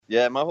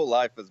Yeah, my whole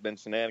life has been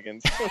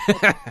shenanigans.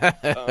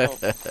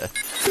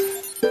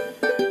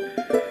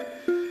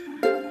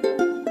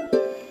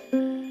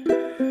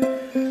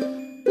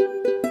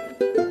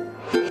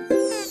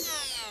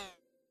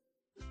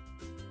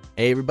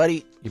 Hey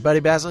everybody, your buddy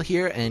Basil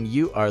here, and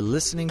you are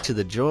listening to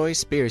the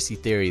Joyspiracy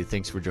Theory.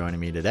 Thanks for joining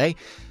me today.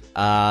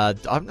 I'm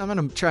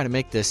going to try to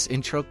make this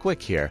intro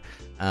quick here.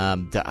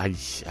 I'm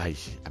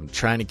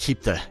trying to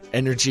keep the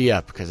energy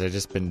up because I've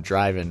just been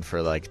driving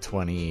for like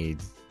 20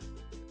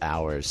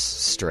 hours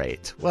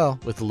straight. Well,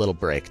 with a little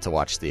break to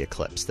watch the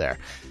eclipse there.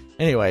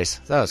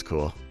 Anyways, that was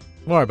cool.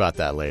 More about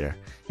that later.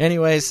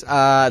 Anyways,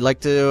 I'd like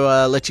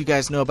to let you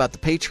guys know about the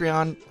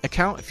Patreon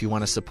account if you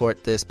want to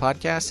support this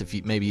podcast.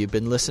 If maybe you've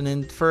been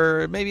listening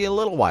for maybe a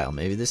little while.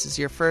 Maybe this is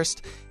your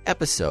first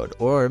episode.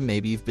 Or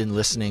maybe you've been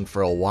listening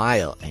for a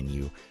while and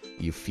you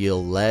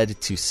feel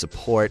led to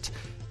support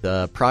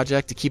the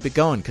project to keep it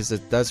going, because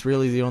that's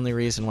really the only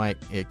reason why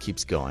it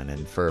keeps going.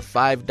 And for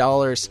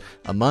 $5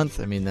 a month,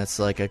 I mean, that's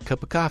like a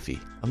cup of coffee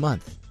a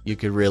month. You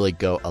could really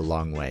go a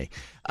long way.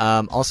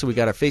 Also, we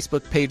got our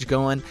Facebook page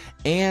going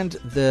and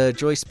the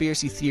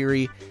Joyspiracy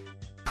Theory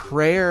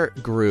prayer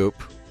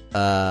group,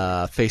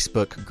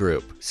 Facebook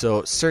group.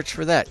 So search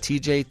for that,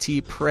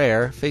 TJT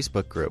Prayer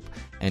Facebook group,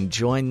 and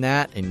join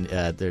that. And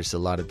there's a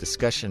lot of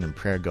discussion and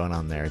prayer going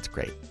on there. It's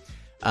great.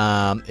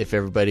 If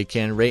everybody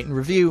can rate and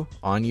review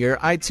on your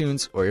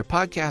iTunes or your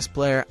podcast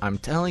player, I'm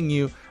telling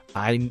you,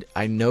 I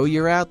know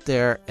you're out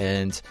there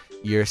and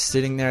you're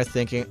sitting there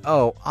thinking,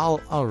 oh,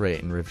 I'll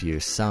rate and review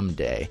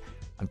someday.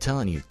 I'm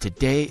telling you,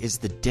 today is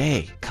the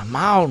day. Come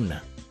on.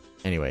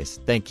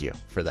 Anyways, thank you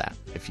for that,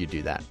 if you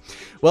do that.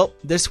 Well,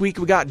 this week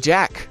we got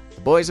Jack.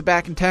 The boys are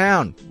back in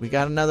town. We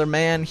got another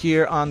man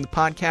here on the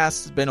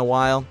podcast. It's been a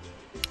while,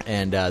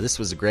 and this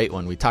was a great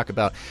one. We talk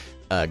about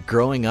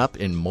growing up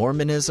in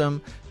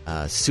Mormonism,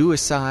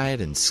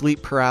 suicide, and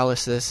sleep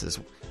paralysis,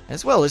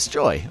 as well as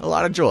joy. A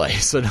lot of joy,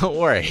 so don't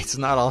worry. It's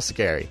not all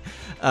scary.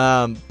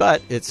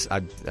 But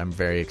I'm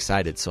very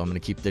excited, so I'm going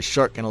to keep this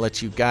short. Going to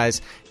let you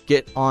guys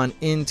get on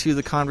into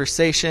the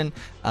conversation.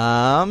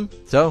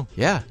 So,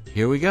 yeah,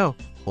 here we go.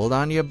 Hold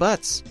on to your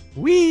butts.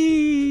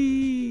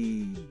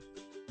 Whee!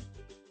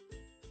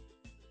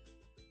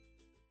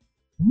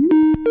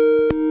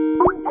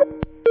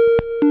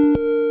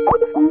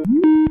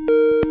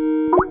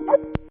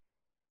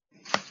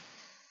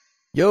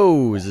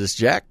 Yo, is this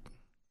Jack?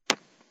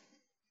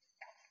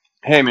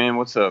 Hey, man,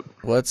 what's up?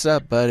 What's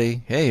up,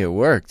 buddy? Hey, it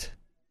worked.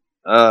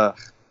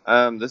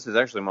 This is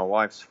actually my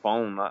wife's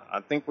phone.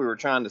 I think we were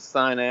trying to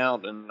sign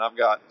out, and I've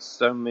got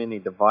so many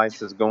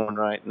devices going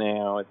right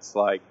now. It's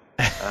like,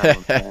 I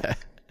don't know.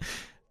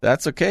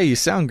 That's okay. You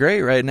sound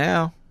great right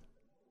now.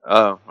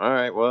 Oh, all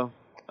right. Well,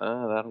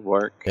 that'll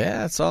work.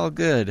 Yeah, it's all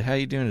good. How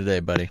you doing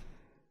today, buddy?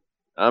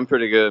 I'm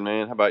pretty good,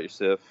 man. How about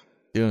yourself?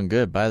 Doing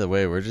good. By the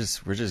way, we're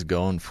just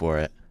going for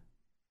it.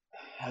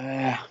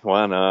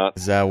 Why not?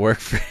 Does that work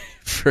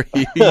for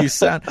you? You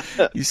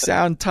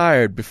sound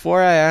tired.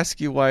 Before I ask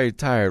you why you're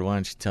tired, why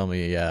don't you tell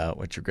me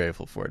what you're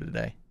grateful for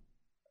today?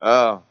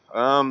 What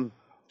am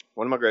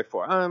I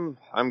grateful for?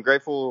 I'm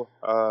grateful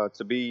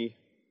to be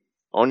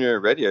on your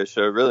radio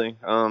show, really,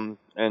 and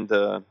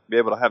be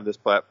able to have this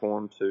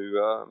platform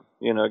to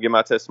give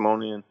my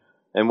testimony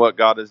and what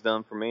God has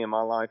done for me in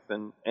my life,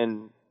 and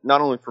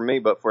not only for me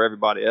but for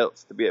everybody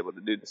else to be able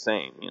to do the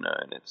same,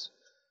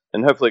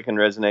 and hopefully it can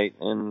resonate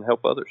and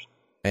help others.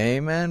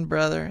 Amen,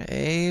 brother.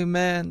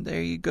 Amen. There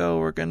you go.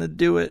 We're going to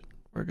do it.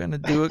 We're going to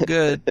do it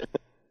good.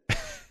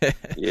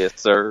 Yes,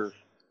 sir.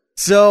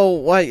 So,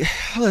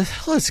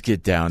 let's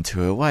get down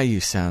to it. Why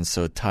you sound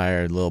so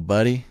tired, little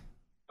buddy?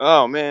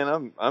 Oh,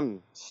 man,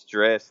 I'm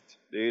stressed,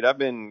 dude. I've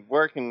been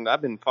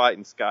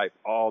fighting Skype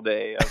all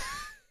day.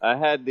 I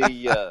had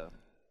the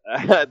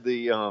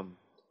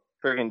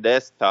freaking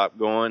desktop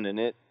going,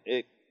 and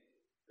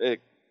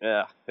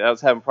I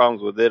was having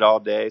problems with it all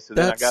day. So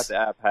then I got the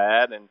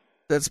iPad, and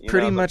that's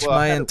pretty much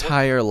my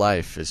entire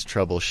life is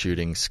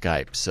troubleshooting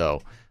Skype.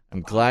 So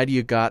I'm glad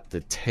you got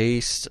the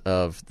taste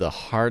of the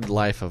hard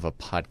life of a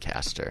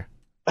podcaster.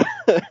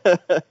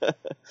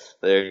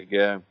 There you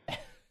go.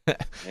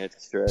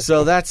 It's stressful.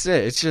 So that's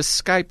it. It's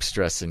just Skype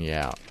stressing you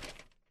out.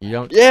 You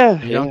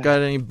don't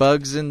got any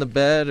bugs in the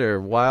bed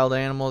or wild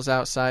animals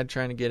outside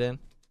trying to get in?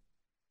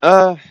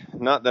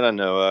 Not that I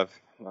know of.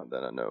 All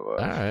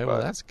right, well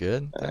that's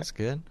good. That's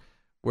good.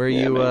 Where are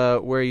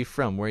you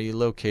from? Where are you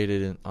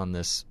located on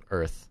this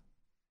earth?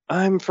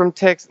 I'm from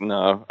Texas.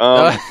 No,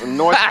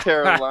 North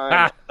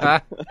Carolina.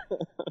 That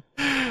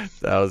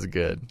was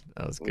good.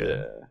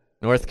 Yeah.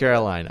 North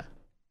Carolina.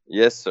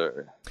 Yes,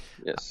 sir.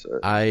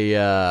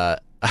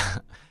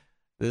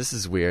 This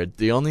is weird.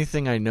 The only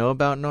thing I know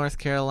about North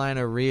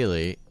Carolina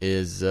really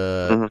is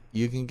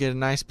you can get a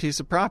nice piece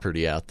of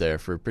property out there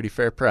for a pretty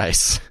fair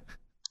price.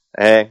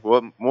 Hey,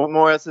 what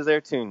more else is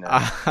there to know?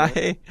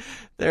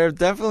 There have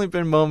definitely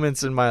been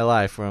moments in my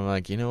life where I'm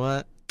like, you know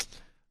what?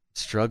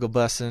 Struggle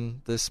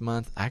busing this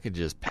month. I could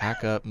just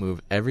pack up,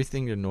 move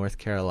everything to North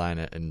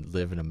Carolina, and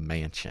live in a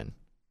mansion.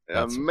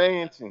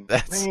 Mansion.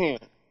 Man.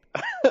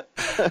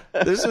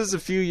 This was a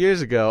few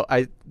years ago.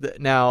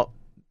 Now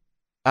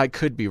I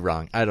could be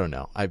wrong. I don't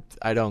know.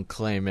 I don't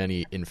claim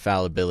any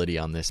infallibility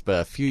on this,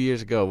 but a few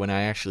years ago when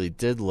I actually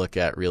did look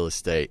at real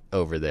estate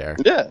over there,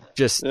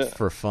 just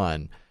for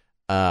fun,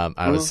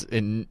 I was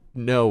in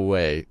no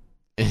way,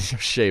 in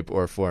shape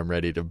or form,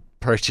 ready to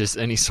purchase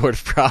any sort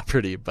of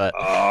property. But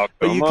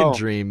you can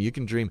dream. You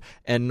can dream.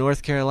 And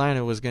North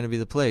Carolina was going to be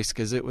the place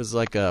because it was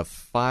like a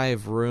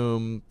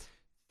 5-room,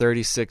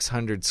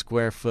 3,600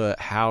 square foot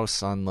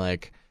house on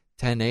like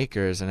 10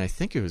 acres, and I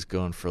think it was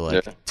going for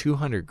like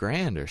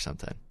 $200,000 or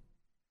something.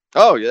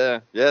 Oh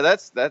yeah,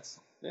 that's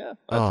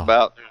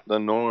about the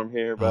norm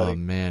here, buddy. Oh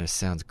man, it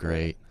sounds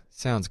great.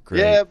 Sounds great.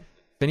 Yeah, if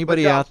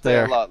anybody out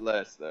there, a lot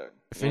less though.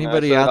 If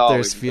anybody out there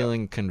is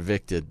feeling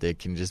convicted, they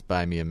can just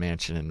buy me a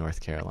mansion in North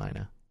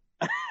Carolina.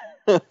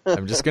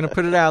 I'm just gonna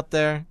put it out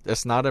there.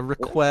 That's not a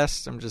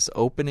request. I'm just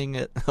opening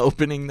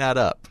that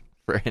up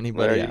for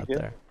anybody out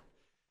there.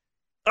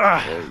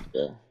 There you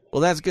go.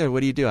 Well, that's good. What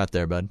do you do out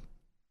there, bud?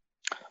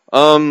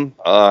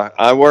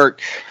 I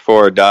work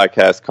for a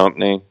die-cast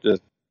company,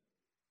 just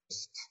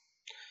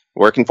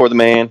working for the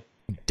man.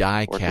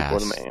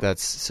 Die-cast.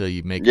 That's so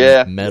you make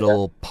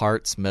metal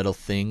parts, metal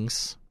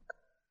things.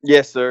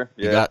 Yes, sir.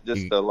 Yeah,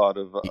 a lot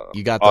of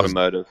you got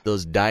automotive.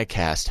 Those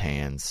die-cast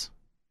hands.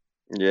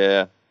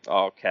 Yeah,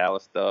 all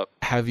calloused up.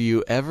 Have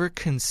you ever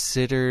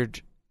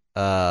considered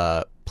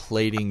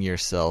plating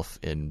yourself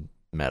in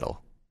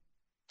metal?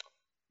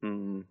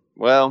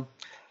 Well,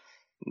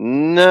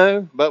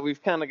 no, but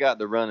we've kind of got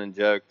the running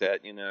joke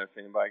that, if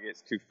anybody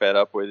gets too fed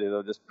up with it,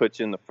 they'll just put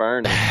you in the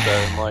furnace. So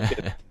I'm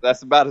like,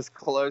 that's about as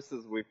close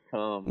as we've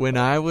come. When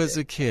I was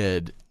a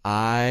kid,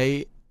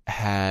 I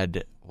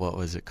had, what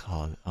was it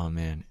called? Oh,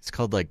 man. It's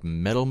called like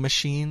Metal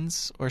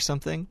Machines or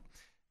something.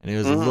 And it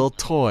was a little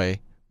toy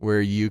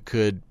where you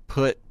could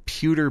put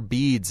pewter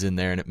beads in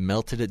there and it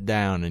melted it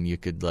down and you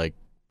could like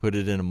put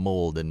it in a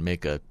mold and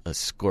make a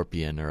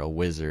scorpion or a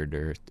wizard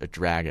or a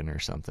dragon or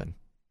something.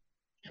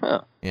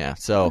 Huh. Yeah,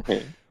 so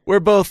we're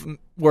both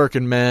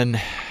working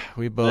men.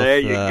 We both there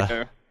you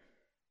go.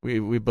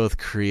 We both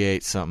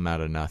create something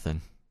out of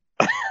nothing.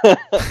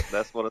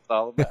 That's what it's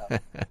all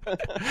about.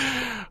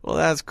 Well,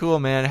 that's cool,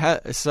 man.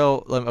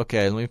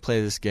 Let me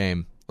play this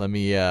game. Let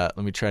me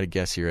try to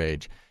guess your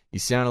age. You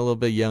sound a little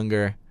bit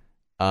younger.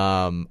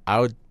 I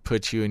would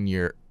put you in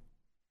your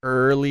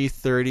early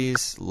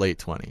 30s, late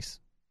 20s.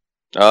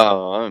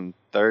 Oh, I'm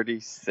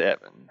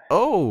 37.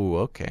 Oh,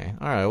 okay.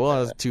 All right. Well,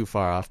 I was too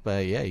far off,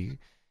 but yeah,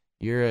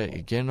 you're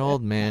getting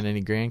old, man.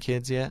 Any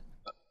grandkids yet?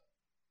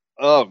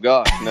 Oh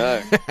gosh,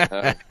 no.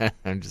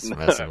 I'm just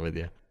messing with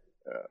you.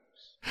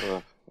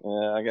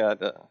 I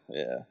got.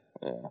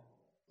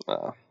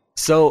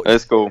 So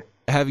that's cool.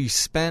 Have you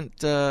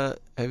spent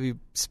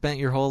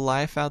your whole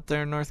life out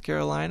there in North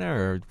Carolina,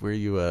 or were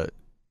you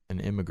an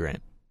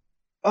immigrant?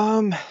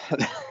 No.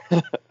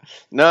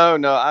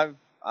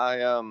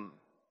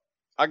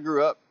 I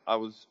grew up. I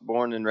was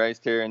born and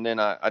raised here, and then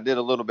I did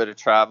a little bit of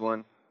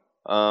traveling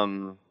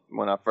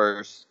when I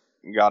first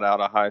got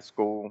out of high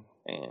school,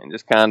 and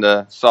just kind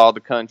of saw the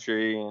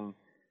country and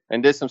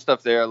did some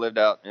stuff there. I lived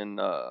out in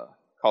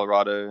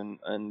Colorado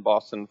and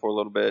Boston for a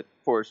little bit,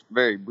 for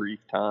very brief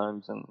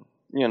times, and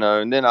then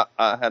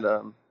I had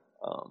a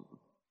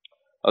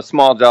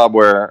small job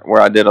where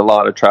I did a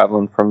lot of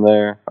traveling from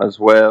there as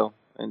well,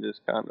 and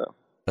just kind of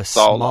a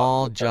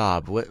small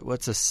job.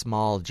 What's a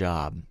small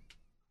job?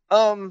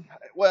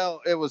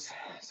 Well, it was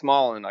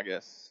small, and I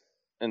guess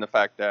in the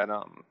fact that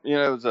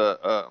it was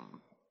a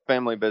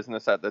family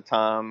business at the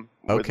time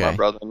with my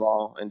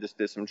brother-in-law, and just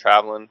did some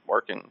traveling,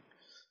 working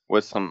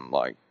with some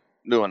like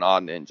doing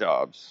odd end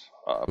jobs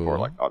for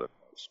like auto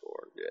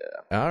store.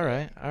 Yeah. All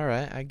right.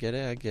 I get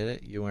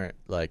it. You weren't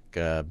like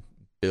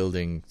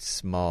building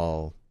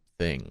small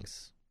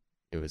things.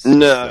 It was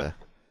just,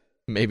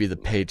 maybe the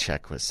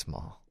paycheck was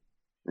small.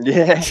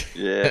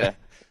 Yeah.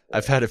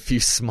 I've had a few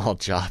small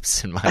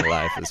jobs in my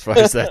life as far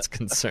as that's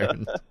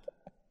concerned.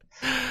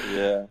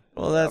 Yeah.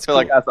 Well, I feel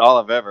like that's all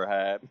I've ever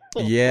had.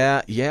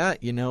 Yeah.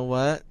 You know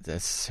what?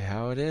 That's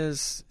how it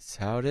is. It's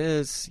how it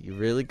is. You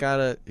really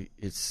gotta.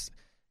 It's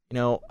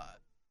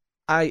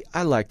I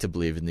like to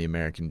believe in the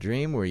American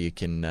dream, where you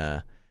can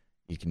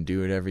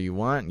do whatever you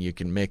want, and you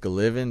can make a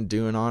living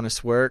doing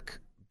honest work.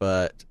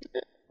 But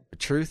the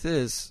truth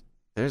is,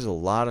 there's a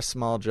lot of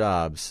small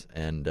jobs,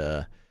 and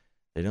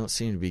they don't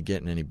seem to be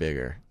getting any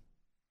bigger.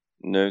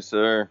 No,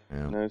 sir.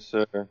 Yeah. No,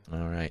 sir.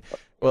 All right.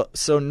 Well,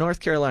 so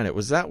North Carolina,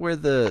 was that where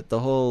the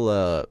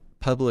whole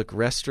public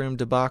restroom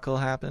debacle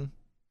happened?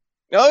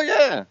 Oh,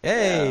 yeah.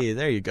 Hey,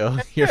 There you go.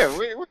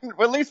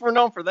 At least we're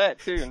known for that,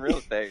 too, in real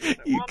estate.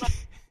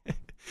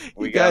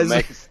 We got to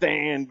make a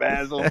stand,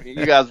 Basil.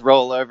 You guys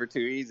roll over too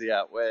easy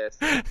out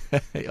west.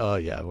 Oh,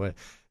 yeah.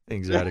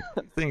 Things are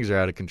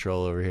out of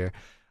control over here.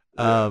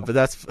 But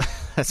that's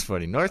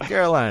funny. North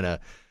Carolina.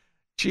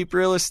 Cheap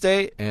real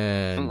estate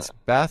and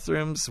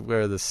bathrooms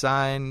where the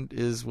sign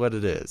is what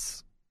it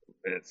is.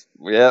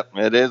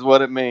 It is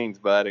what it means,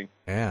 buddy.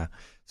 Yeah.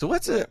 So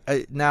what's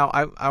now?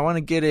 I want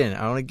to get in.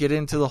 I want to get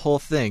into the whole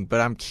thing, but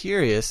I'm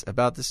curious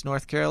about this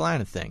North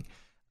Carolina thing.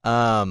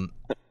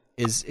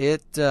 Is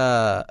it?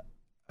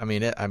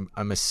 I'm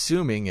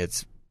assuming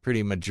it's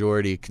pretty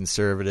majority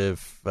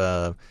conservative.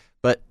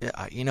 But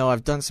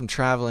I've done some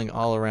traveling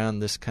all around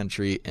this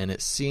country, and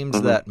it seems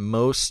that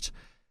most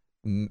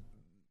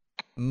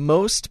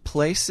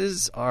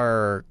places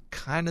are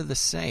kind of the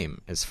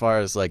same as far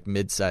as like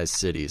mid-sized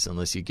cities,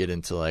 unless you get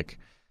into like,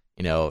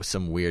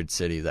 some weird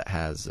city that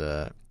has,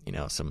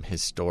 some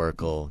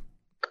historical.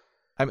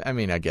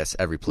 I guess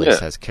every place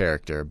has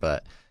character,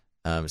 but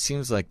it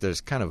seems like there's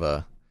kind of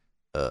a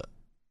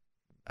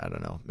I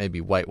don't know, maybe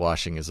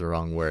whitewashing is the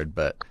wrong word,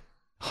 but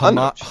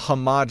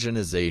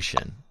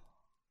homogenization.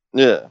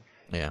 Yeah.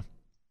 Yeah.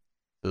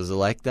 Is it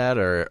like that,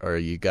 or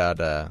you got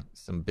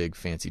some big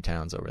fancy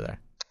towns over there?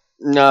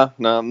 No,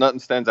 nothing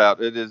stands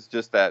out. It is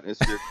just that. It's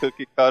your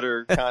cookie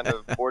cutter kind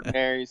of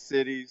ordinary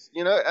cities,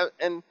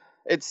 and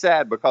it's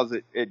sad because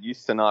it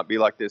used to not be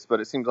like this, but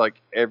it seems like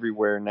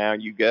everywhere now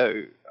you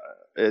go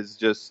is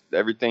just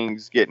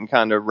everything's getting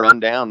kind of run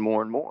down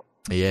more and more.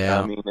 Yeah.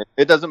 I mean,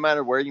 it doesn't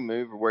matter where you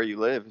move or where you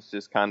live. It's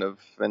just kind of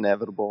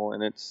inevitable,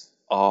 and it's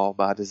all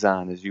by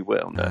design, as you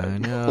well know. I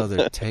know.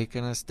 They're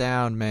taking us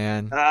down,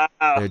 man.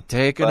 They're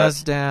taking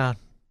us down.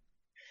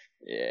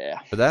 Yeah.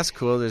 But that's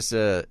cool. There's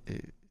what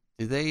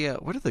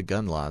are the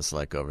gun laws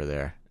like over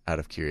there, out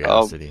of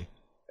curiosity?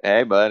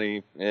 Hey,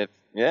 buddy.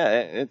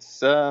 It's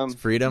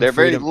freedom. They're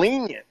very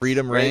lenient.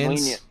 Freedom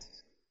reigns. Lenient.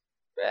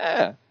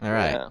 Yeah. All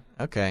right. Yeah.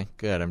 Okay.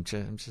 Good. I'm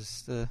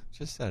just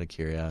out of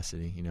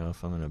curiosity.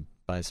 If I'm gonna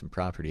buy some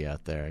property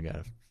out there, I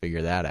gotta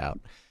figure that out.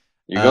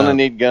 You're gonna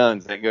need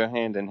guns. They go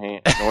hand in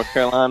hand. North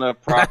Carolina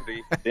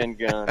property, then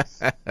guns.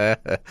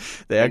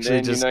 They actually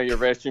and then, your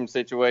restroom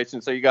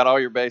situation, so you got all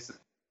your bases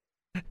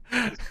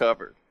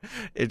covered.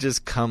 It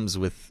just comes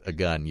with a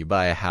gun. You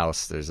buy a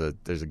house, there's a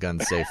gun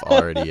safe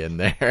already in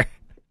there.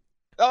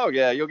 Oh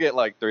yeah, you'll get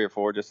like 3 or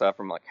 4 just out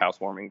from like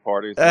housewarming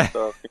parties and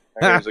stuff.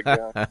 There's a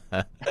gun.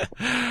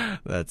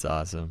 That's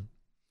awesome.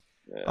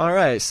 Yeah. All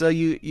right, so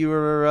you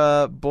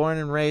were born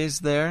and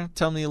raised there.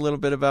 Tell me a little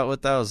bit about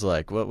what that was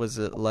like. What was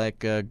it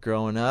like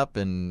growing up,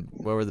 and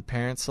what were the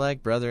parents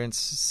like, brother and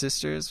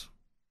sisters?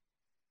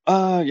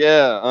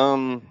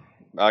 Yeah.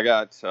 I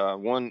got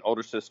one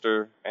older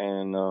sister,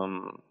 and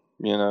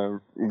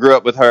grew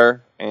up with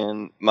her.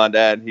 And my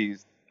dad,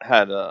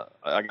 I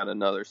got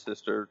another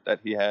sister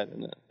that he had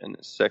in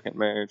his second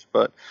marriage.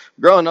 But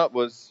growing up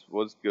was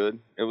good.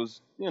 It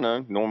was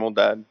normal.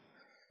 Dad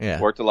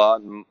worked a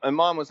lot, and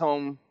mom was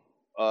home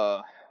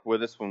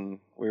with us when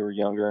we were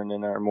younger and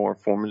in our more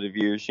formative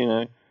years,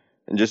 and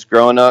just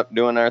growing up,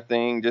 doing our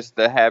thing, just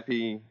the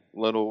happy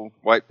little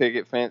white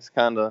picket fence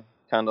kind of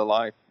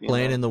life.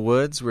 Playing in the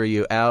woods? Were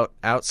you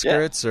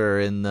outskirts or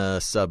in the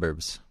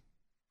suburbs?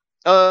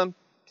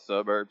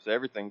 Suburbs,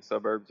 everything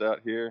suburbs out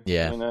here.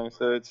 Yeah.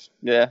 So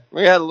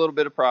we had a little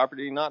bit of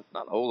property, not a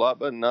whole lot,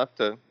 but enough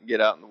to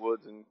get out in the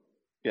woods and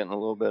getting a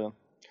little bit of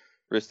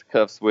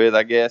wrist-cuffs with,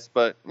 I guess.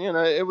 But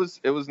it was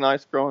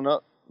nice growing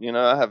up.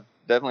 I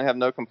definitely have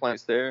no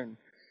complaints there. And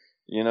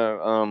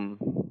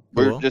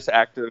we're just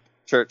active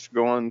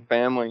church-going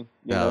family.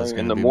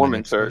 In the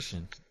Mormon church.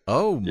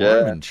 Oh,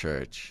 Mormon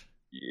church.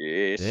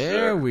 Yes.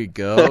 There we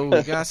go.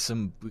 We got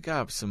some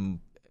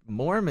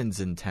Mormons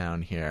in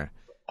town here.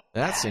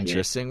 That's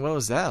interesting. What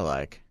was that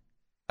like?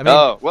 I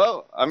thought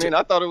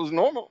it was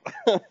normal.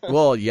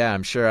 Well, yeah,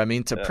 I'm sure. I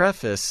mean, to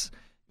preface,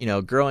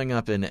 growing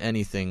up in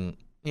anything,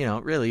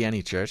 really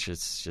any church,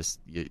 it's just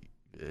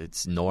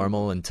it's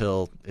normal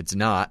until it's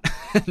not,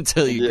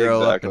 until you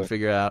grow up and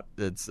figure out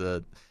it's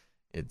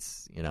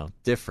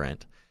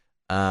different.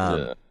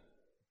 But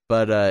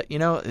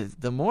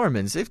the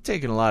Mormons, they've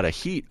taken a lot of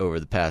heat over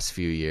the past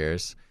few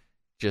years.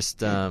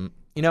 Just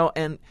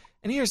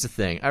and here's the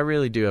thing: I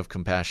really do have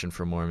compassion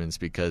for Mormons,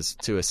 because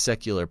to a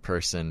secular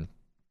person,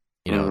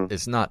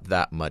 it's not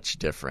that much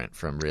different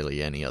from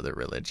really any other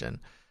religion.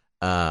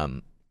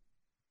 It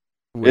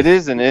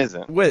is and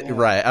isn't.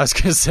 Right. I was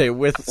going to say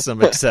with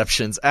some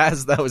exceptions,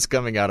 as that was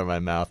coming out of my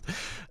mouth.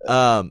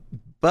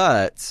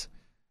 But,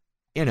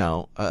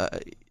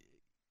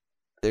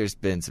 there's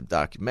been some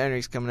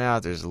documentaries coming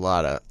out. There's a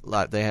lot.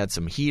 They had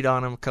some heat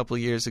on them a couple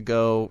of years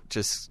ago.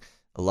 Just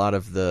a lot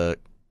of the,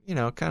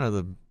 kind of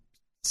the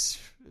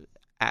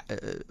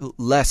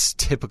less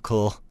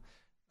typical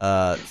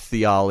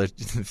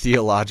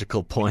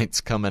theological points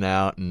coming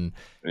out, and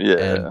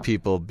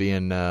people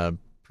being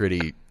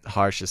pretty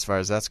harsh as far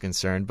as that's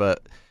concerned.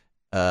 But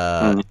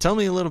tell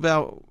me a little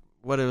about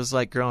what it was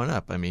like growing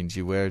up. I mean, did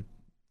you wear?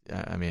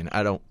 I mean,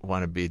 I don't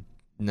want to be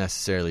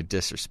necessarily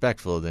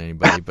disrespectful to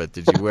anybody, but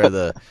did you wear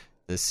the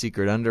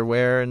secret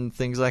underwear and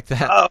things like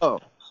that? Oh,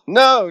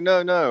 no.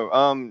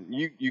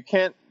 You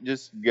can't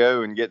just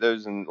go and get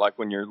those, and like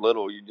when you're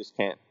little, you just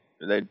can't.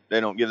 They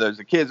don't give those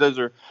to kids. Those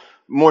are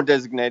more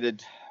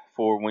designated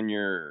for when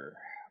you're.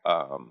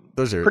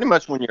 Those are pretty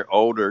much when you're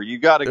older. You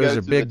got to go. Those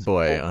are big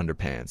boy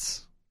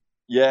underpants.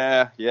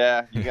 Yeah.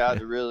 You got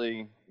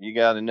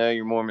to know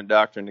your Mormon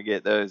doctrine to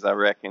get those, I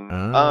reckon.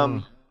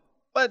 Oh.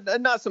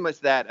 but not so much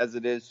that as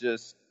it is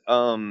just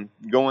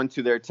going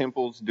to their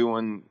temples,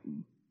 doing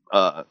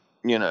uh,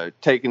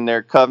 taking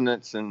their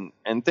covenants and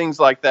things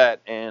like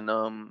that, and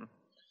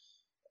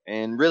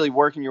really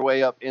working your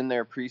way up in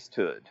their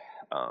priesthood.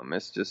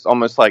 It's just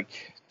almost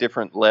like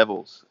different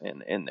levels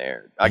in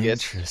there, I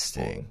guess,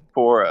 Interesting.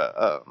 for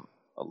a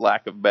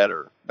lack of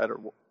better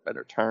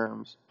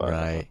terms. But,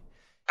 Right.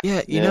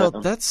 Yeah, yeah.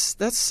 that's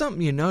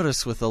something you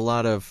notice with a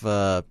lot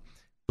of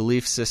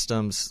belief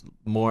systems,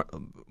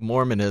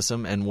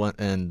 Mormonism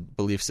and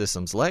belief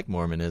systems like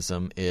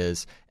Mormonism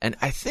is, and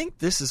I think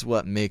this is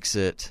what makes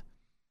it,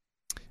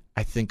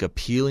 I think,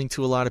 appealing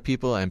to a lot of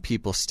people, and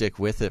people stick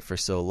with it for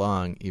so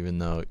long, even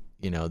though,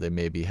 they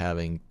may be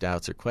having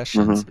doubts or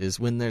questions, is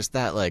when there's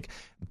that like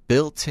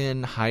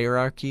built-in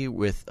hierarchy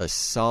with a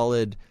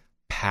solid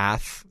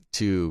path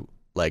to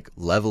like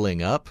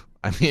leveling up.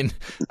 I mean,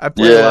 I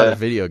play a lot of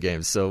video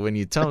games, so when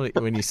you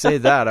say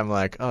that, I'm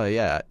like, oh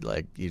yeah,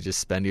 like you just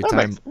spend your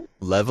time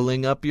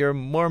leveling up your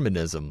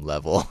Mormonism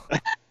level.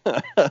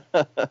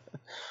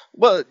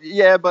 Well,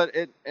 yeah, but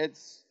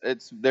it's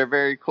they're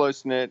very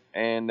close knit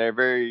and they're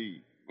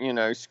very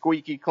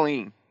squeaky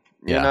clean,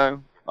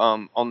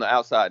 on the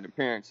outside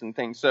appearance and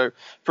things. So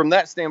from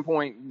that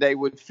standpoint, they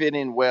would fit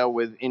in well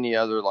with any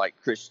other like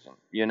Christian,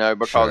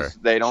 because Sure.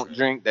 they don't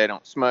drink, they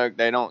don't smoke,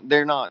 they're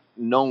not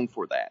known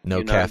for that.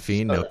 No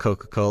caffeine, no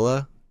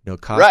Coca-Cola, no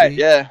coffee. Right?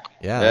 Yeah.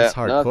 Yeah, that's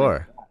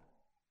hardcore. Nothing.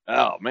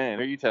 Oh man,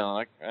 who are you telling?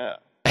 Like, I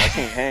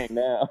can't hang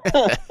now.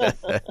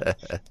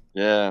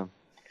 Yeah.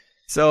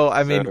 So,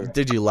 I mean,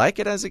 did you like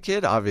it as a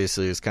kid?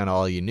 Obviously, it was kind of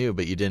all you knew,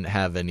 but you didn't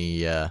have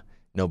any,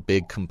 no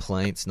big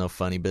complaints, no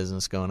funny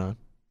business going on?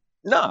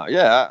 No,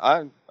 yeah,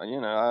 I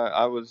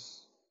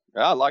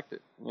liked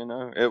it.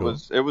 Cool.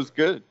 It was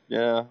good.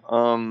 Yeah.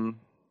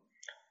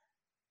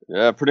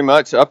 Yeah, pretty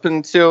much up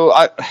until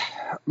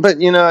but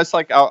it's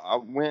like I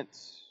went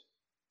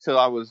till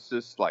I was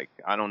just like,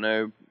 I don't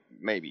know,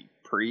 maybe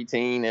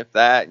preteen, if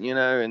that,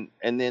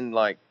 and then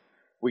like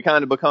we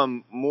kind of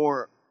become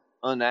more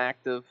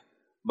unactive,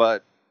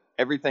 but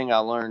everything I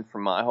learned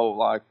from my whole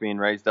life being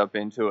raised up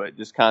into it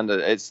just kind of,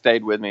 it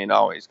stayed with me and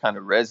always kind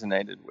of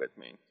resonated with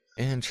me.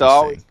 Interesting. So I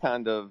always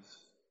kind of,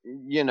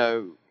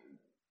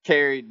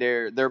 carried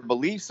their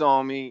beliefs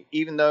on me,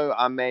 even though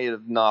I may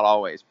have not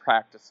always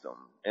practiced them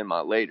in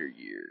my later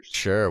years.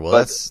 Sure. Well,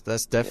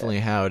 that's definitely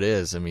how it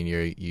is. I mean,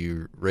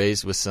 you're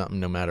raised with something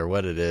no matter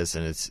what it is,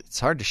 and it's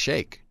hard to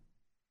shake.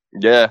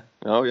 Yeah.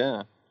 Oh,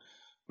 yeah.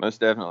 Most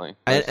definitely.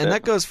 And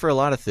that goes for a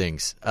lot of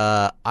things.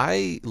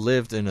 I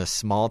lived in a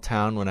small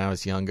town when I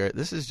was younger.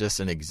 This is just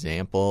an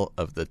example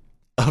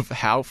of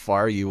how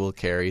far you will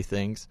carry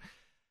things.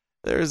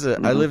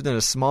 I lived in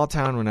a small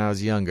town when I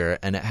was younger,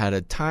 and it had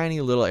a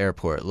tiny little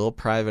airport, a little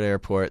private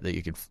airport that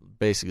you could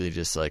basically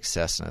just like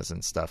Cessnas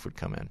and stuff would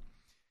come in.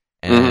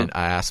 And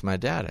I asked my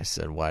dad, I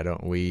said, why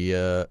don't we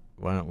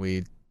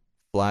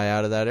fly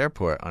out of that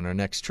airport on our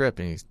next trip?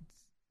 And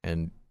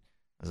I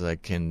was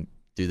like, do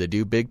they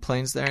do big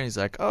planes there? And he's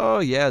like, oh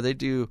yeah, they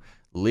do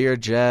Lear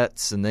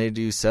jets and they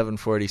do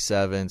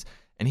 747s.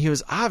 And he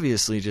was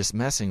obviously just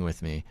messing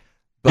with me.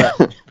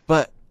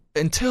 But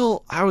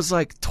until I was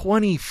like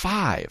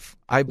 25,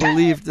 I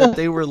believed that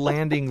they were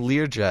landing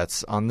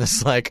Learjets on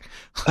this like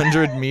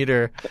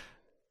 100-meter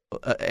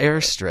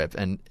airstrip.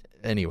 And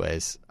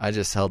anyways, I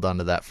just held on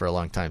to that for a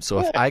long time. So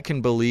if I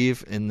can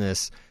believe in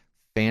this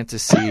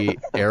fantasy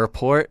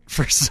airport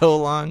for so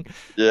long,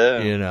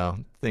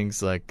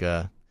 things like,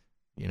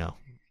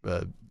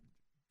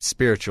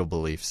 spiritual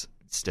beliefs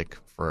stick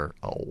for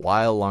a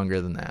while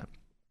longer than that.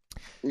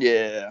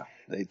 Yeah.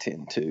 They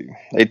tend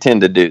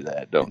to do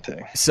that, don't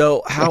they?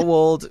 So how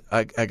old,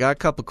 I got a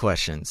couple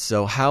questions.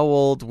 So how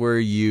old were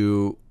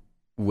you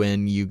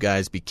when you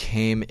guys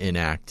became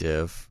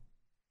inactive?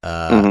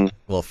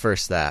 Well,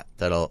 first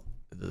that'll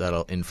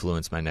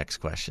influence my next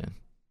question.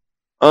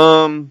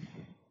 Yeah,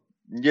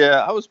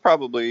 I was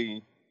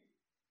probably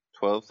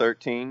 12,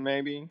 13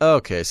 maybe.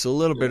 Okay, so a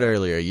little bit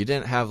earlier. You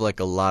didn't have like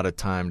a lot of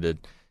time to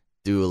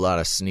do a lot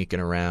of sneaking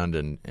around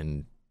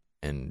and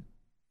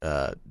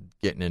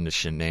getting into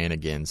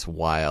shenanigans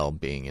while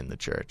being in the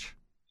church.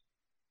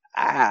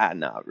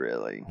 Not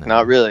really. No.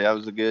 Not really. I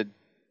was a good,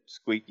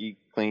 squeaky,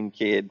 clean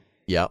kid.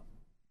 Yep.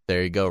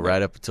 There you go.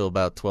 Right up until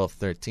about 12,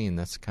 13.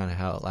 That's kind of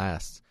how it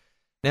lasts.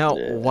 Now,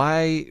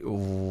 why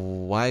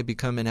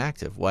become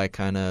inactive? Why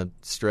kind of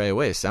stray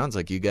away? Sounds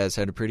like you guys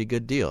had a pretty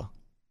good deal.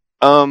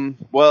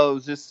 Well, it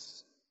was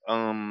just,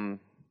 it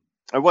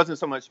wasn't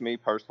so much me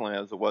personally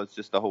as it was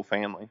just the whole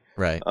family.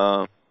 Right.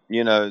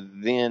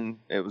 Then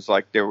it was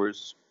like there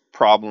was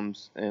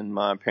problems in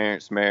my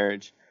parents'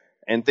 marriage,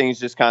 and things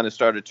just kind of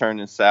started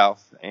turning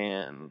south,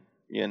 and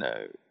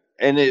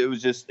and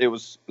it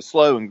was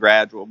slow and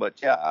gradual, but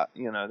that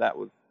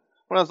was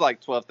when I was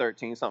like 12,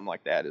 13, something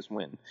like that is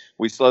when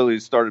we slowly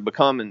started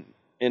becoming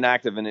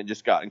inactive, and it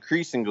just got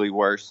increasingly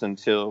worse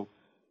until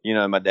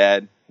my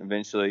dad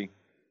eventually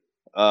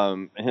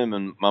him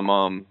and my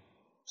mom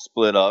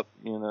split up,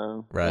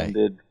 right,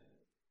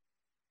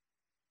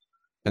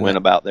 and went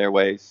about their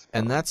ways.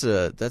 And that's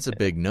a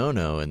big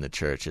no-no in the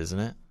church, isn't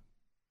it?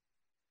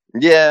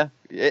 Yeah,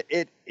 it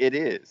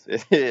is.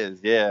 It is.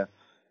 Yeah,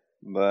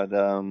 but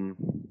Did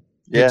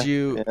yeah,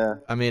 you? yeah.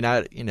 I mean,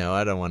 I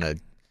don't want to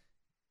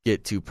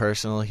get too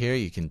personal here.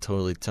 You can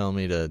totally tell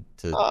me to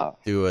Ah,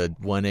 do a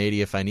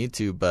 180 if I need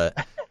to,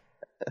 but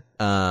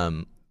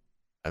um,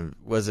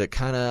 was it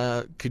kind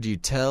of? Could you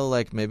tell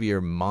like maybe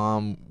your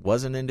mom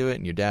wasn't into it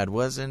and your dad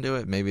was into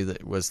it? Maybe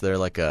was there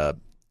like a oh,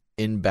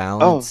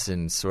 imbalance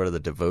in sort of the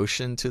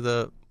devotion to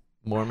the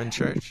Mormon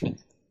Church?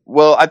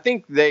 well, I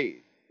think they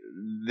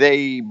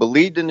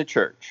believed in the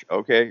church,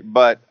 okay,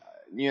 but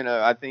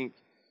I think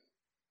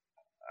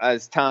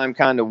as time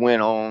kind of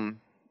went on,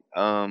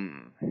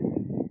 um,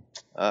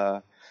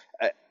 uh,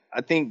 I,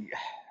 I think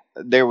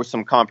there were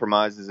some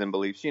compromises in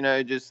beliefs.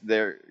 Just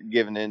they're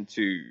given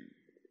into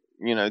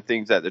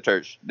things that the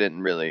church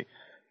didn't really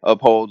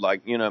uphold.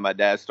 Like my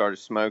dad started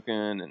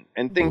smoking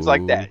and things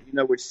like Ooh, that.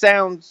 Which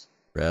sounds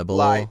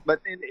light, rebel.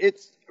 but then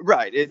it's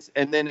right.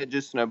 And then it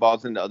just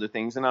snowballs into other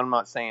things. And I'm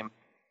not saying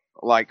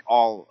like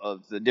all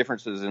of the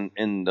differences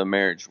in the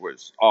marriage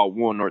was all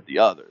one or the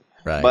other.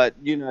 Right. But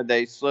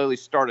they slowly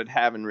started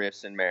having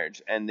rifts in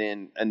marriage, and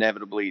then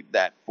inevitably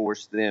that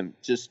forced them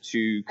just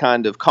to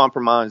kind of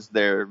compromise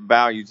their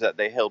values that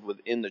they held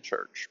within the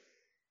church,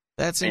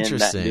 That's and that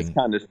just interesting.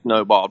 kind of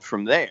snowballed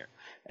from there.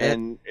 It,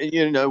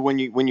 And when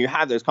you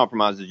have those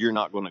compromises, you're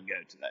not going to go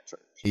to that church,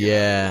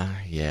 yeah,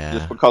 just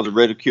yeah. because of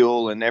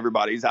ridicule and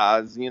everybody's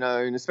eyes,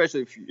 and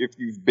especially if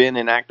you've been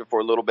inactive for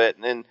a little bit,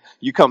 and then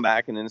you come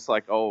back, and then it's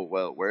like, oh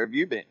well, where have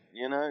you been?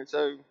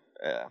 So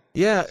yeah.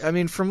 Yeah, I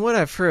mean, from what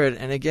I've heard,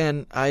 and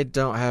again, I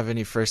don't have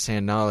any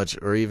firsthand knowledge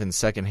or even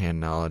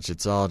secondhand knowledge.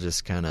 It's all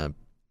just kind of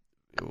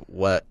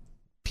what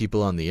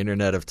people on the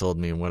internet have told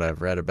me and what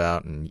I've read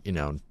about, and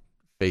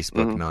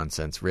Facebook Hmm.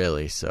 nonsense,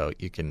 really. So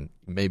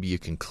maybe you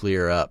can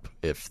clear up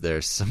if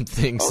there's some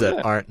things Oh that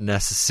yeah. aren't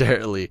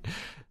necessarily,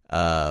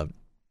 uh,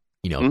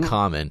 Hmm.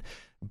 common.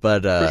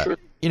 But For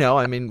sure.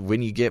 I mean,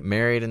 when you get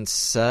married and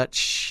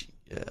such,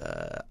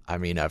 I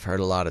mean, I've heard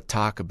a lot of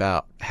talk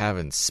about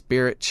having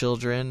spirit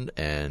children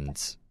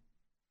and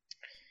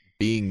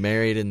being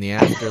married in the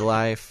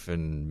afterlife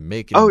and Oh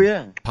making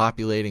yeah.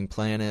 populating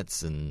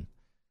planets and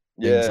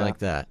things Yeah. like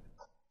that.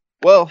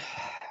 Well,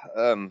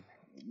 um,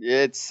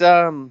 it's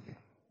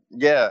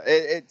yeah,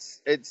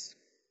 it's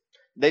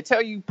they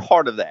tell you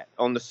part of that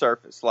on the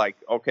surface, like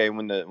okay,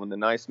 when the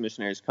nice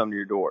missionaries come to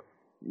your door,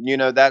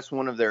 that's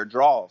one of their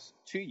draws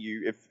to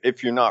you.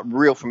 If you're not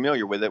real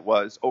familiar with it,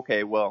 was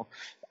okay. Well,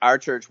 our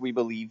church, we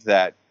believe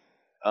that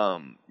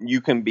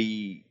you can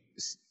be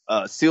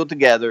sealed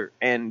together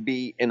and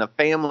be in a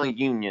family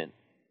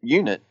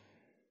unit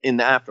in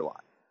the afterlife.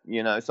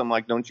 So I'm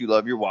like, don't you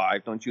love your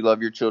wife? Don't you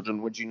love your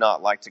children? Would you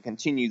not like to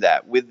continue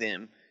that with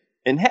them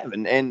in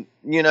heaven? And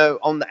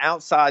on the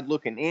outside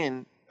looking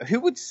in, who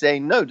would say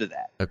no to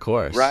that, Of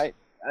course. right?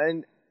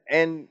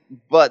 And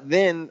but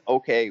then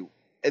okay,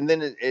 and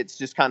then it's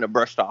just kind of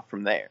brushed off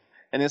from there.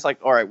 And it's like,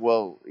 all right,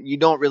 well, you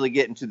don't really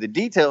get into the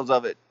details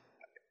of it.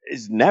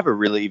 Is never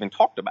really even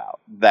talked about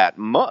that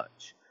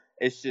much.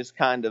 It's just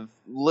kind of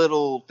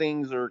little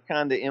things are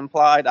kind of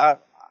implied.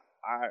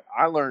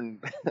 I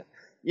learned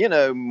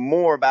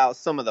more about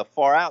some of the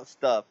far out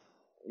stuff,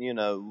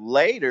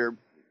 later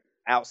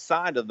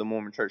outside of the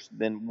Mormon church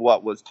than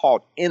what was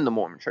taught in the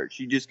Mormon church.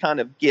 You just kind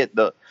of get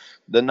the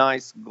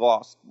nice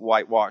gloss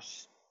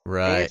whitewash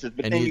Right. answers,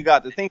 but And then you you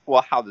got to think,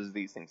 well, how does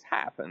these things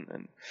happen?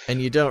 And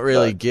and you don't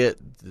really but get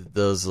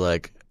those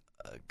like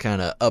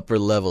kind of upper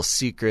level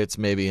secrets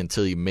maybe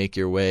until you make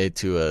your way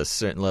to a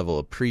certain level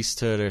of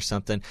priesthood or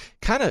something.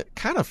 Kind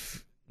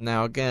of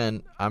now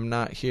again, I'm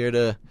not here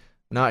to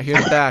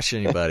bash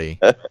anybody.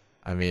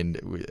 I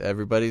mean,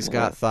 everybody's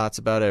got thoughts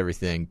about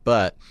everything,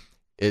 but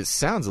it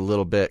sounds a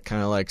little bit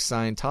kind of like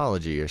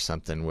Scientology or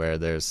something where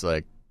there's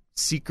like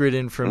secret mhm.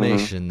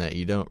 information that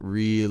you don't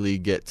really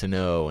get to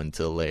know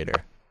until later.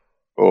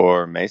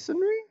 Or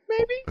masonry,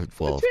 maybe a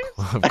Well,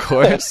 of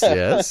course,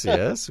 chance. yes,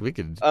 yes. We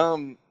could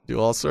do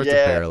all sorts of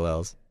Yeah.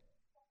 parallels.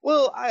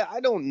 Well, I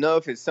don't know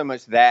if it's so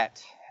much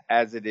that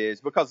as it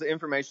is because the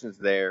information is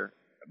there,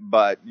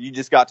 but you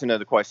just got to know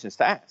the questions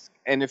to ask.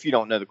 And if you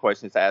don't know the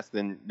questions to ask,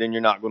 then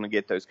you're not going to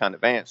get those kind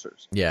of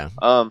answers. Yeah,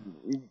 Um,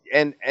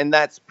 and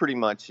that's pretty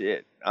much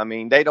it. I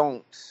mean, they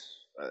don't.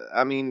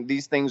 I mean,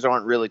 these things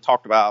aren't really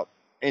talked about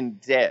in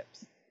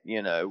depth,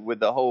 with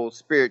the whole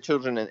spirit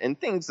children and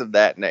things of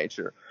that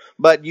nature.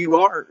 But you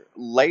are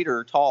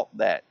later taught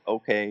that.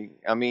 Okay,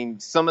 I mean,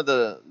 some of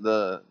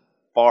the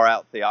far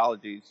out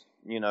theologies,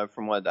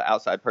 from what the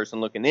outside person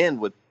looking in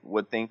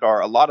would think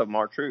are a lot of them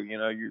are true.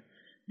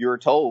 You're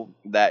told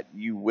that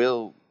you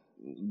will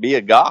be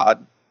a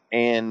god,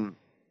 and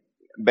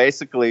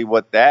basically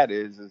what that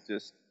is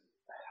just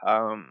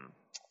um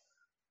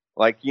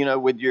like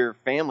with your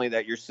family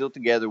that you're still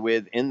together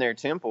with in their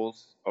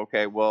temples.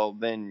 Okay, well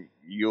then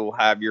you'll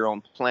have your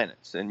own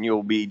planets and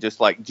you'll be just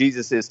like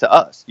Jesus is to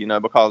us,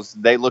 because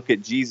they look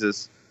at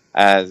Jesus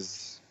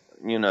as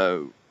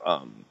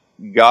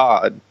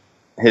God,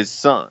 his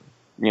son,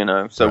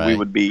 so we right.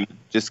 would be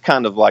just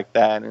kind of like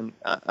that. And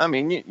I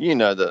mean,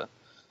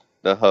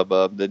 the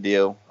hubbub, the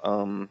deal.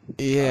 I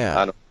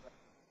Yeah. don't.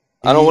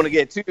 I don't want to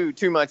get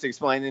too much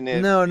explaining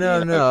it. No.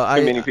 Too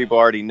many people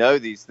already know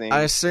these things.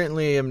 I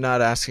certainly am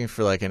not asking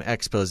for like an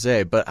expose,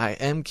 but I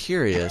am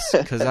curious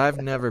because I've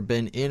never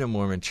been in a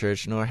Mormon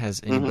church, nor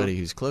has anybody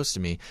who's close to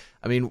me.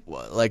 I mean,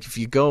 like if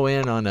you go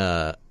in on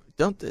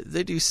don't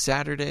they do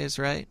Saturdays,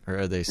 right? Or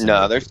are they Sunday?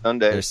 No, they're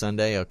Sunday. They're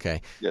Sunday,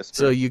 okay. Yes.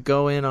 So you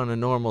go in on a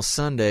normal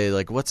Sunday,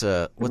 like what's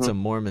a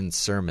Mormon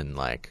sermon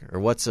like, or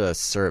what's a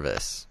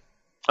service?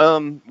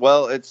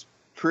 Well, it's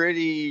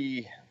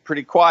pretty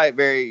quiet,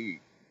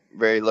 very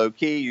very low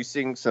key. You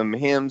sing some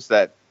hymns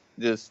that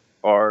they're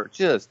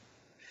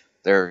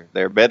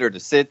better to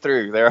sit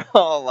through. They're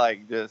all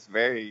like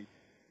very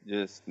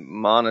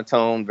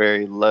monotone,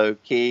 very low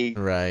key.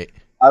 Right.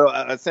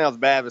 It sounds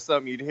bad, but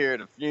something you'd hear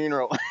at a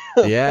funeral.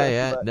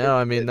 Yeah. No,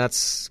 I mean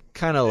that's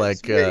kind of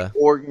like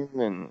organ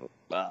and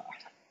kind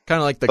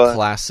of like the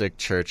classic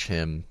church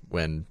hymn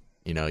when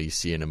you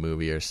see in a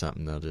movie or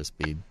something. They'll just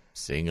be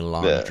singing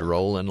along,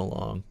 drolling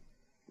along.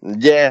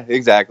 Yeah,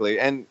 exactly.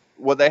 And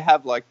they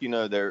have like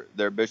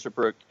their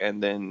bishopric,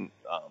 and then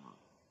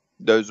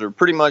those are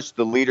pretty much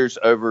the leaders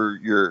over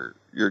your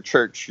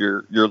church,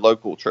 your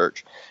local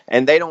church,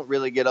 and they don't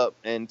really get up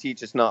and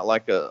teach. It's not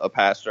like a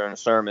pastor and a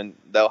sermon.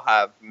 They'll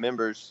have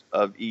members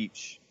of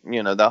each.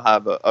 They'll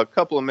have a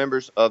couple of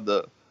members of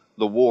the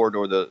ward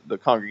or the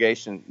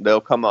congregation.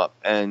 They'll come up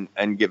and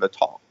give a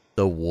talk.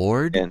 The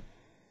ward? And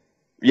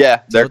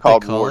yeah, they're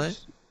called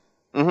wards.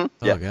 Oh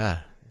God,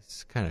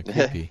 it's kind of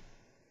creepy.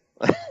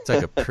 It's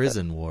like a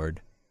prison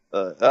ward.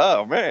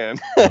 Oh man.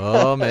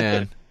 Oh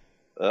man.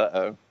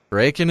 Uh-oh.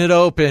 Breaking it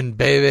open,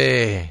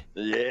 baby.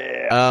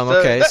 Yeah.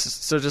 Okay,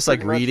 so just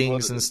like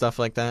readings and stuff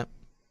like that?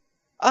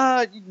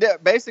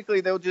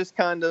 Basically, they'll just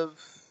kind of,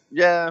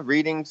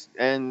 readings,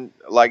 and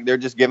like they're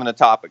just given a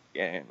topic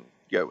and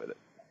go with it.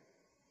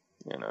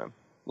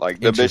 Like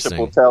the bishop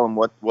will tell them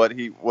what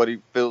he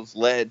feels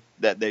led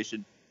that they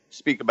should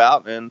speak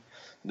about, and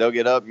they'll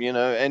get up,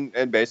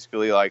 and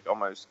basically like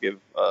almost give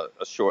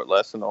a short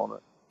lesson on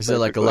it. Is it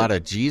like a lot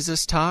of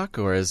Jesus talk,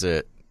 or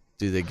do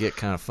they get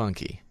kind of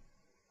funky?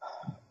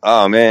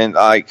 Oh man,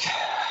 like,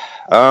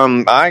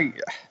 I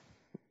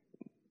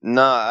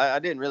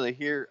didn't really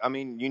hear. I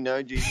mean,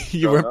 Jesus.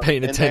 You weren't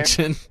paying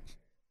attention.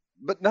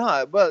 But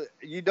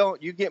you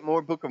get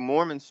more Book of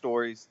Mormon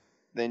stories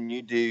than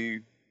you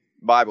do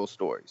Bible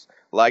stories.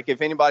 Like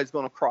if anybody's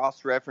going to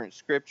cross-reference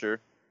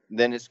scripture,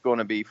 then it's going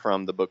to be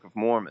from the Book of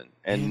Mormon,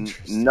 and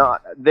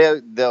not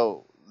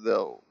they'll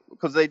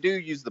because they do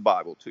use the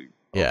Bible too.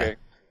 Okay? Yeah.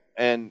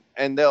 And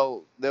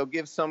they'll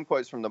give some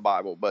quotes from the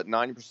Bible, but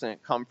 90%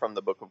 come from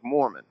the Book of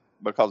Mormon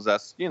because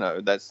that's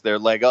their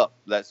leg up.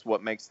 That's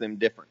what makes them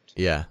different.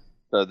 Yeah.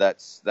 So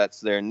that's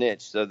their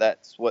niche. So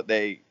that's what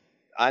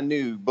I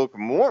knew Book of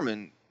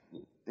Mormon,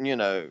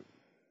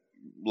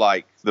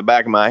 like the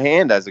back of my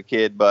hand as a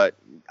kid, but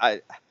I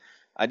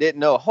didn't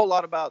know a whole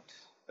lot about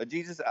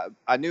Jesus.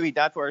 I knew he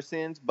died for our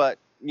sins, but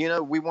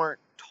we weren't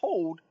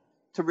told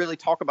to really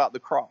talk about the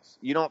cross.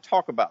 You don't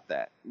talk about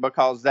that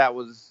because that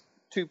was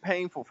too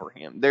painful for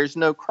him. There's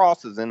no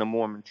crosses in a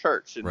Mormon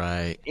church.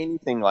 Right.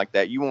 Anything like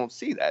that. You won't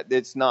see that.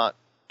 It's not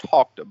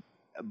talked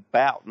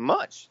about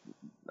much.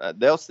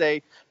 They'll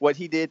say what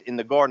he did in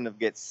the Garden of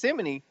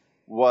Gethsemane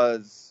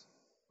was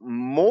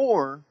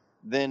more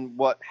than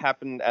what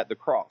happened at the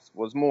cross,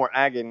 was more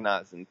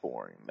agonizing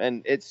for him.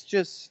 And it's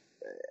just,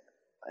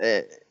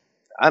 I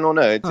don't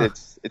know.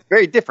 It's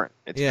very different.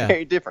 It's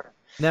very different.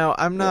 Now,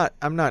 I'm not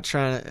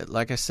trying to,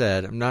 like I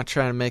said, I'm not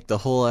trying to make the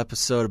whole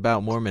episode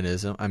about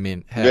Mormonism. I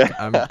mean, heck,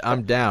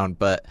 I'm down,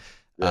 but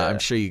I'm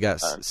sure you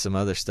got some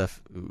other stuff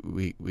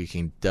we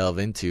can delve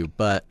into.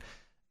 But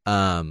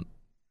do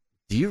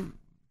you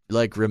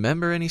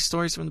remember any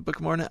stories from the Book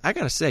of Mormon? I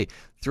gotta say,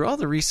 through all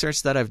the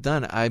research that I've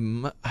done,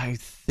 I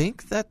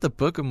think that the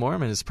Book of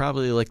Mormon is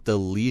probably like the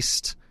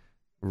least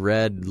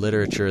read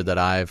literature that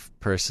I've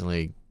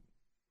personally.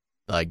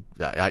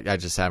 I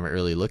just haven't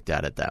really looked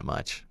at it that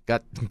much.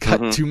 Got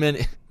too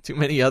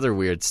many other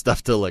weird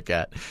stuff to look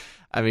at.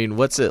 I mean,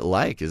 what's it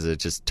like? Is it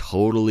just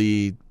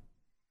totally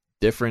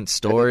different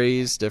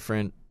stories,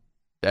 different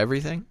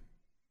everything?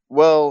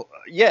 Well,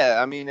 yeah.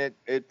 I mean,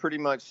 it pretty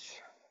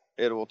much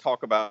it will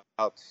talk about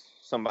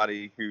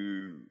somebody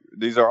who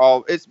these are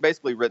all. It's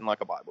basically written like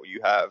a Bible.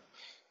 You have,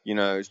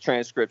 it's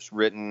transcripts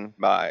written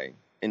by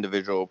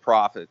individual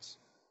prophets,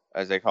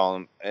 as they call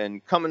them,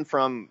 and coming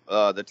from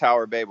the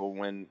Tower of Babel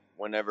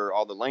whenever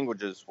all the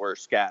languages were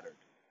scattered.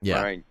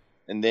 Yeah. Right.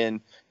 And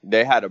then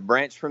they had a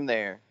branch from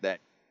there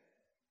that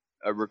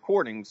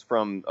recordings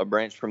from a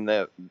branch from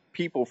the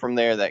people from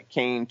there that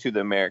came to the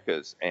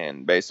Americas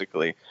and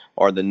basically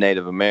are the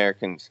Native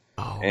Americans.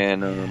 Oh,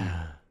 and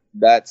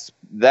that's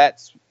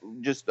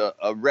just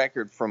a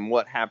record from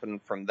what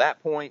happened from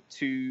that point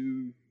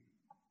to,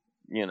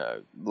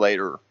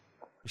 later.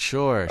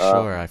 Sure.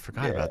 I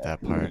forgot about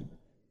that part.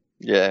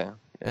 Yeah.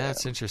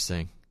 That's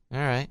interesting. All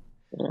right.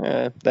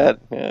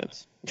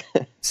 It's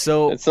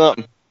so it's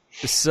something.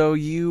 So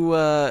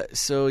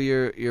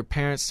your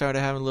parents started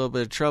having a little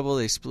bit of trouble.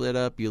 They split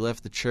up. You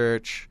left the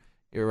church.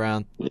 You're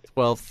around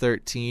 12,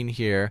 13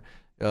 here.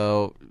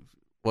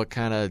 what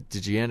kind of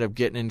did you end up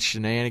getting in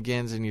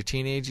shenanigans in your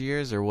teenage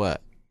years or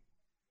what?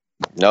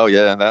 Oh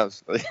yeah, that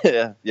was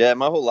yeah.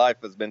 My whole life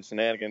has been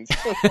shenanigans.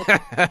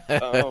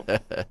 um,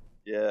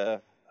 yeah,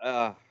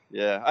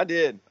 yeah. I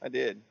did.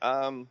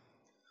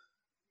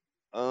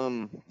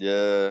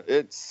 Yeah.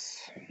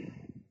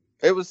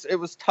 It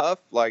was tough.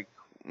 Like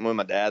when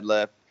my dad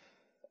left.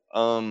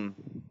 Um,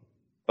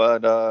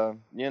 but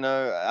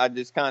I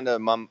just kind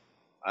of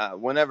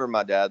whenever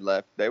my dad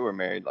left, they were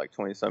married like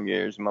 20 some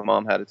years. My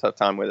mom had a tough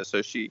time with it,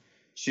 so she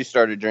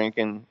started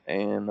drinking,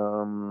 and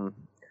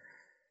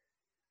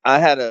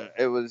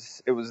it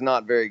was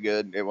not very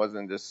good. It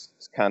wasn't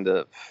just kind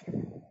of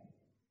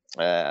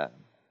uh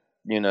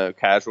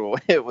casual.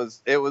 It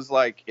was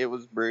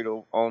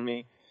brutal on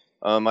me.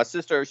 My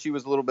sister, she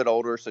was a little bit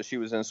older, so she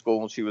was in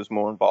school and she was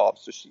more involved.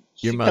 So she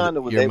kind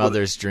of was your able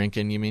mother's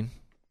drinking, you mean?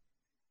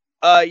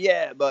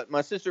 yeah, but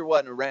my sister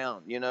wasn't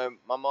around.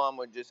 My mom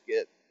would just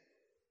get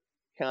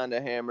kind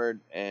of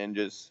hammered and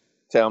just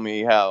tell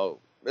me how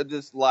it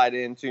just lied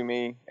into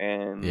me,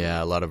 and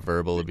Yeah, a lot of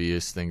verbal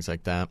abuse, things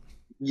like that.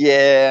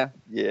 yeah.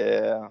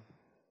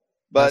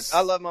 But I That's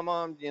love my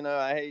mom.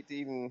 I hate to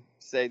even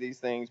say these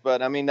things,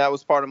 but I mean that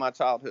was part of my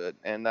childhood,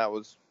 and that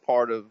was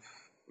part of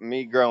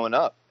me growing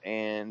up,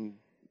 and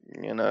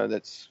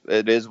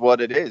it is what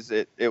it is.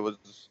 It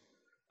was.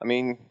 I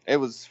mean, it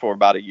was for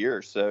about a year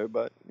or so,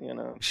 but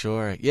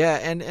sure. Yeah,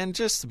 and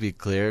just to be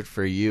clear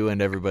for you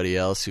and everybody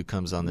else who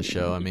comes on the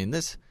show, I mean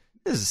this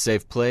is a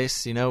safe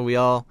place. We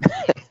all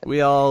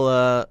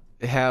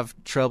have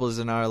troubles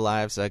in our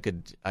lives. I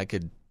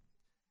could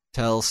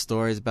tell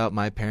stories about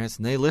my parents,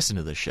 and they listen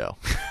to the show.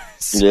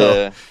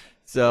 Yeah.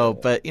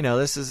 But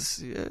this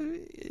is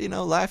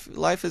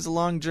life is a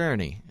long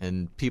journey,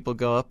 and people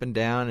go up and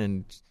down,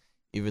 and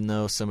even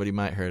though somebody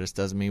might hurt us,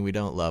 doesn't mean we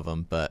don't love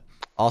them, but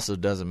also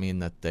doesn't mean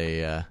that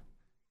they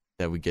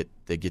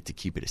get to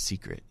keep it a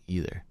secret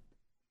either.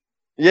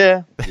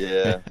 Yeah.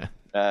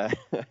 uh,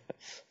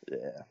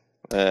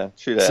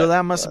 true that. So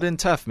that must have been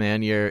tough,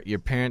 man. Your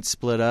parents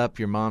split up.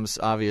 Your mom's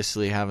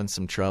obviously having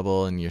some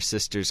trouble, and your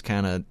sister's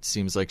kind of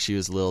seems like she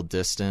was a little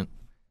distant.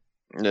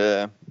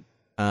 Yeah.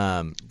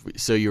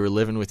 So you were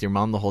living with your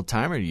mom the whole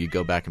time, or do you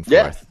go back and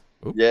forth?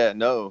 Oop. Yeah.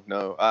 No.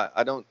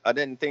 I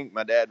didn't think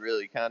my dad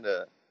really kind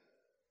of.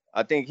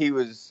 I think he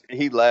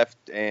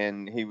left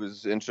and he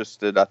was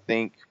interested, I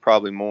think,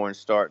 probably more in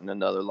starting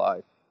another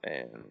life.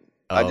 And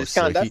I just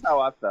kind of, that's how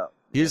I felt.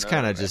 He was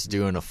kind of just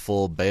doing a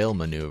full bail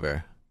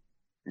maneuver.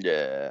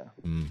 Yeah.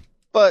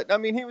 But, I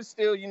mean, he was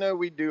still,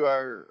 we do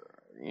our,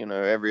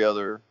 every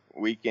other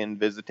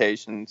weekend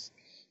visitations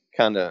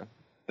kind of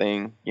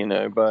thing,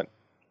 but,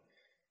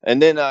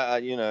 and then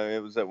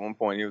it was at one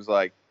point he was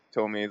like,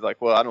 told me, he's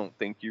like, well, I don't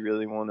think you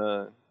really want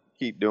to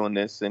keep doing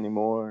this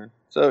anymore.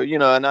 So,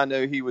 and I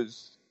know he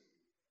was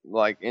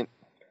like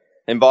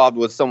involved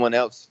with someone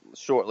else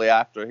shortly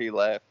after he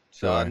left.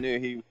 So Sure. I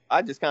knew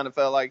I just kind of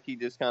felt like he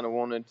just kind of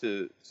wanted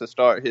to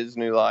start his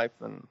new life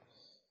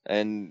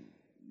and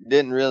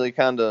didn't really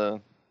kind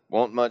of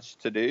want much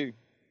to do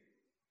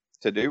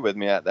with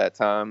me at that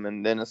time.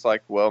 And then it's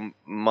like, well,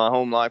 my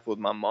home life with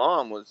my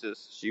mom was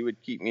just, she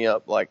would keep me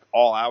up like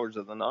all hours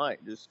of the night,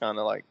 just kind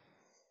of like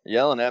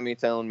yelling at me,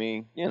 telling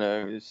me,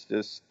 it's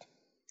just,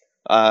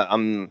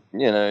 I'm,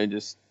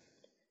 just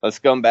a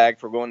scumbag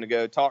for going to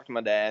go talk to my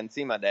dad and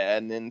see my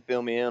dad and then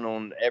fill me in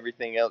on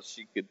everything else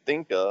she could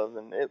think of.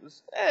 And it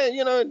was,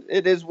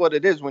 it is what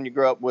it is when you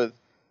grow up with,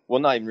 well,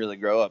 not even really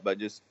grow up, but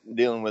just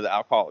dealing with an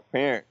alcoholic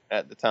parent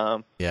at the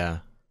time. Yeah.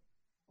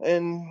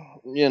 And,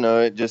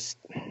 it just,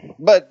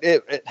 but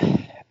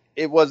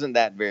it wasn't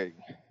that very,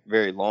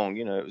 very long,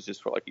 it was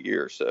just for like a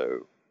year or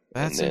so.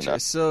 That's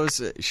interesting.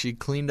 So she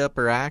cleaned up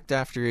her act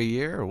after a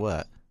year or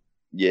what?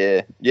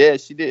 Yeah,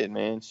 she did,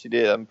 man. She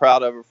did. I'm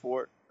proud of her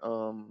for it.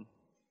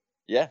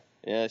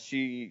 Yeah,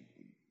 she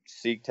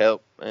seeked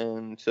help,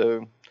 and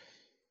so,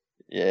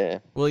 yeah.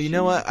 Well, you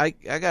know what? I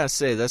gotta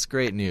say, that's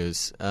great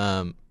news.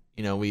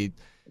 We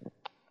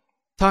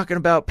talking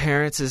about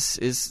parents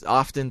is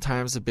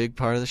oftentimes a big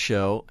part of the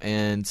show,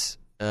 and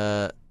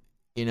a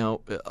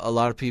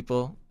lot of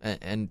people,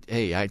 and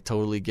hey, I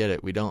totally get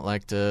it. We don't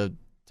like to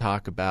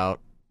talk about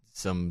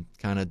some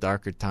kind of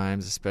darker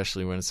times,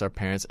 especially when it's our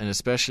parents, and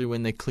especially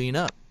when they clean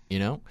up,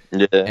 Yeah.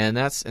 And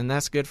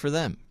that's good for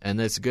them, and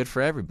that's good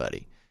for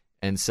everybody.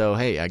 And so,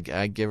 hey,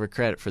 I give her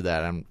credit for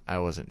that. I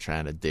wasn't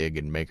trying to dig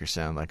and make her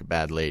sound like a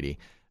bad lady.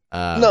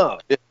 No.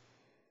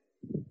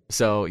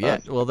 So yeah,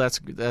 well, that's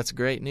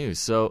great news.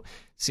 So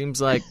seems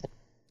like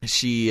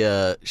she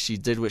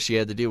did what she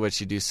had to do. What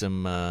she do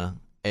some AA?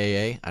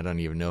 I don't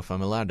even know if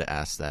I'm allowed to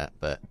ask that,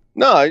 but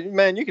no,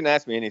 man, you can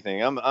ask me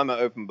anything. I'm an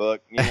open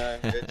book.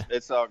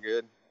 It's all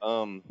good.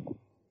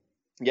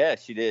 Yeah,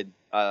 she did.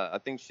 I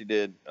think she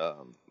did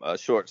a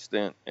short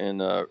stint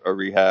in a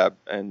rehab,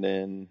 and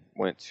then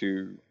went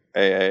to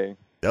AA.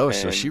 Oh,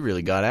 so she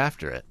really got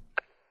after it.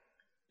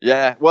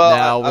 Yeah,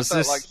 well, now, I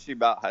felt like she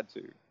about had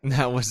to.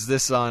 Now, was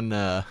this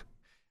a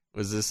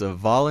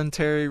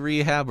voluntary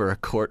rehab or a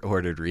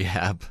court-ordered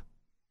rehab?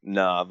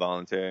 Nah,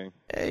 voluntary.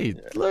 Hey,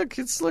 look,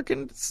 it's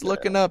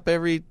looking up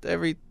every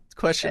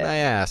question I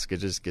ask. It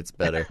just gets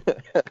better.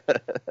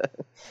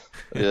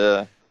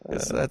 Yeah.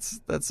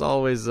 'Cause that's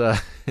always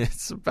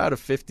it's about a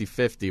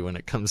 50-50 when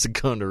it comes to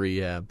going to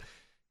rehab.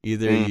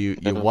 Either you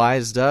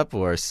wised up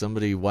or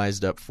somebody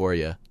wised up for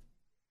you.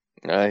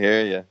 I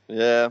hear you.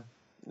 Yeah.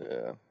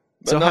 But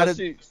so no, how did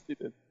she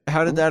did.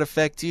 how did that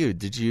affect you?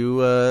 Did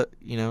you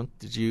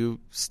did you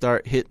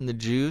start hitting the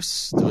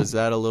juice? Was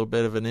that a little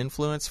bit of an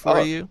influence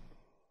for you?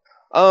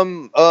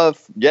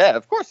 Yeah,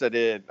 of course I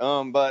did.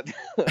 But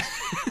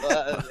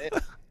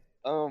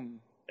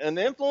an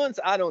influence,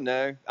 I don't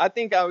know. I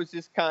think I was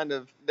just kind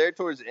of there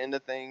towards the end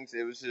of things.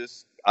 It was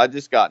just I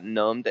just got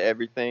numb to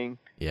everything.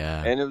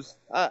 Yeah. And it was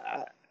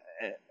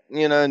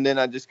and then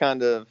I just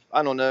kind of,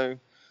 I don't know,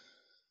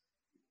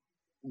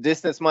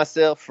 distance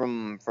myself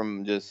from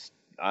just,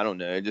 I don't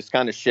know, just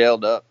kind of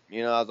shelled up. I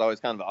was always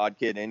kind of an odd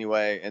kid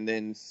anyway, and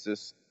then it's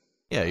just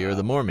you're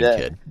the Mormon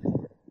kid.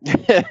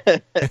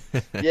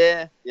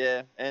 yeah,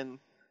 and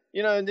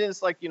and then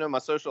it's like my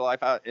social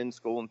life out in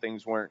school and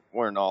things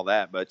weren't all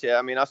that, but yeah,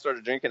 I mean, I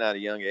started drinking at a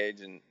young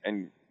age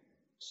and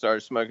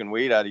started smoking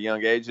weed at a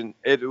young age, and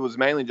it was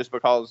mainly just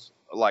because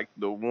like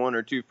the one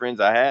or two friends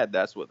I had,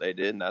 that's what they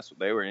did and that's what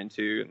they were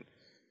into,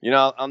 and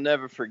I'll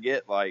never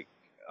forget like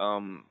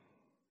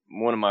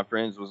one of my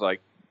friends was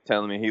like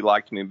telling me he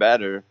liked me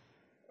better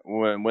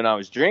when I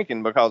was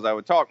drinking because I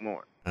would talk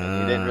more,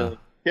 and he didn't really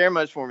care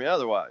much for me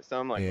otherwise. So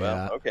I'm like,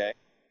 well, okay.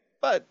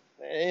 But,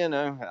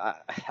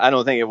 I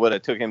don't think it would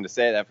have took him to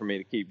say that for me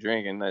to keep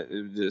drinking. It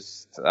was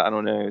just, I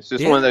don't know. It's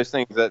just one of those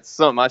things that's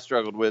something I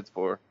struggled with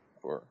for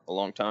a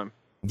long time.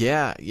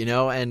 Yeah,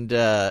 and,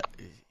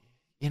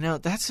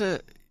 that's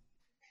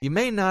you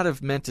may not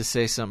have meant to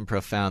say something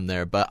profound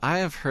there, but I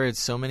have heard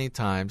so many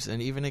times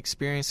and even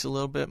experienced a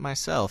little bit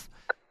myself,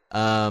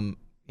 the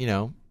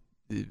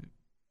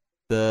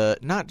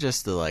not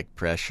just the like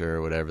pressure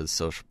or whatever, the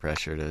social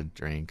pressure to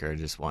drink or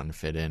just wanting to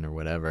fit in or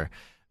whatever,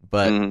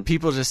 but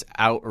people just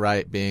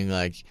outright being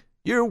like,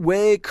 "You're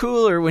way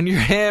cooler when you're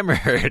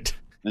hammered."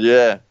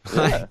 Yeah,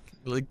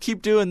 like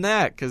keep doing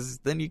that because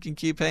then you can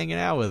keep hanging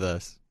out with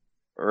us.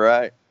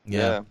 Right.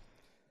 Yeah.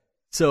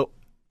 So,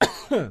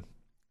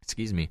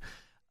 excuse me.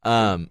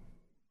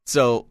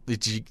 So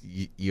did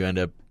you end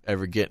up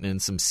ever getting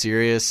in some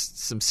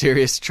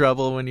serious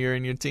trouble when you're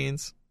in your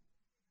teens?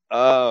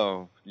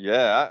 Oh,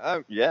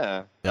 yeah.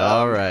 Yeah.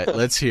 All right,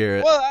 let's hear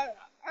it. Well,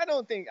 I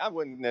don't think I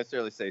wouldn't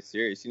necessarily say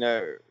serious.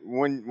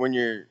 When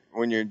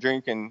you're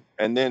drinking,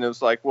 and then it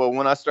was like, well,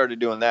 when I started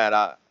doing that,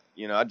 I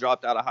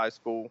dropped out of high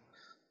school,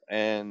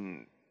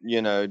 and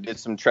did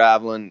some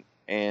traveling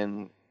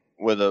and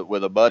with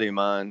a buddy of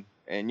mine,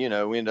 and we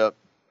ended up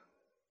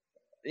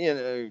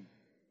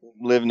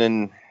living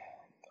in,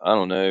 I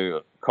don't know,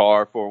 a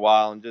car for a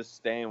while and just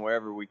staying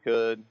wherever we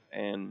could,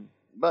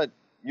 but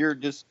you're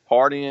just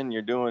partying,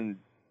 you're doing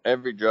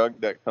every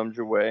drug that comes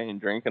your way and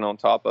drinking on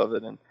top of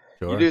it. And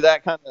you do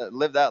that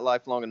live that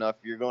life long enough,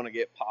 you're going to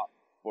get popped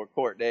for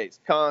court dates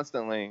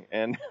constantly.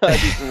 And I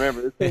just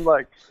remember it seemed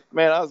like,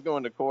 man, I was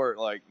going to court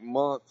like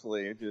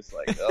monthly. Just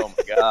like, oh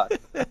my God.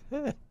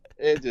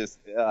 It just,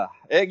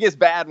 it gets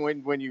bad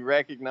when you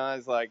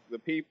recognize like the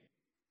people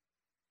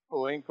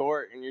in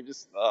court and you're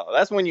just,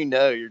 that's when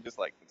you're just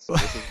like, this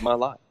is my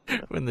life.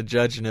 When the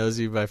judge knows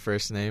you by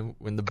first name,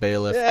 when the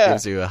bailiff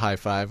gives you a high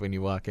five when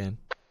you walk in.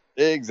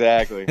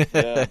 Exactly.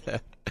 Yeah.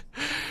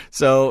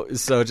 So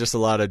just a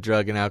lot of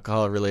drug and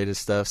alcohol related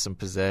stuff, some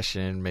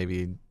possession,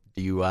 maybe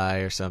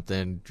DUI or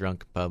something,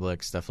 drunk in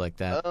public, stuff like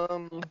that.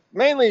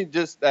 Mainly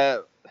just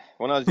that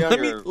when I was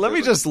younger. Let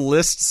me just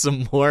list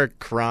some more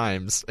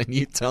crimes and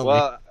you tell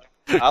me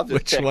I'll just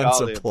which ones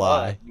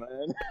apply.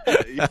 Above,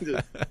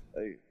 man.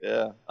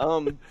 Yeah.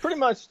 Pretty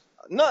much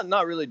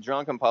not really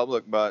drunk in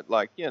public, but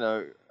like,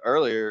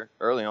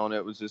 early on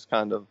it was just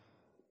kind of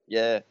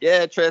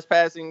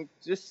trespassing,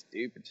 just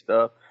stupid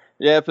stuff.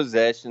 Yeah,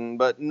 possession,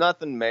 but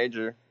nothing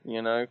major,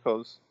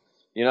 because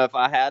if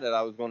I had it,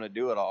 I was going to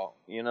do it all.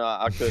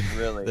 I couldn't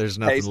really. There's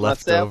nothing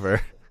left myself.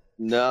 Over.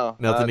 No,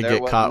 nothing to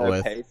get caught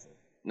with. Pace.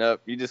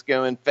 Nope, you just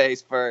go in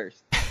face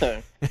first.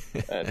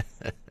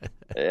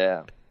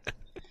 Yeah.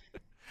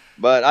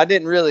 But I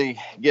didn't really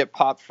get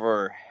popped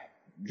for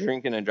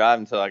drinking and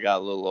driving until I got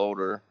a little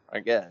older, I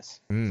guess.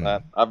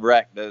 So I've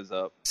racked those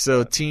up.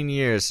 So teen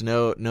years,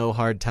 no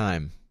hard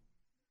time.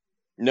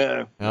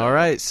 No. All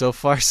right, so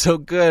far so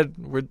good.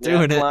 We're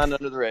doing it. Flying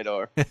under the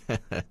radar.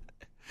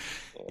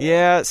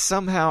 Yeah,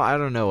 somehow I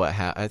don't know what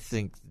happened. I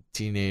think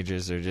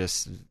teenagers are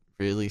just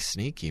really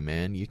sneaky,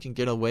 man. You can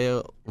get away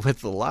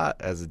with a lot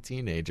as a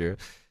teenager.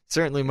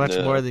 Certainly much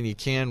more than you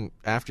can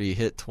after you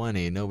hit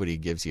 20. Nobody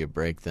gives you a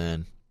break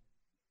then.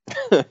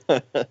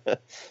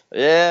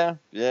 Yeah.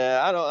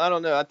 I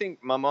don't know. I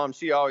think my mom,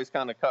 she always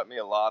kind of cut me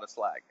a lot of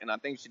slack, and I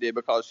think she did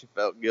because she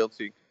felt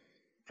guilty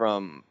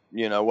from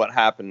what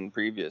happened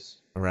previous.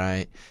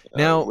 Right.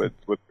 Now with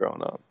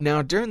growing up.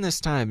 Now during this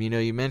time,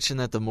 you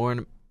mentioned that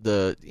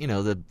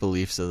the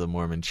beliefs of the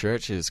Mormon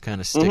Church is kind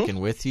of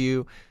sticking with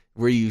you.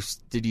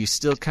 Did you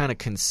still kind of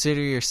consider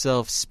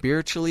yourself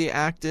spiritually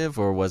active,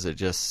 or was it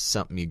just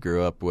something you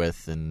grew up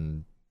with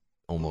and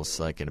almost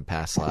like in a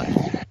past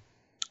life?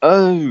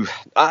 Oh,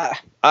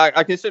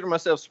 I consider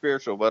myself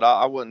spiritual, but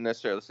I wouldn't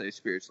necessarily say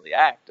spiritually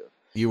active.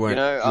 You weren't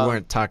You know, you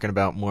weren't talking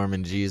about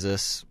Mormon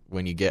Jesus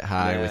when you get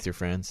high nah, with your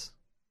friends?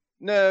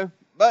 no,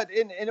 but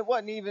it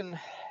wasn't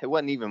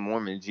even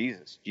Mormon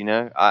Jesus. You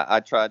know, I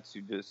tried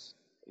to just,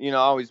 I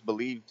always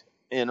believed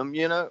in him.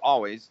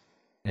 Always,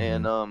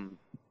 Mm-hmm.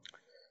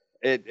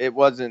 and it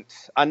wasn't.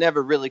 I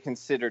never really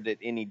considered it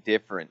any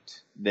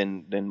different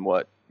than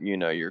what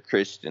your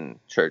Christian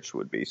church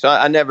would be. So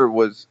I never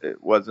was.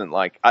 It wasn't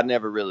like I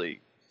never really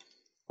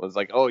was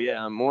like, oh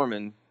yeah, I'm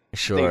Mormon,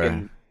 Sure.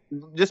 thinking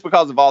just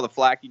because of all the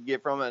flack you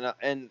get from it,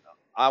 and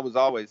I was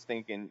always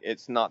thinking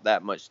it's not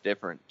that much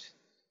different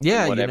than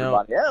Yeah, what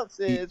everybody else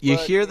is. you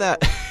But hear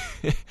that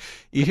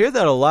you hear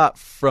that a lot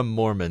from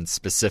Mormons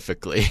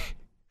specifically.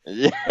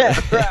 yeah,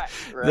 right.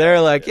 They're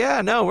like,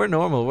 yeah, no, we're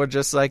normal. We're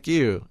just like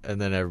you. And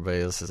then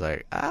everybody else is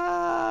like,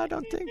 I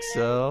don't think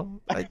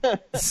so.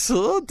 It's a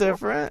little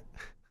different.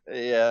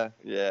 Yeah.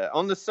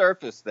 On the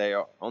surface, they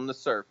are on the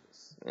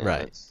surface.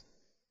 Right.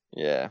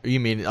 Yeah.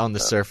 You mean on the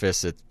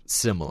surface, it's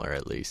similar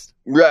at least.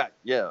 Right.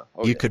 Yeah.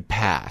 You could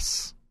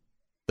pass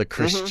the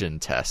Christian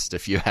test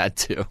if you had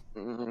to.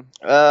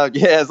 Mm-hmm.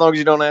 Yeah, as long as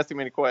you don't ask too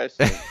many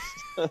questions.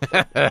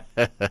 Yeah.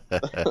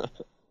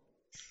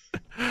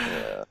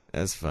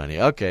 That's funny.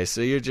 Okay,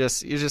 so you're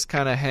just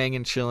kind of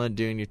hanging, chilling,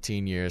 doing your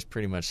teen years,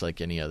 pretty much like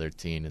any other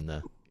teen in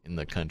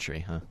the country,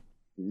 huh?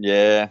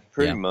 Yeah,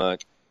 pretty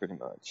much.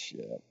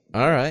 Yeah.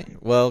 All right.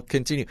 Well,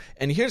 continue.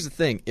 And here's the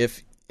thing: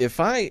 if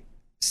I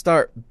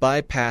start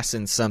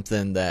bypassing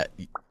something that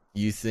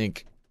you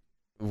think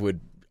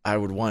I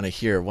would want to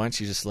hear, why don't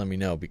you just let me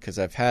know? Because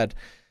I've had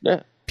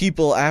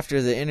people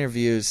after the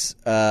interviews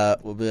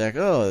will be like,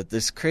 "Oh,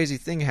 this crazy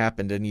thing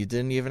happened, and you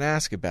didn't even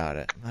ask about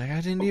it." I'm like,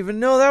 I didn't even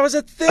know that was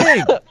a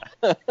thing.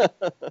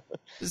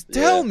 Just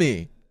tell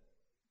me.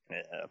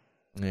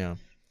 Yeah. All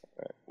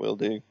right, will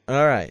do.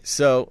 All right.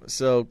 So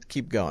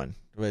keep going.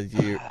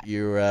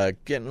 You're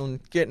getting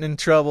in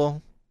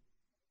trouble.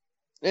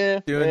 Yeah.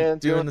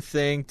 Doing the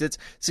thing.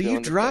 So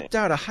you dropped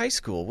out of high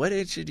school. What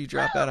age did you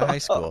drop out of high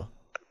school?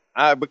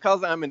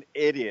 Because I'm an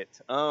idiot.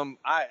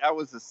 I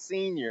was a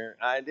senior.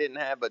 I didn't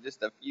have but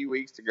just a few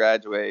weeks to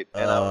graduate,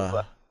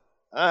 and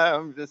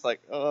I'm just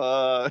like,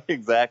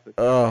 exactly.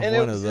 Oh, and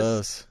one of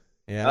those.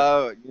 Yeah.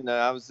 Oh,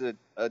 I was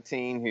a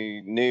teen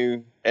who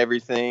knew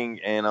everything,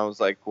 and I was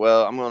like,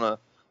 well, I'm gonna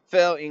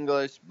fail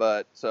English,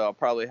 so I'll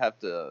probably have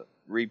to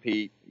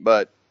repeat.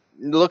 But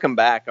looking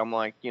back, I'm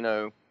like,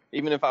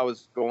 even if I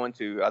was going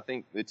to, I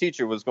think the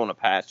teacher was going to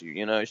pass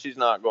you. She's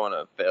not going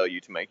to fail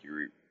you to make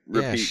you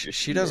repeat. Yeah,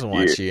 she doesn't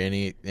want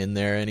you in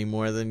there any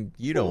more than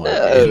you don't want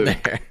you in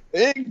there.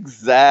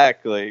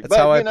 Exactly. That's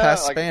how I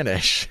passed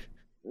Spanish.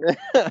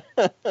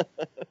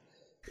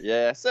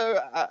 Yeah, so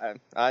I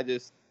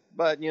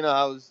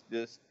was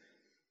just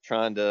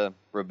trying to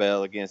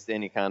rebel against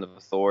any kind of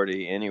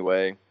authority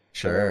anyway.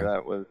 Sure. So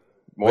that was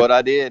what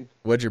I did.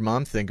 What'd your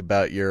mom think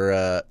about your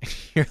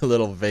your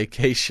little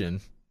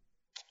vacation?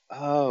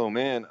 Oh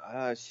man,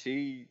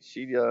 she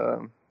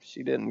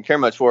didn't care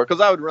much for it because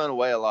I would run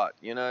away a lot.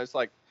 It's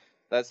like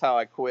that's how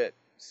I quit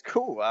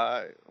school.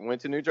 I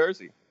went to New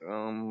Jersey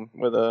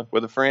with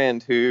a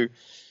friend who,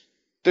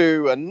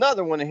 through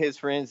another one of his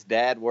friends'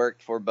 dad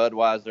worked for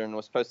Budweiser and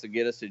was supposed to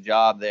get us a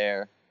job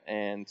there.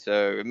 And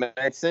so it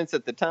made sense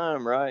at the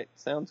time, right?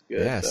 Sounds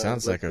good. Yeah, so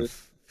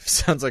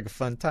sounds like a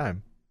fun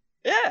time.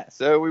 Yeah,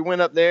 so we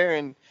went up there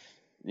and,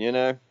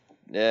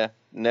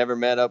 never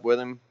met up with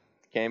him.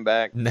 Came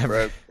back,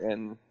 broke,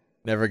 and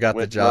never got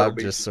the job.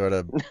 Just sort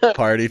of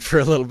partied for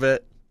a little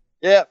bit.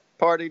 Yeah,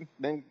 partied.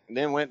 Then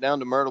went down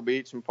to Myrtle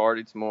Beach and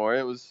partied some more.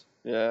 It was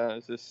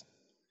just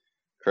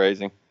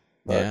crazy.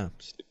 But,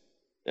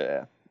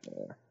 yeah.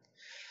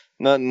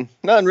 Nothing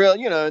real,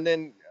 And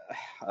then,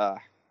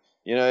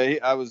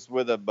 I was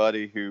with a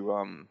buddy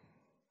who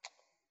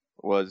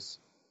was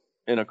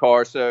in a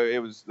car. So it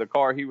was the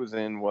car he was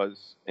in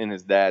was in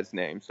his dad's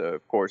name. So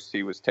of course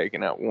he was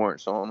taking out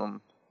warrants on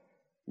him.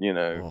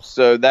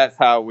 So that's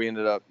how we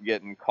ended up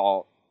getting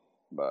caught.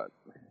 But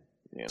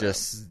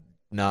just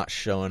not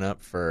showing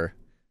up for.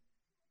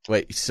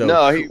 Wait,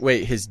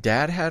 his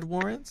dad had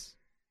warrants?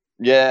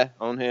 Yeah,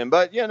 on him.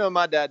 But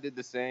my dad did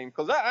the same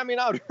because I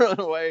would run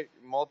away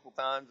multiple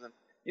times,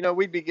 and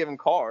we'd be given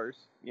cars,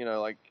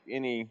 like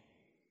any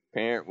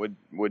parent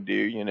would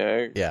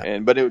do, Yeah.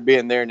 But it would be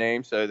in their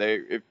name, so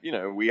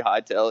we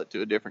hightail it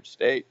to a different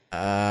state.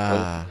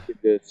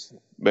 Just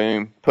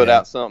boom, put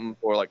out something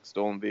for like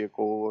stolen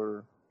vehicle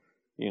or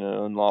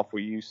unlawful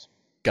use.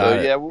 Got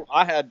it. Yeah,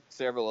 I had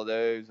several of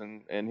those,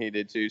 and he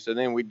did too. So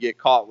then we'd get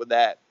caught with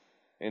that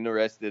and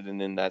arrested, and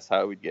then that's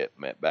how we'd get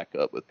met back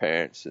up with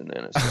parents. And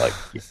then it's like,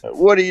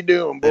 what are you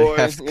doing, boy?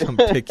 They have to come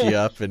pick you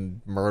up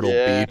in Myrtle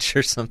Beach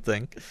or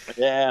something.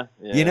 Yeah.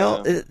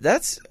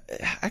 That's,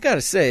 I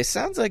gotta say, it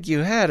sounds like you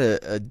had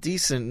a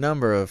decent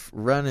number of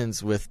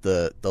run-ins with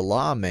the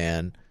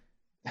lawman,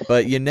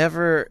 but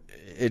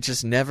it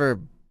just never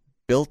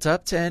built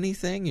up to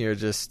anything. You're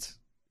just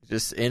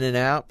in and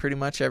out pretty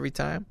much every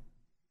time.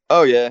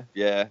 Oh yeah,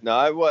 yeah. No,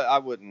 I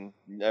wouldn't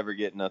never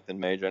get nothing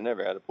major. I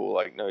never had to pull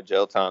like no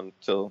jail time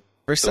For till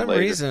some later.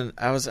 reason,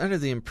 I was under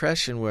the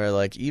impression where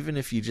like even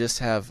if you just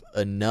have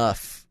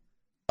enough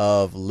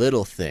of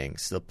little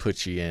things, they'll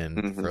put you in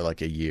Hmm. for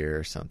like a year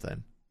or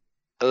something.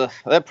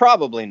 That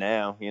probably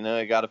now, you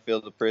got to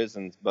fill the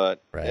prisons,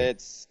 but Right.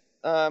 it's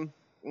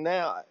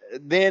now.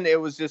 Then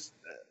it was just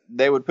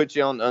they would put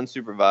you on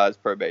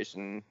unsupervised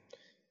probation,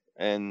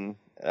 and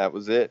that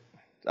was it.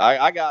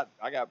 I got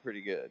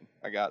pretty good.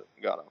 I got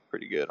off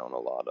pretty good on a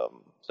lot of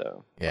them.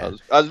 So Yeah.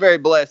 I was very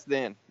blessed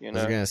then. I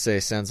was gonna say,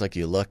 sounds like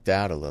you lucked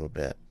out a little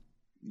bit.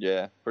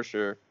 Yeah, for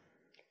sure,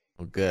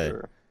 Well, for good.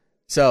 sure.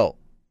 So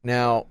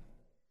now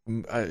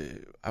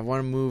I want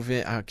to move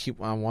in. I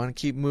want to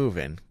keep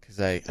moving because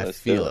I Let's do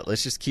feel it. it.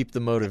 Let's just keep the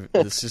motive.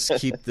 Let's just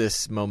keep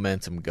this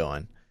momentum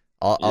going.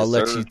 I'll Yes,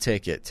 let you sir.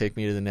 take it. Take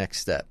me to the next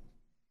step.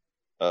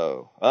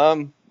 Oh,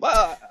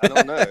 well, I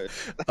don't know.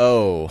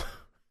 Oh,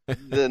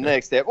 The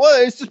next step.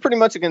 Well, it's just pretty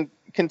much a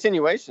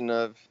continuation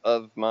of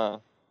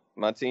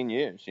my teen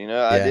years. I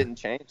yeah. didn't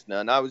change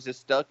none. I was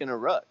just stuck in a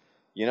rut.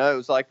 It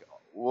was like,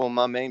 well,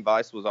 my main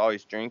vice was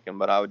always drinking,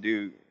 but I would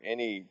do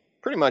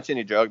pretty much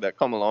any drug that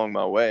come along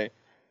my way.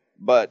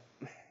 But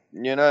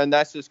and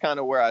that's just kind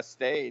of where I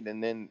stayed,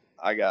 and then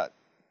I got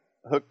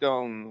hooked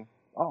on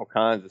all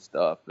kinds of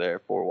stuff there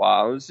for a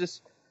while. It was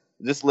just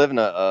living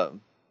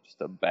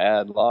just a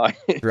bad life.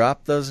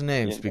 Drop those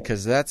names you know.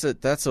 because that's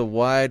a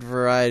wide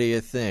variety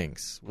of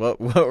things.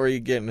 What were you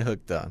getting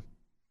hooked on?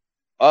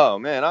 Oh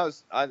man,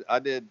 I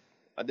did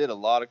a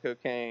lot of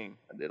cocaine.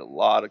 I did a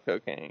lot of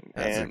cocaine,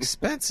 That's and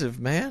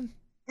expensive, man.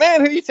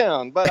 man, who you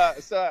telling? But I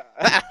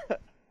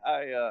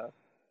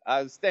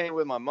I was staying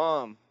with my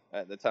mom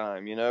at the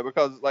time,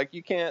 because like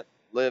you can't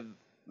live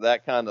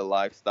that kind of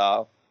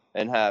lifestyle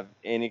and have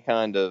any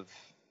kind of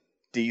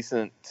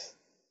decent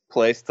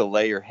place to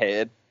lay your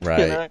head, you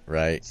Right, know.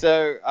 right.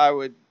 So I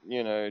would,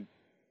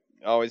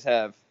 always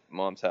have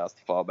mom's house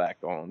to fall back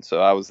on.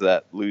 So I was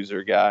that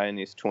loser guy in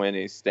his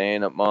 20s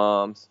staying at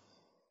mom's.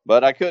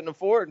 But I couldn't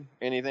afford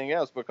anything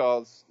else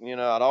because, I'd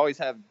always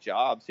have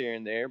jobs here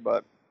and there,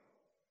 but,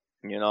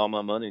 all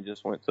my money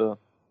just went to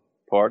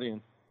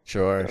partying.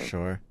 Sure, So,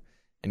 sure.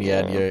 And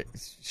yeah. you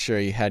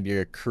had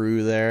your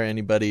crew there.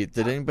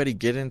 Did anybody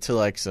get into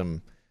like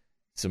some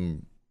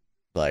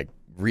like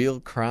real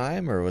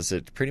crime, or was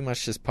it pretty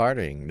much just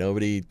partying?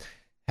 Nobody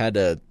had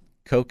a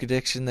coke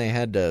addiction they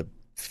had to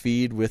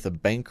feed with a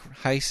bank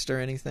heist or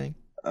anything?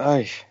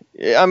 I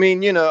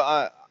mean,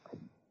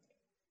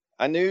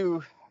 I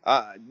knew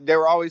there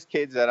were always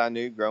kids that I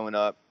knew growing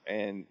up,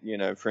 and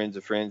friends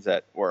of friends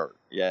that were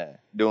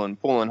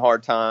pulling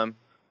hard time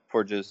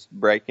for just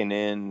breaking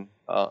in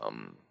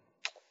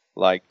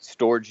like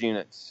storage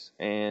units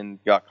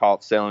and got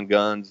caught selling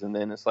guns, and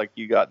then it's like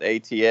you got the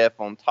ATF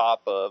on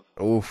top of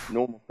Oof.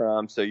 normal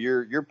crime, so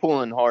you're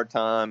pulling hard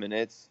time, and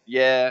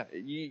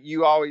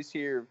you always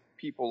hear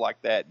people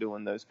like that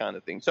doing those kind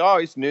of things. So I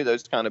always knew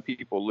those kind of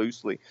people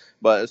loosely,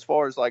 but as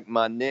far as like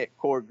my net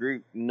core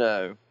group,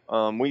 no.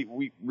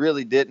 We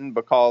really didn't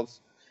because,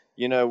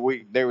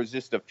 there was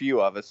just a few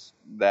of us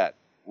that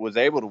was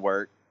able to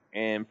work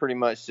and pretty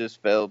much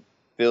just filled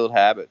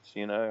habits.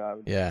 I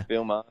would Yeah.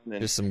 fill mine,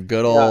 and Just some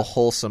good yeah, old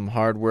wholesome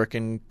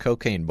hard-working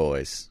cocaine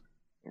boys.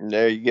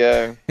 there you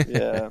go.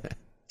 Yeah,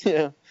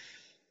 yeah.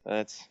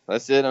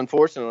 That's it.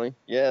 Unfortunately,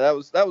 yeah, that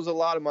was a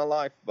lot of my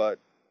life, but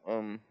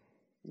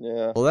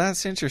yeah. Well,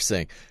 that's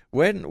interesting.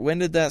 When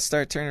did that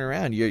start turning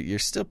around? You're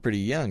still pretty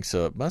young,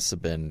 so it must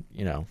have been,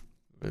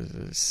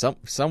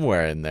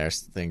 somewhere in there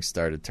things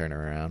started turning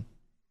around.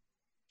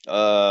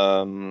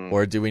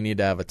 Or do we need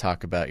to have a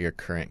talk about your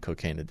current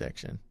cocaine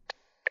addiction?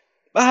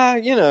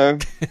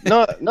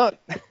 Not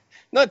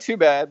not too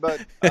bad,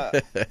 but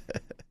let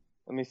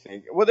me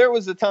think. Well, there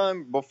was a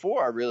time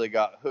before I really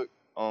got hooked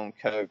on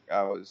coke.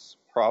 I was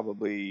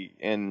probably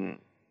in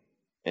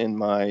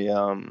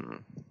my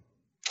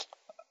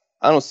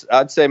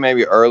I'd say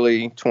maybe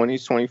early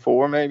 20s,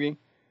 24 maybe,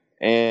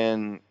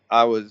 and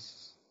I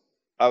was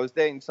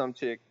dating some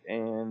chick,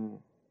 and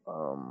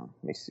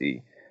let me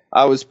see.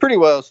 I was pretty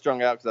well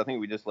strung out because I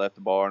think we just left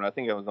the bar, and I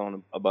think I was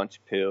on a bunch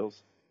of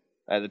pills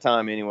at the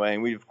time anyway.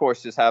 And we, of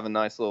course, just have a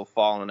nice little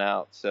falling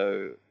out.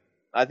 So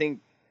I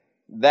think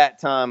that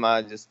time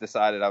I just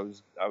decided I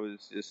was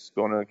just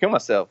going to kill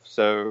myself.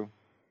 So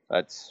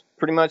that's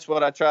pretty much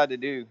what I tried to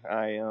do.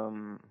 I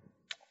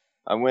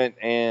went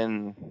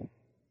and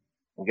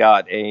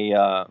got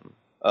a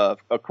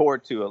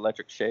cord to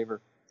electric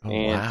shaver Oh,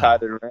 and wow.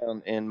 tied it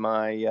around in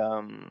my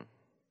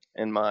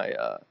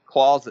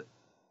closet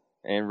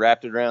and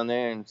wrapped it around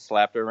there and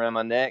slapped it around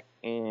my neck,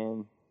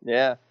 and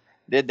yeah,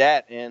 did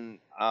that. And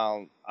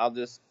I'll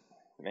just,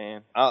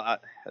 man,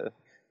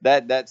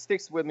 that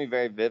sticks with me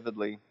very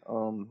vividly,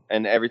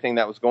 and everything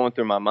that was going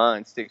through my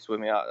mind sticks with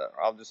me.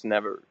 I'll just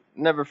never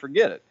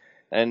forget it.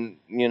 And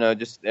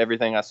just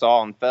everything I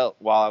saw and felt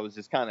while I was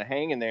just kind of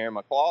hanging there in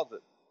my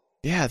closet.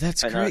 Yeah,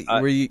 that's And great.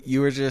 Where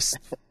you were just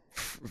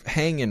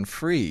hanging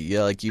free.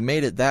 Yeah, like you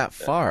made it that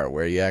far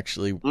where you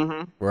actually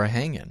mm-hmm. were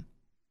hanging.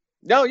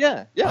 Oh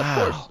yeah, of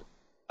course. Wow.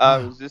 I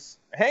Wow. was just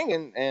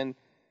hanging, and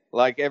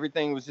like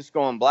everything was just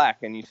going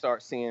black, and you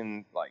start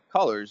seeing like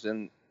colors,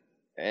 and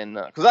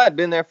because I had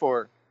been there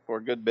for a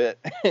good bit,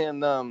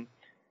 and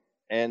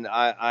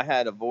I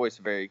had a voice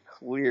very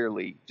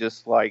clearly,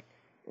 just like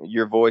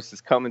your voice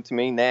is coming to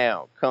me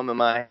now, come in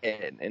my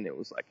head, and it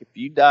was like, if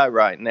you die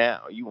right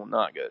now, you will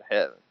not go to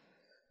heaven.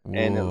 Whoa.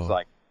 And it was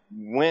like,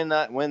 when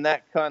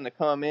that kind of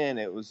come in,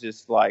 it was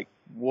just like,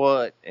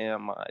 what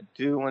am I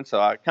doing?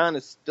 So I kind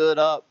of stood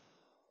up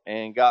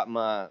and got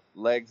my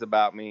legs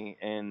about me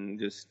and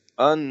just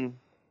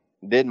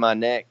undid my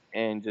neck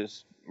and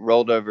just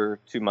rolled over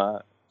to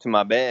my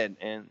bed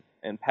and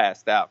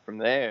passed out from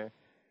there.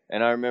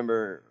 And I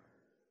remember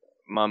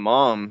my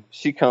mom,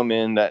 she come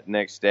in that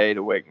next day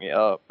to wake me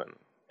up,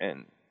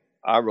 and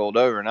I rolled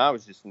over, and I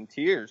was just in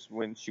tears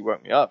when she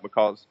woke me up,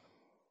 because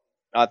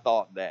I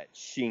thought that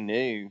she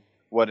knew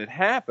what had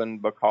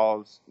happened,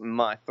 because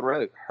my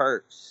throat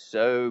hurt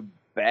so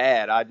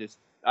bad. I just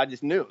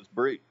knew it was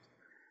bruised,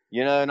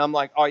 and I'm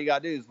like, all you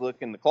gotta do is look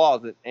in the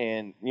closet,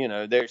 and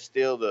there's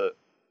still the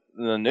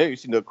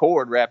noose and the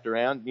cord wrapped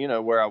around,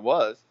 where I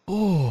was.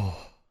 Oh.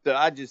 So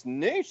I just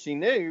knew she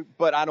knew,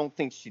 but I don't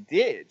think she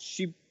did.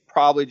 She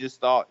probably just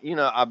thought,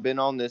 I've been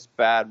on this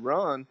bad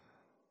run,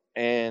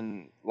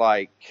 and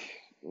like,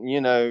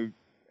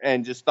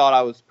 and just thought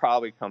I was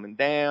probably coming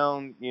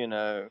down,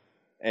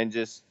 and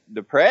just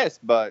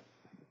depressed,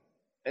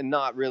 and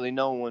not really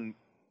knowing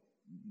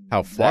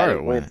how far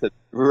it went.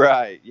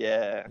 Right,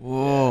 yeah.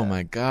 Whoa, yeah.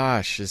 my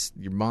gosh. Just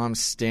your mom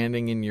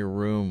standing in your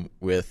room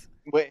with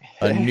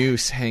a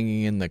noose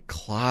hanging in the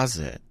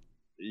closet.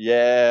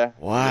 Yeah.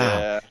 Wow.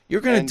 Yeah. You're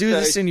going to do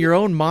this in your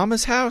own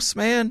mama's house,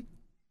 man?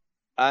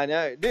 I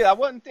know. Dude, I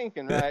wasn't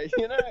thinking, right?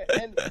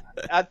 And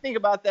I think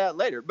about that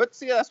later. But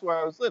see, that's where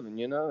I was living,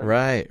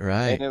 Right.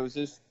 And it was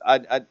just,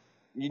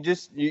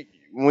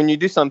 when you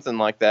do something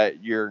like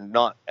that, you're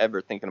not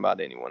ever thinking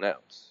about anyone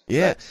else.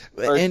 Yeah. That's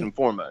first and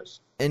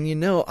foremost.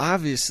 And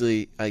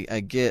obviously, I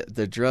get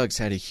the drugs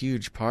had a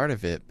huge part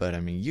of it, but I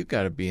mean, you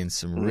got to be in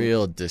some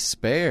real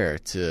despair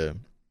to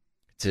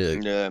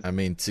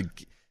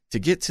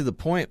get to the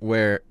point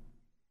where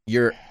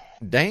you're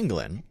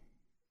dangling.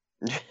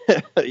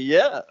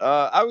 Yeah,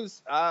 I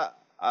was,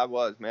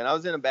 man. I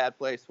was in a bad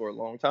place for a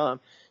long time,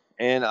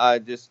 and I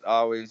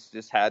always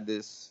just had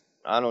this.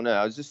 I don't know.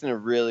 I was just in a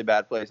really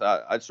bad place.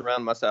 I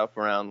surrounded myself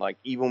around like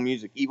evil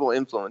music, evil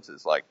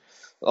influences. Like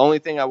the only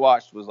thing I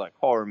watched was like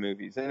horror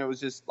movies, and it was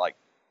just like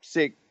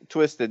sick,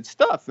 twisted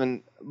stuff.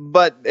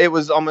 But it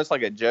was almost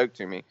like a joke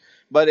to me.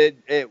 But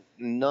it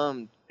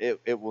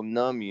will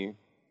numb you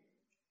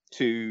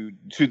to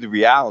the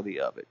reality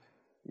of it,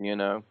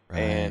 Right.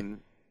 and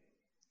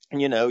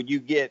you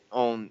get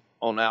on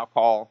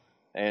alcohol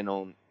and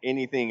on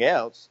anything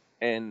else,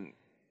 and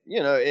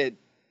it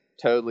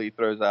totally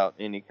throws out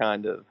any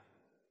kind of,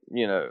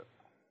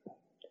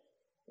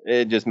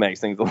 it just makes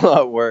things a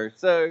lot worse.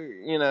 So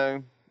yeah,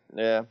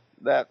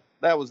 that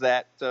was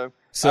that. So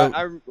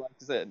I like I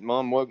said,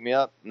 Mom woke me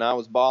up and I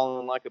was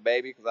bawling like a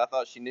baby because I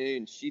thought she knew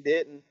and she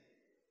didn't.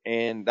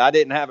 And I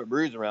didn't have a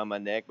bruise around my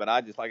neck, but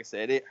I just, like I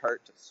said, it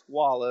hurt to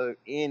swallow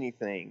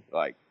anything.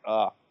 Like,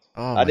 I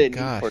didn't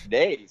eat for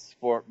days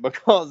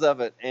because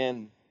of it.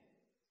 And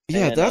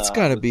that's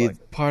got to be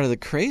part of the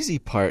crazy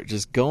part.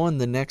 Just going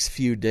the next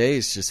few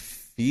days, just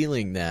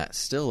feeling that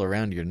still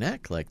around your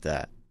neck like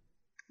that.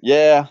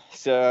 Yeah.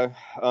 So,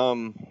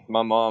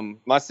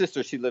 my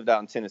sister, she lived out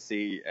in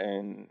Tennessee,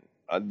 and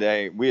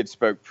we had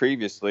spoke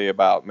previously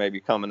about maybe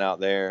coming out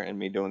there and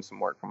me doing some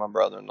work for my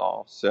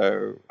brother-in-law.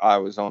 So I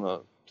was on a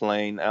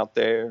plane out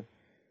there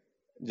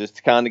just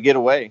to kind of get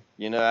away.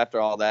 After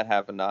all that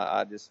happened,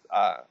 I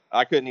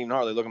couldn't even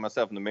hardly look at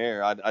myself in the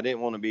mirror. I didn't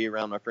want to be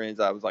around my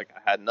friends. I was like, I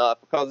had enough,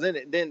 because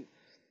then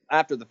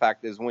after the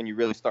fact is when you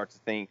really start to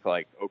think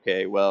like,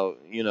 okay, well,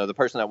 the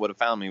person that would have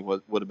found me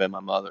would have been my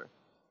mother,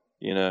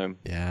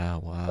 Yeah.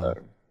 Wow.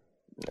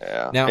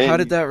 Yeah. Now, how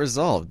did that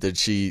resolve? Did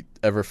she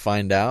ever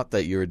find out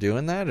that you were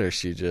doing that, or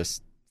she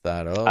just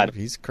thought, oh,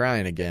 he's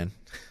crying again?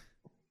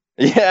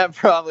 Yeah,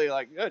 probably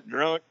like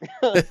drunk.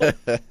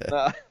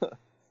 No,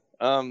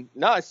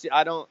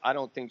 I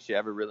don't think she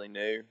ever really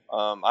knew.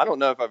 I don't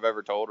know if I've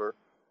ever told her.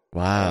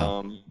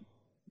 Wow.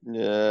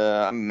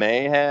 Yeah, I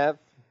may have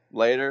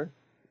later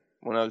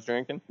when I was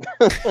drinking.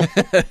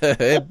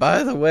 Hey,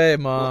 by the way,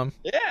 Mom.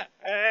 Yeah.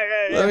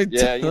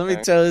 Let me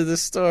tell you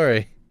this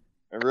story.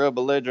 A real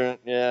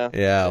belligerent, yeah.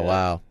 Yeah,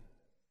 wow.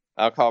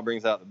 Alcohol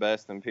brings out the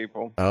best in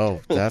people.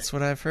 Oh, that's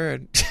what I've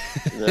heard.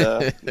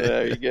 Yeah,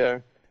 there you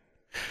go.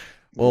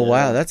 Well,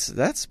 wow,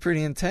 that's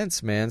pretty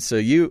intense, man.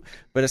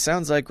 But it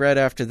sounds like right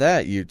after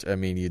that, you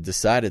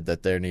decided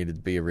that there needed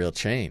to be a real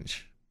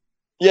change.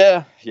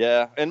 Yeah.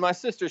 And my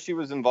sister, she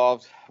was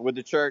involved with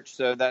the church,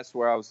 so that's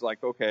where I was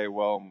like, okay,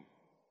 well,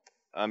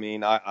 I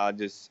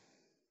just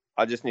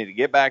need to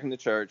get back in the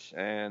church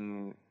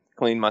and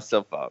clean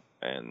myself up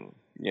and,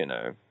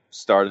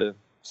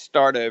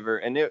 start over.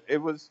 And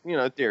it was,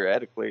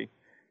 theoretically,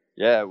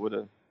 yeah, it would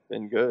have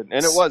been good.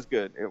 And it was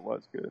good. It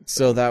was good.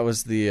 So that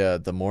was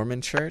the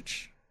Mormon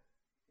church?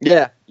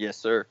 Yeah. Yes,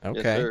 sir.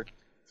 Okay. Yes, sir.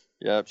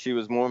 Yep, she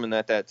was Mormon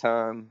at that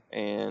time,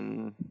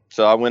 and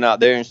so I went out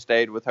there and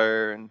stayed with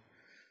her, and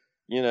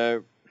you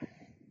know,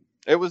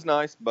 it was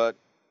nice, but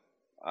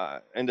I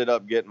ended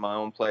up getting my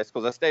own place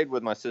because I stayed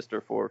with my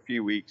sister for a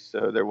few weeks,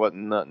 so there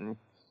wasn't nothing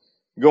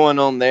going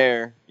on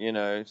there,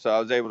 So I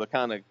was able to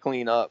kind of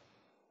clean up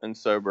and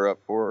sober up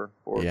for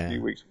a Yeah.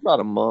 few weeks, about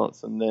a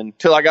month, and then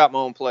till I got my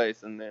own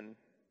place, and then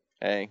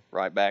hey,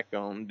 right back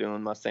on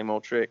doing my same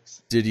old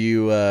tricks. Did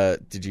you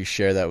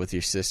share that with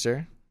your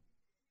sister?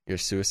 Your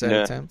suicide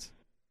Nah. attempt?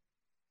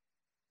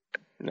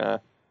 Nah.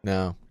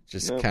 No,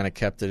 just Nope. kind of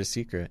kept it a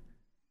secret.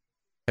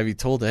 Have you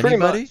told Pretty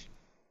anybody? much.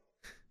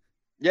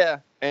 Yeah,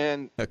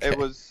 and Okay. it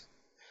was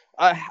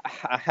I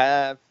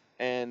have,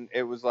 and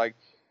it was like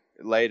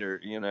later,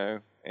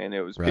 and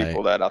it was Right.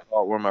 people that I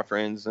thought were my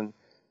friends, and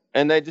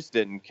they just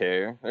didn't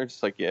care. They're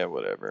just like, yeah,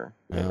 whatever.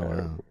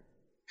 Wow.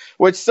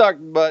 Which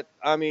sucked, but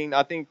I mean,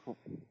 I think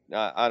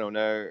I don't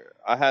know.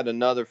 I had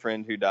another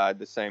friend who died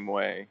the same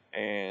way,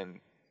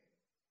 and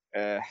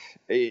and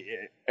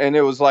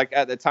it was like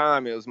at the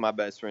time it was my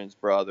best friend's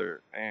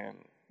brother, and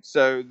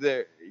so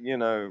there,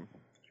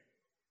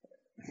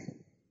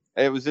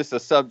 it was just a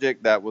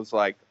subject that was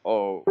like,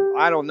 oh,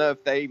 I don't know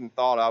if they even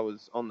thought I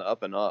was on the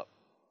up and up,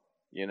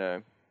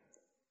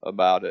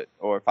 about it,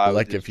 or if I was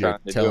Like just if you're trying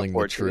to do telling it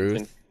for the attention.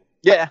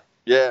 truth.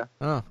 Yeah.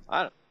 Oh.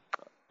 I don't.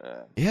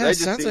 Yeah, They it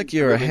just sounds seemed like to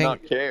you were really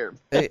not care.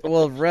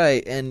 well,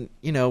 right, and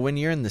when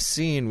you're in the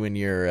scene, when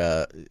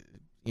you're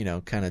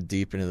kind of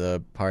deep into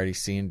the party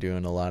scene,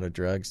 doing a lot of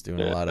drugs, doing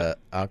a lot of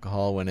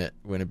alcohol, when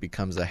it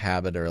becomes a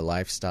habit or a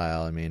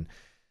lifestyle, I mean,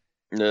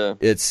 Yeah,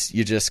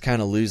 you just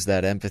kind of lose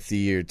that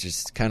empathy, or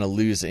just kind of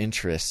lose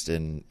interest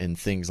in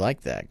things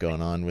like that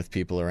going on with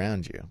people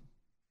around you.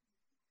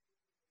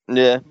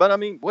 yeah, but I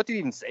mean, what do you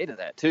even say to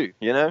that too?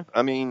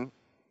 I mean,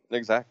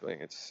 exactly.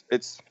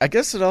 It's. I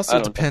guess it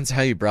also depends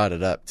how you brought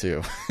it up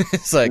too.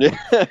 It's like,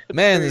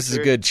 man, this is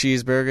a good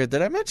cheeseburger.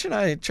 Did I mention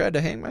I tried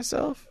to hang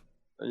myself?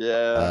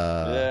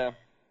 Yeah.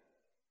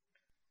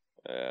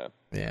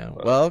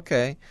 Well,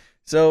 okay.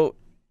 So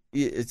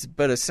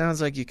but it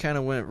sounds like you kind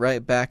of went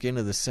right back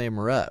into the same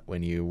rut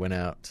when you went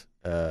out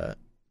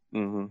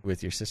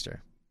with your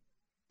sister.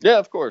 Yeah,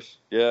 of course.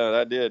 Yeah,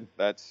 that did.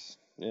 That's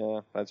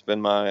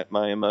been my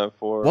MO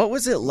for. What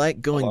was it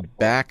like going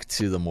back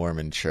to the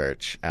Mormon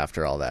church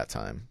after all that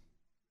time?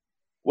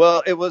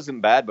 Well, it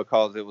wasn't bad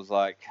because it was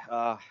like,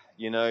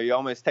 you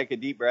almost take a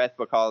deep breath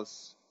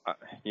because,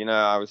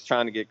 I was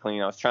trying to get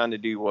clean. I was trying to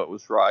do what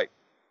was right,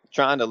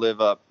 trying to live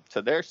up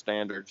to their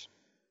standards.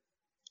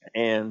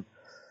 And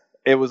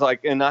it was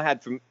like, and I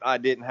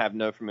didn't have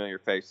no familiar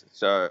faces.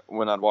 So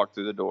when I'd walk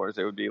through the doors,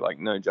 it would be like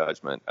no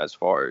judgment as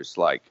far as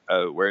like,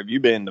 oh, where have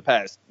you been the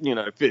past,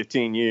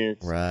 15 years?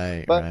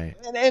 Right, but, right.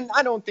 And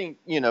I don't think,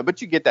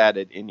 but you get that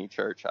at any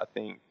church, I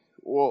think.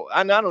 Well,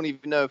 and I don't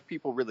even know if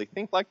people really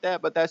think like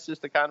that, but that's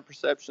just the kind of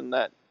perception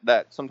that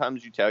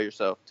sometimes you tell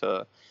yourself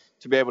to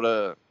be able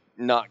to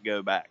not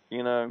go back,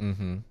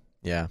 Mm-hmm.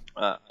 Yeah.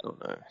 I don't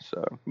know.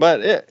 So,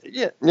 but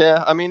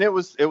yeah. I mean, it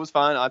was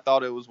fine. I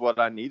thought it was what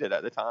I needed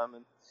at the time,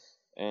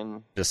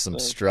 and just some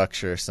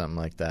structure, something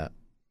like that.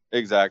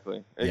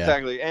 Exactly. Yeah.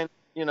 And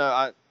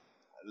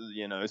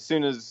as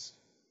soon as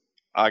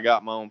I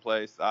got my own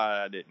place,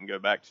 I didn't go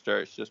back to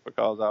church just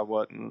because I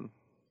wasn't.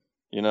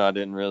 I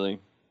didn't really.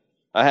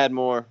 I had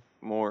more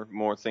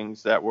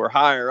things that were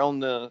higher on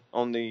the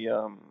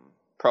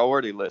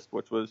priority list,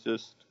 which was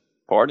just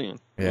partying.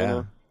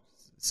 Yeah.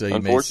 So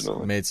you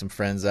made some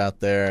friends out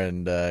there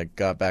and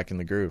got back in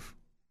the groove.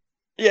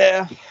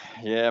 Yeah,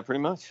 pretty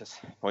much. That's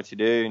what you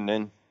do, and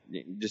then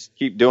you just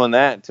keep doing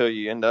that until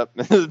you end up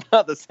in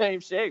about the same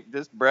shape,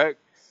 just broke.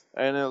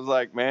 And it was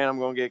like, man, I'm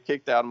gonna get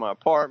kicked out of my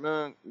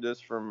apartment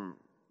just from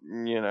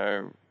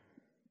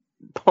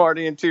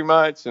partying too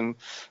much, and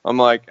I'm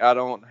like, I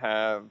don't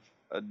have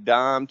a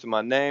dime to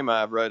my name.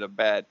 I wrote a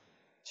bad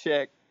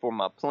check for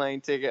my plane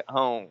ticket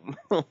home.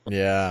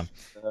 Yeah.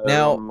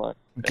 Now,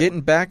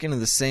 getting back into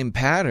the same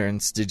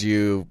patterns, did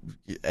you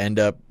end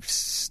up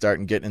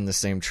getting in the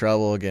same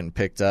trouble, getting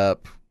picked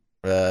up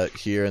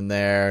here and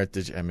there?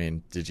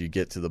 Did you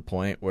get to the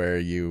point where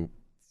you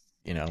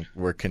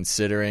were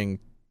considering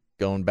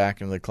going back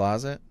into the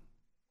closet?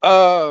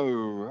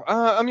 Oh,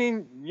 I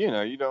mean,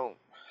 you don't.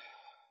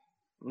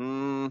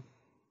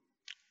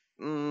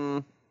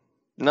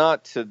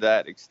 Not to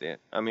that extent.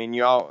 I mean,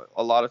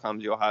 a lot of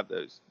times you'll have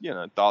those,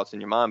 thoughts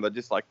in your mind, but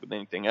just like with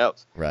anything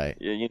else, right?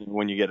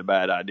 When you get a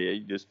bad idea,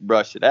 you just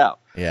brush it out.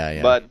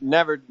 Yeah. But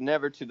never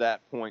to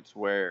that point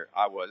where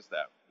I was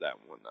that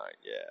one night.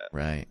 Yeah.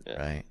 Right.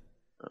 Yeah. Right.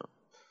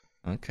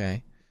 Oh.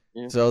 Okay.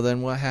 Yeah. So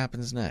then, what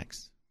happens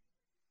next?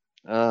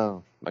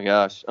 Oh my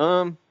gosh.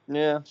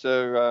 Yeah.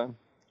 So,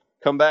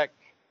 come back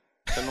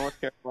to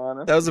North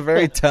Carolina. That was a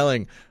very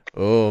telling.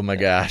 Oh my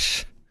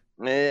gosh.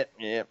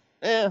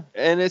 Yeah,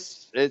 and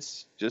it's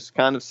just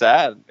kind of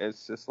sad.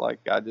 It's just like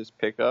I just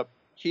pick up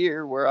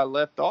here where I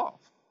left off,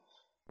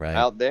 right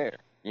out there.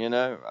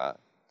 I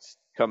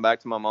come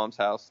back to my mom's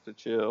house to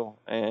chill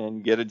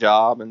and get a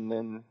job, and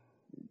then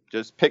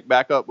just pick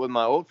back up with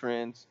my old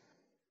friends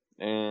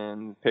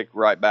and pick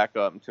right back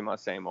up into my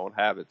same old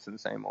habits and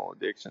same old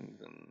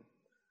addictions,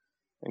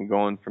 and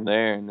going from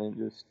there, and then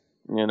just,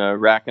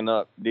 racking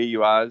up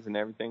DUIs and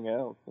everything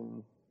else.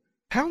 And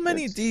how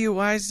many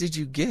DUIs did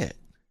you get?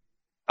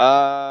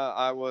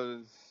 I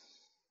was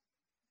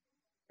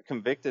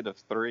convicted of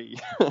 3.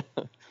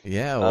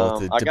 Yeah,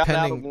 well, I got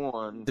out of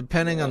 1.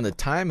 Depending on the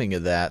timing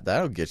of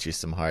that'll get you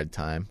some hard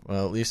time.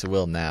 Well, at least it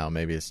will now.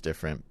 Maybe it's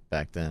different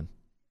back then.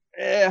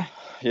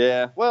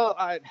 Yeah. Well,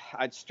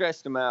 I'd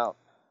stressed them out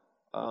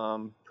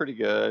pretty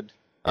good.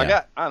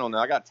 Yeah.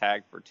 I got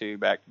tagged for 2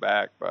 back to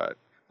back, but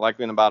like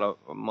in about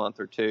a month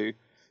or 2.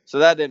 So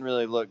that didn't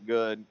really look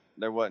good.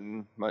 There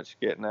wasn't much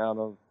getting out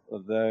of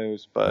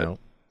those, but Nope.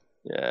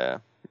 Yeah,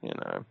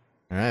 All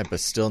right, but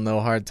still no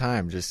hard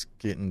time. Just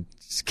getting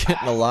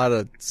a lot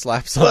of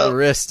slaps on the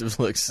wrist.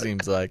 It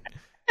seems like.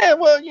 Yeah,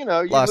 well, you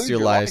lost lose your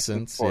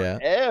license.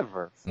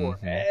 Forever.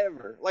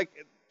 Mm-hmm. Like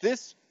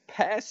this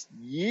past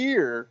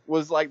year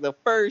was like the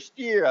first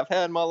year I've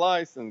had my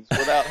license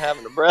without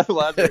having a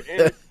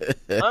breathalyzer.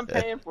 I'm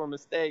paying for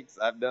mistakes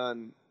I've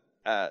done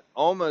at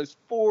almost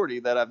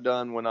 40 that I've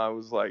done when I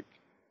was like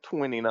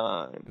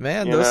 29.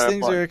 Man, those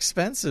things are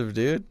expensive,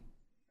 dude.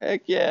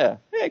 Heck yeah.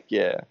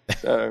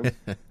 So,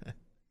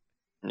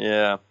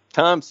 yeah,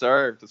 time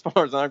served as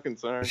far as I'm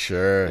concerned.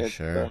 Sure.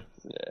 Yeah.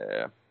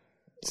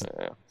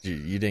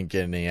 You didn't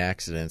get any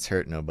accidents,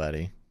 hurt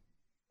nobody.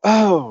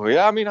 Oh,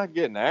 yeah, I mean, I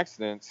get in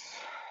accidents.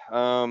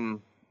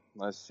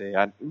 Let's see.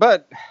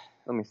 But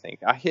let me think.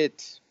 I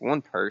hit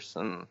one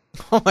person.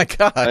 Oh my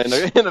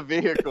gosh. In a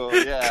vehicle,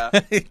 yeah.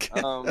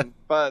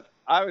 But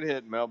I would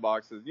hit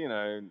mailboxes,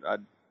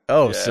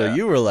 So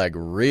you were like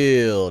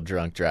real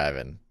drunk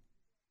driving.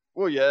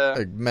 Well, yeah.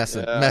 Like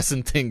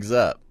messing things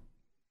up.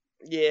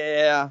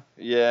 Yeah.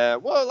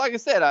 Well, like I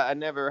said, I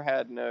never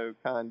had no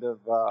kind of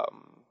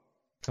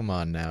Come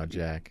on now,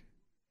 Jack.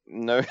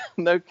 No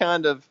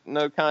kind of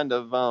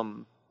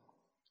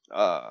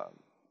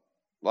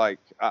like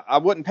I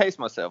wouldn't pace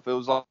myself. It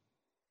was like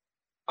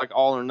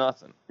all or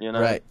nothing,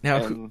 Right. Now,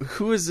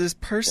 who is this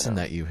person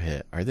that you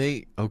hit? Are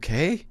they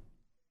okay?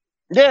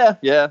 Yeah,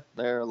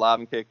 they're alive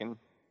and kicking.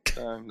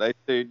 They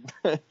sued.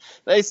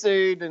 They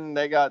sued and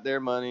they got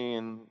their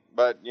money,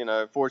 but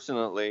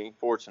fortunately,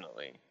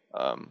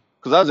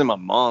 because I was in my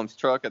mom's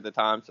truck at the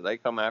time, so they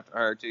come after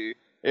her too.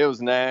 It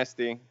was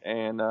nasty,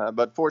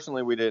 but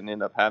fortunately, we didn't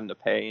end up having to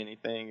pay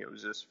anything. It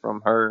was just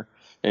from her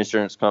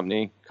insurance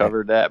company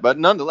covered that. But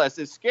nonetheless,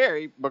 it's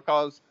scary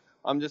because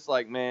I'm just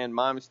like, man,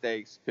 my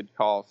mistakes could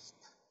cost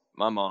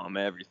my mom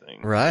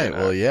everything. Right.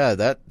 Well, yeah,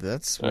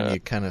 that's when you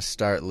kind of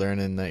start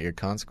learning that your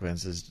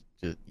consequences,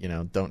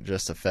 don't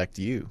just affect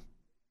you.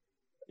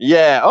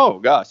 Yeah. Oh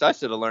gosh, I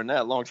should have learned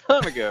that a long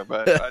time ago,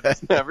 but I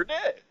just never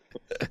did.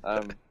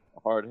 I'm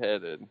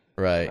hard-headed.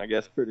 Right. I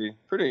guess pretty.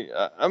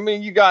 I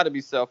mean, you got to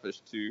be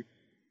selfish to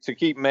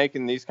keep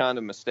making these kind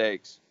of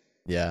mistakes.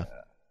 Yeah.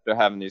 They're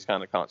having these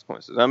kind of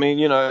consequences. I mean,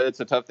 it's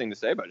a tough thing to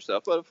say about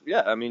yourself, but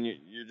I mean,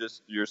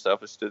 you're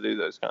selfish to do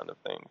those kind of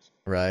things.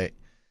 Right.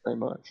 Very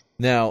much.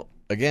 Now,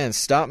 again,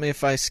 stop me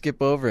if I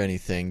skip over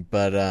anything,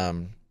 but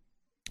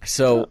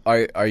so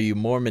are you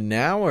Mormon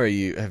now, or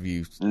have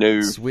you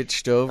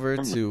switched over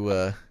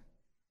to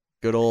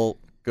good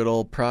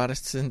old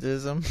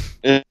Protestantism?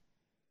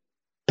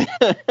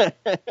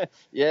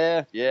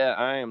 Yeah,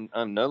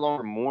 I'm no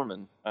longer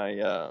Mormon.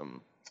 I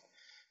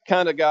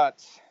kind of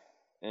got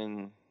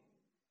into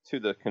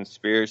the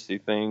conspiracy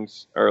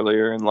things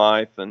earlier in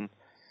life, and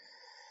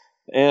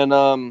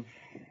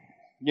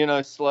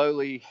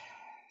slowly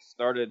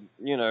started,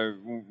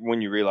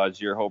 when you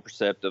realize your whole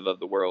perspective of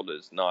the world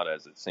is not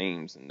as it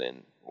seems, and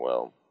then,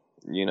 well,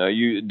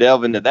 you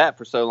delve into that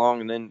for so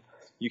long, and then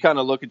you kind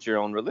of look at your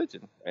own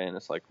religion, and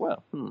it's like,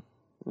 well,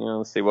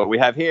 let's see what we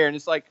have here, and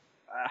it's like,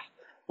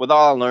 with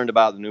all I learned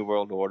about the New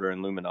World Order and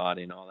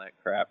Illuminati and all that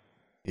crap,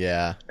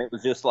 yeah, it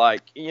was just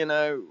like,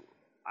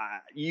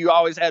 you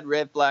always had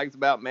red flags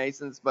about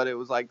Masons, but it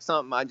was like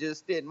something I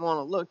just didn't want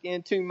to look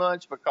into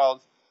much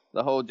because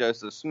the whole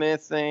Joseph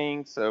Smith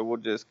thing. So we'll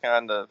just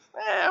kind of,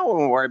 I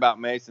won't worry about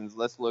Masons.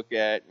 Let's look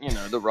at,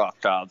 the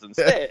Rothschilds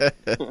instead.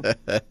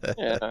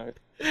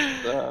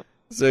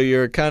 So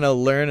you're kind of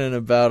learning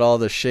about all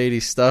the shady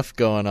stuff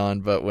going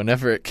on, but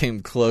whenever it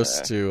came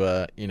close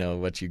to,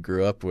 what you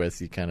grew up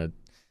with, you kind of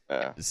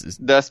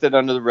dust it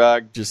under the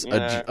rug. Just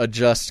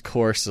adjust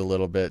course a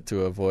little bit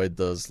to avoid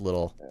those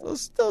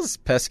those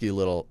pesky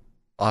little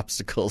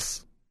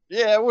obstacles.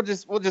 Yeah, we'll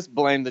just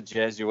blame the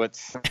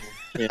Jesuits.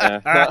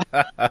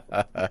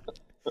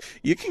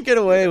 You can get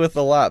away with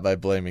a lot by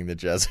blaming the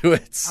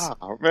Jesuits.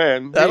 Oh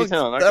man, that'll I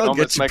can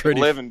almost make a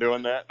living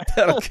doing that.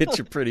 That'll get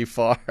you pretty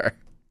far.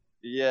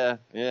 Yeah.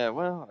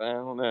 Well, I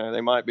don't know.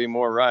 They might be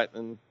more right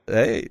than.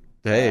 Hey,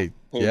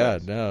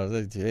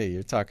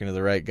 you're talking to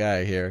the right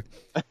guy here.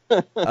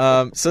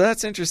 So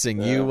that's interesting.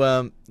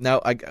 Yeah.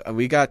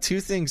 We got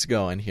 2 things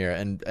going here,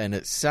 and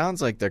it sounds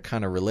like they're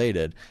kind of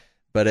related.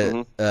 But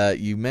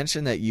you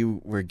mentioned that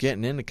you were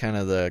getting into kind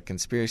of the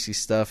conspiracy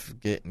stuff,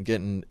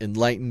 getting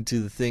enlightened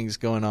to the things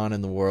going on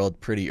in the world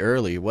pretty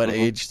early. What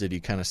age did you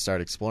kind of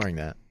start exploring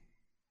that?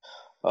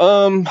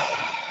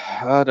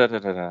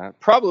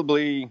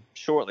 Probably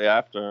shortly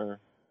after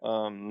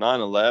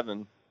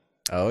 9/11.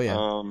 Oh yeah.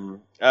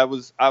 I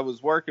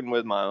was working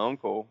with my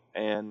uncle,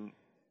 and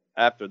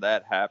after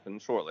that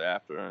happened, shortly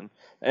after,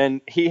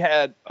 and he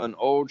had an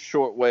old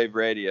shortwave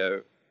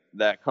radio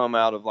that come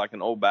out of like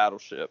an old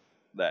battleship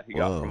that he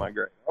got from Whoa. my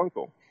great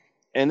uncle,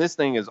 and this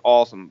thing is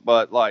awesome.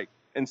 But like,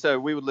 and so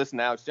we would listen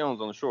to Alex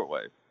Jones on the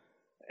shortwave,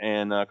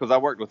 and because I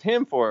worked with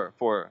him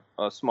for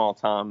a small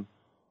time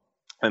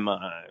in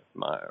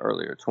my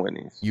earlier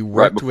 20s, You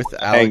right worked with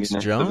before hanging Alex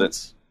into the.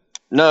 Jones?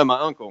 No, my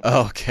uncle.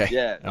 Oh, okay.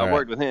 Yeah, All I right.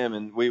 worked with him,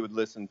 and we would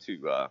listen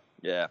to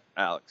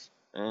Alex,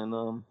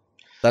 and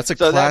That's a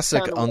so that's classic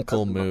kind of what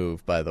uncle opened my.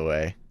 move, by the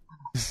way.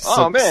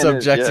 Oh man,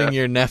 Subjecting yeah,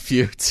 your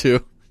nephew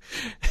to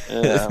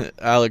yeah,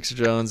 Alex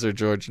Jones or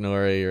George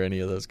Norrie or any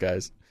of those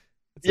guys.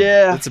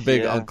 yeah, It's a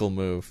big yeah, uncle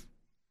move.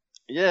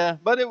 yeah.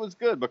 But it was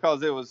good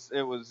because it was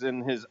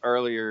in his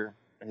earlier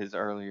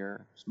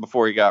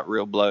before he got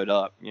real blowed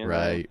up,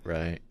 Right,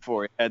 right.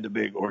 before he had the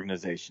big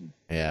organization.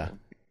 Yeah.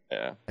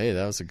 Yeah, Hey,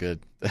 that was a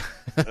good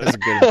that was a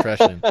good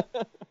impression.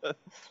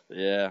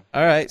 yeah,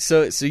 All right,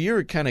 so you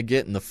were kind of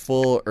getting the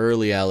full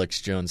early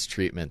Alex Jones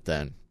treatment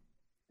then.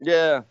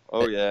 yeah.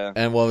 Oh yeah.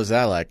 And what was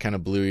that like? Kind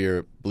of blew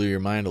your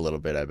mind a little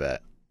bit, I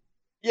bet.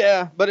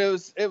 Yeah, but it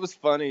was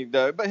funny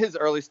though. But his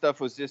early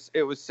stuff was just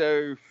it was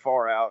so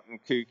far out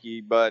and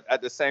kooky, but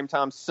at the same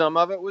time some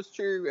of it was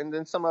true and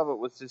then some of it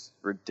was just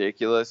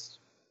ridiculous.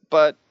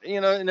 But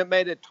and it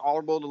made it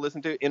tolerable to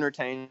listen to,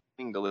 entertaining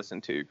to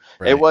listen to. It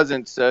Right.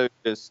 wasn't so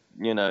just,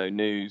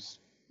 news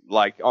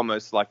like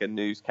almost like a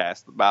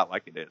newscast about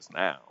like it is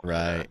now.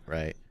 Right,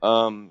 right.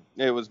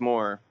 It was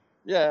more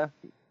yeah,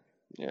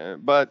 yeah,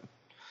 but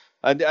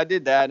I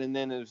did that and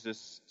then it was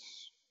just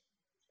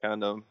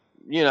kind of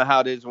how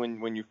it is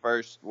when you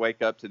first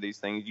wake up to these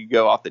things. You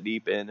go off the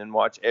deep end and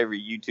watch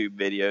every YouTube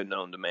video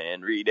known to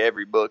man, read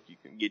every book you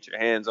can get your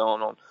hands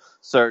on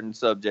certain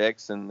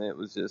subjects, and it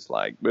was just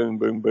like boom,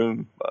 boom,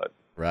 boom. But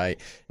Right.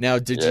 Now,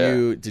 did yeah.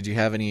 you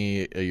have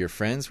any of your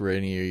friends, were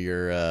any of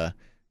your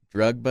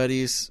drug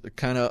buddies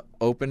kind of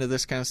open to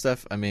this kind of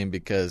stuff? I mean,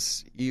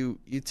 because you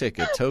take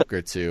a toke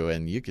or two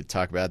and you could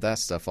talk about that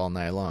stuff all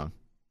night long.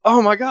 Oh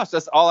my gosh,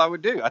 that's all I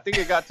would do. I think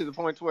it got to the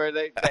point to where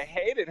they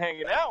hated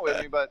hanging out with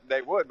me, but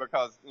they would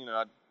because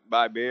I'd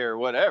buy beer or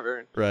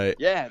whatever. Right.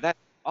 Yeah, that.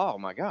 Oh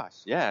my gosh,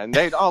 yeah, and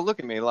they'd all look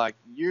at me like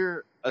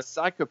you're a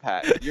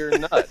psychopath, you're a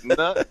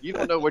nut, you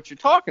don't know what you're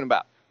talking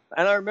about.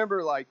 And I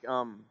remember like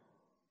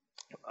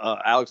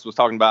Alex was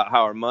talking about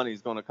how our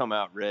money's going to come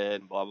out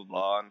red and blah blah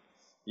blah, and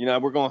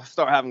we're going to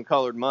start having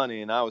colored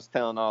money. And I was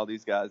telling all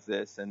these guys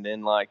this, and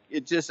then like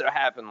it just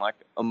happened like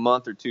a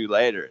month or two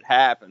later, it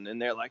happened,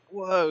 and they're like,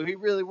 "Whoa, he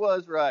really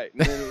was right."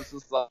 And then it was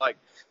just like,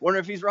 wonder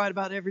if he's right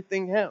about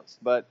everything else.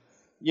 But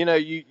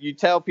you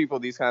tell people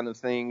these kind of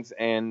things,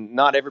 and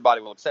not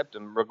everybody will accept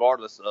them,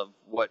 regardless of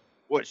what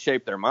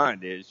shape their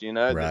mind is.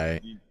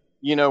 Right.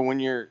 When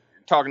you're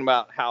talking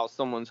about how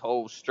someone's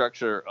whole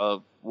structure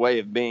of way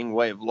of being,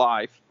 way of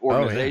life, Oh yeah.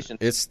 organization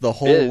It's the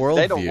whole is, world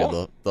they don't view.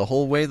 want The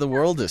whole way the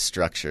world is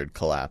structured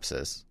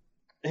collapses.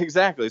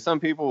 exactly. Some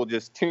people will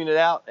just tune it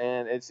out,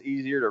 and it's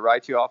easier to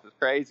write you off as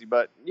crazy.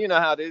 But you know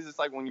how it is. It's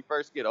like when you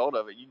first get hold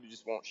of it, you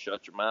just won't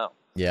shut your mouth.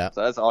 Yeah.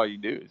 So that's all you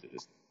do is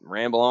just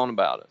ramble on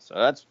about it. So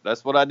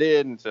that's what I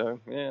did, and so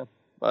yeah.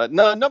 But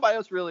no, nobody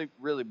else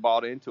really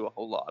bought into a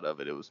whole lot of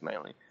it. It was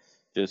mainly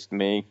just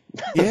me.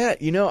 Yeah,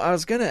 I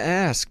was going to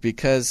ask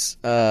because,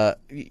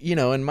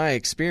 in my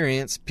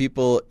experience,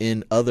 people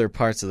in other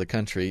parts of the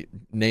country,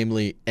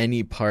 namely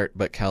any part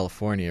but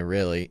California,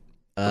 really,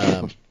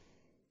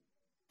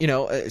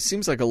 it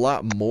seems like a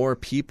lot more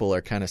people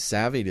are kind of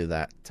savvy to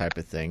that type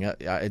of thing.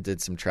 I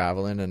did some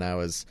traveling, and I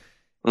was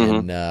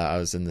I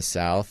was in the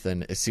South,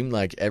 and it seemed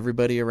like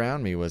everybody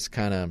around me was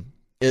kind of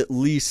at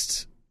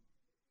least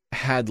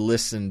had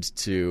listened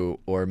to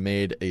or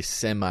made a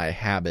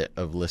semi-habit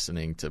of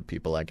listening to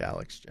people like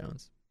Alex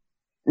Jones.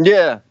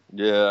 Yeah,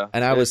 yeah.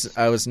 And I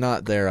was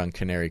not there on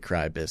Canary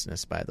Cry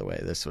business, by the way.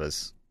 This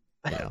was,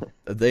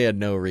 they had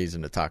no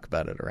reason to talk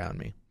about it around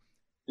me.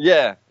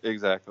 Yeah,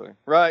 exactly.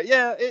 Right.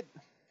 Yeah,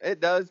 it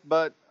does,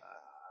 but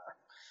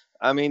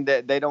I mean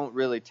they don't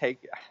really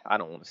take. I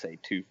don't want to say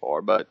too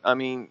far, but I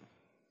mean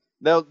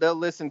they'll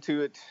listen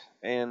to it,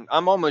 and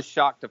I'm almost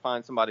shocked to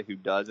find somebody who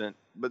doesn't.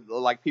 But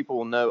like people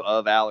will know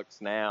of Alex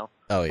now.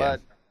 Oh yeah.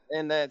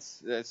 And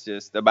that's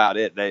just about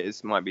it.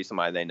 This might be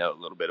somebody they know a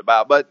little bit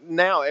about. But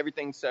now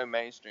everything's so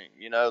mainstream.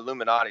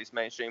 Illuminati's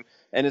mainstream.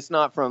 And it's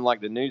not from like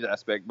the news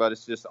aspect, but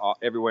it's just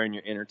everywhere in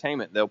your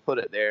entertainment. They'll put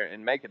it there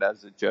and make it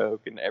as a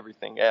joke and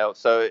everything else.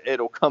 So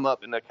it'll come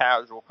up in a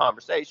casual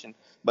conversation,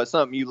 but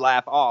something you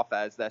laugh off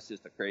as that's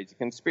just a crazy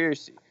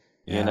conspiracy.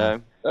 Yeah.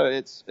 So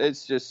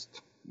it's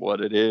just what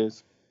it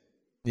is.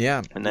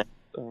 Yeah. And that,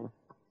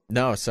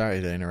 No,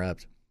 sorry to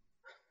interrupt.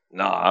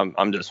 No,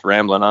 I'm just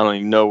rambling. I don't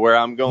even know where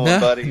I'm going,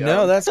 buddy.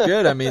 No, that's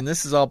good. I mean,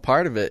 this is all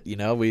part of it.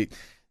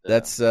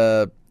 That's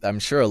I'm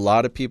sure a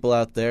lot of people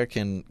out there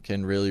can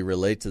really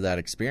relate to that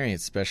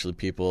experience, especially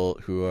people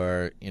who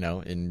are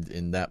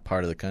in that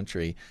part of the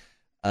country.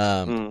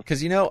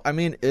 Because, I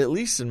mean, at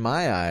least in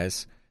my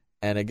eyes,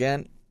 and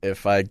again,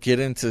 if I get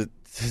into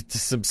to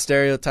some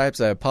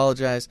stereotypes, I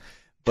apologize.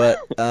 But,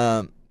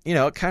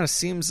 it kind of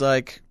seems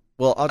like,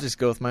 well, I'll just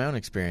go with my own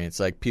experience.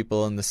 Like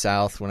people in the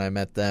South, when I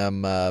met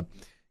them,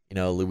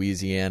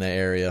 Louisiana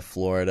area,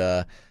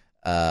 Florida,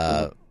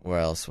 where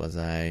else was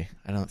I?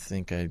 I don't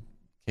think I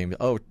came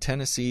to,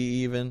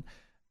 Tennessee even.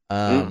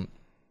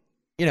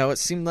 It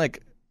seemed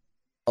like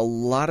a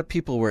lot of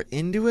people were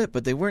into it,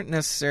 but they weren't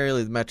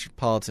necessarily the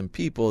metropolitan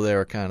people. They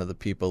were kind of the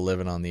people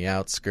living on the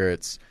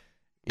outskirts,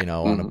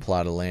 on a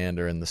plot of land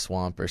or in the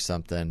swamp or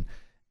something.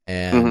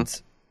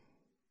 And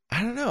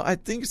I don't know. I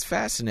think it's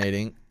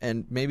fascinating,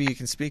 and maybe you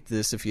can speak to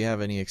this if you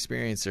have any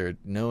experience or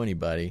know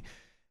anybody.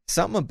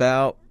 Something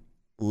about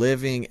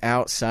living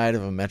outside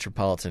of a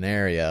metropolitan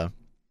area,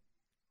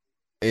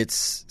 it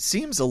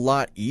seems a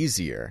lot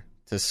easier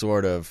to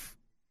sort of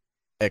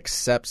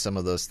accept some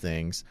of those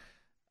things.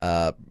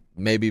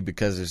 Maybe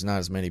because there's not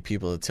as many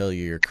people to tell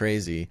you you're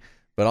crazy,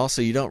 but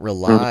also you don't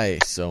rely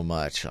so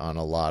much on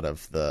a lot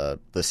of the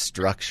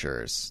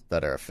structures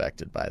that are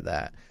affected by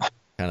that.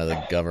 Kind of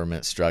the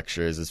government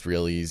structures. It's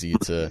real easy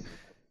to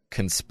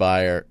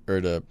conspire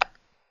or to,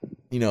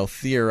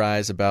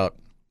 theorize about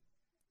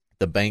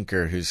the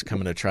banker who's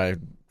coming to try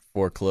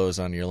foreclose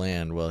on your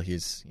land. Well,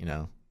 he's,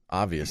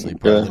 obviously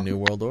part of the New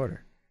World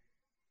Order.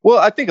 Well,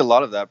 I think a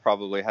lot of that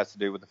probably has to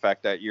do with the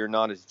fact that you're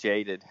not as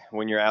jaded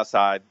when you're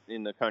outside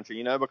in the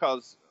country,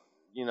 because,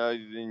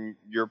 then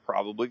you're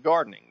probably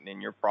gardening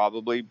and you're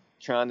probably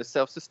trying to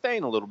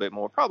self-sustain a little bit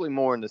more, probably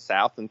more in the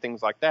South and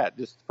things like that,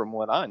 just from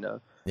what I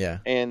know. Yeah.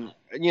 And,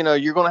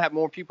 you're going to have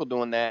more people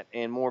doing that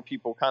and more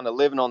people kind of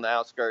living on the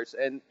outskirts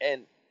and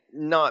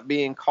not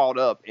being caught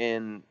up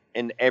in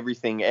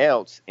everything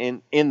else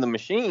in the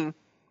machine,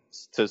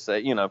 to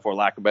say, for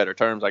lack of better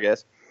terms, I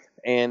guess.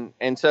 And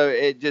so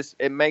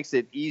it makes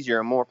it easier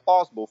and more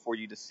plausible for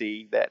you to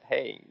see that,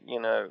 hey,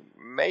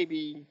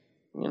 maybe,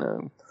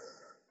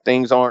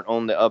 things aren't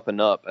on the up and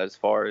up as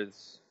far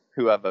as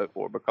who I vote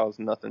for, because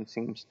nothing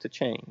seems to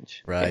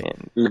change. Right.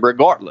 And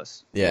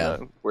regardless, yeah,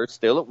 we're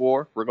still at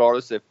war,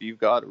 regardless if you've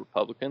got a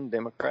Republican,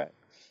 Democrat,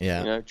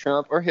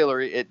 Trump or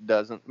Hillary, it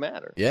doesn't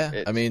matter.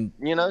 Yeah. I mean,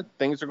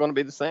 things are going to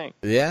be the same.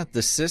 Yeah.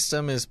 The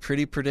system is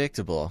pretty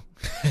predictable.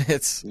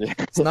 It's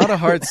not a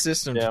hard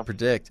system to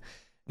predict.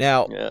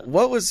 Now,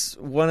 what was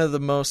one of the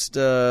most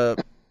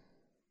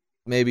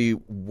maybe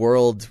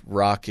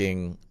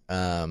world-rocking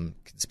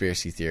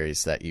conspiracy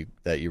theories that you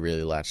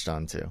really latched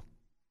onto?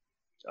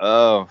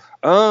 Oh,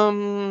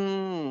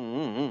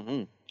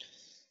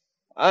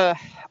 I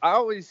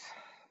always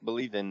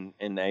believed in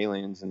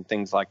aliens and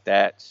things like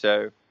that.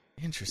 So,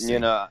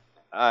 interesting.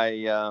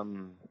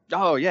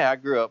 I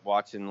grew up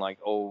watching like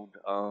old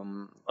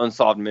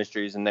unsolved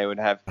mysteries, and they would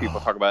have people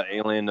talk about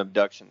alien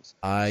abductions.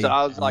 I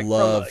was like,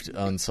 loved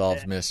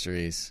unsolved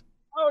mysteries.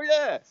 Oh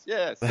yes.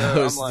 So that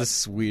was the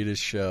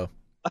sweetest show.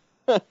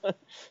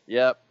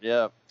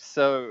 Yep.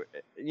 So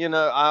I'd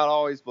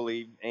always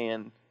believed,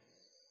 and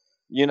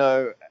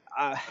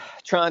I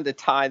trying to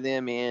tie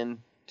them in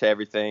to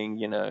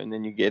everything, and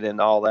then you get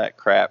into all that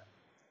crap.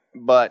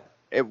 But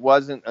it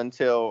wasn't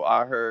until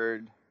I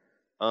heard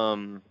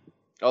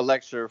a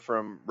lecture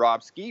from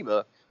Rob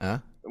Skiba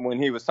when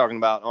he was talking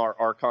about our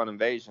Archon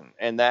invasion,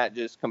 and that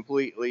just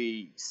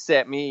completely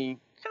set me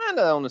kind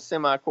of on a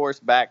semi-course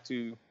back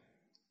to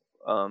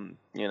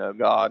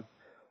God,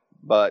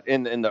 but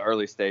in the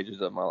early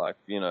stages of my life,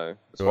 as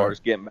far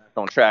as getting back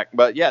on track.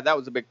 But yeah, that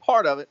was a big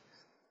part of it,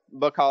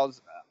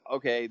 because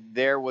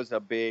there was a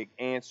big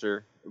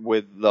answer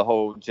with the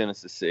whole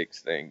Genesis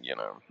 6 thing,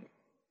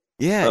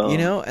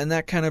 Yeah, and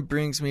that kind of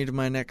brings me to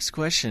my next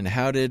question.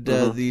 How did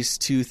these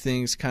two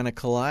things kind of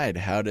collide?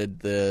 How did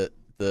the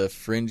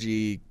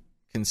fringy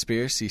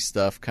conspiracy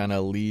stuff kind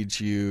of lead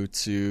you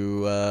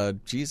to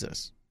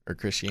Jesus or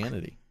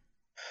Christianity?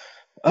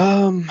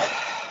 Was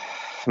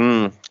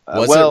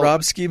it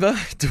Rob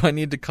Skiba? Do I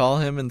need to call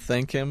him and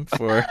thank him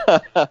for?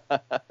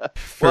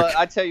 Well,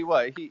 I tell you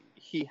what,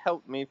 he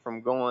helped me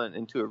from going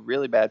into a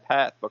really bad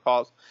path,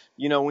 because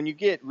when you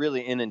get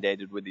really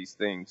inundated with these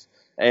things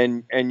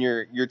and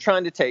you're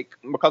trying to take,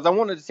 because I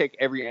wanted to take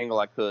every angle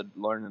I could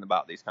learning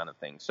about these kind of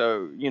things.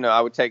 So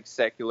I would take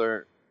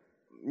secular,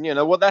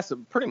 that's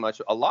pretty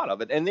much a lot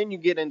of it, and then you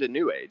get into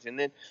New Age, and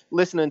then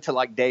listening to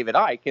like David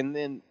Icke, and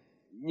then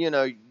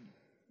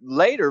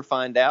later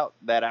find out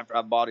that after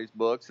I bought his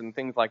books and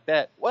things like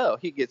that, well,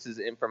 he gets his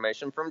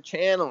information from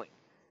channeling,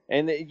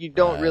 and you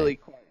don't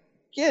really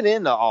get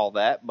into all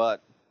that,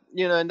 but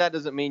and that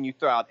doesn't mean you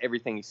throw out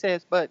everything he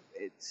says, but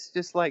it's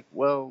just like,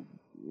 well,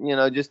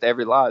 just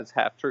every lie is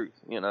half truth,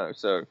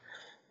 so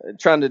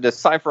trying to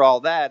decipher all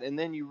that, and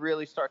then you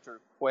really start to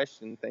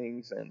question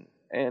things,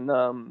 and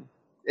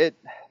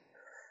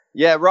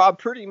Rob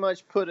pretty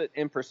much put it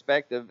in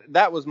perspective.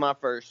 That was my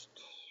first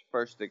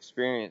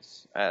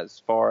experience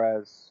as far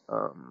as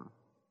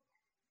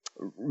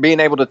being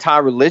able to tie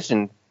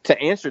religion to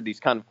answer these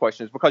kind of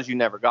questions, because you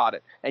never got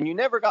it, and you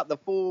never got the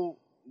full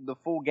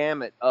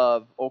gamut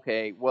of,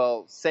 okay,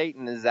 well,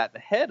 Satan is at the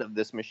head of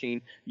this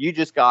machine. You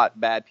just got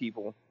bad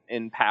people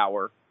in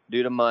power,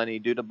 due to money,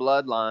 due to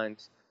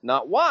bloodlines.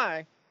 Not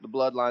why the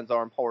bloodlines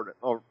are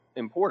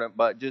important,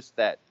 but just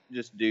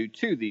due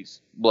to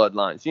these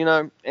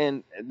bloodlines,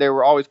 And there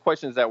were always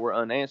questions that were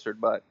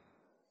unanswered, but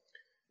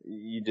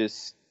you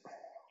just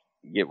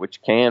get what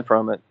you can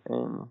from it.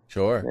 And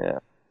Sure. Yeah.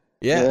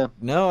 Yeah.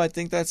 No, I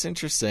think that's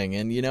interesting.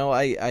 And,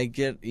 I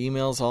get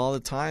emails all the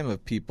time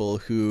of people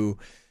who,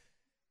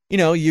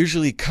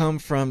 usually come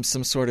from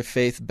some sort of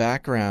faith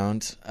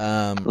background.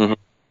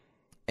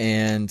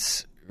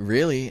 And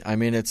really, I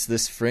mean, it's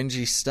this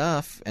fringy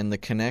stuff and the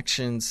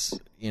connections,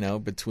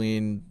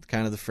 between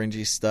kind of the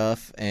fringy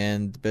stuff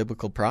and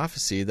biblical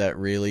prophecy that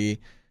really,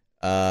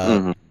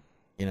 it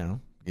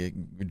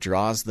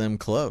draws them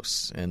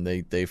close, and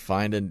they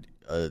find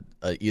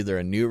either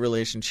a new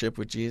relationship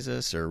with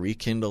Jesus or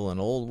rekindle an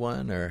old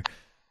one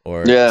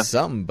or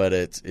something. But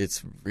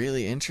it's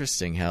really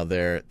interesting how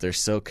they're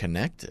so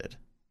connected.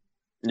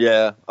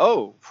 Yeah.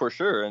 Oh, for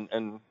sure.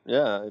 And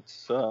yeah,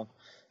 it's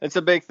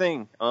a big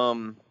thing.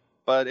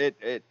 But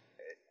it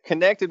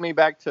connected me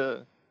back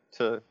to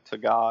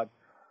God.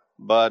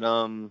 But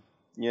I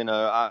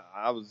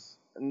was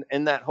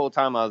in that whole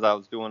time as I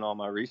was doing all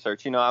my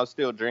research, I was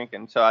still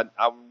drinking, so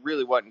I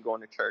really wasn't going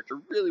to church. I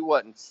really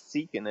wasn't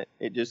seeking it.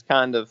 It just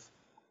kind of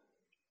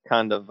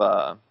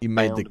You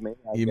made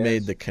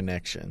the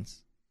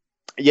connections.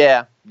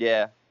 Yeah,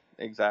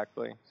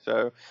 exactly.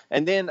 So,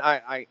 and then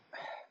I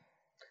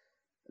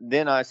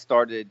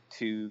started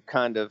to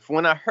kind of,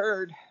 when I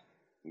heard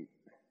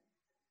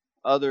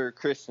other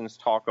Christians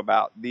talk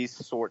about these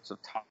sorts of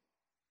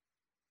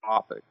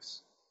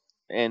topics,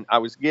 and I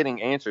was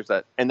getting answers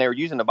and they were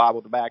using the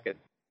Bible to back it.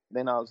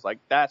 Then I was like,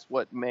 that's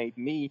what made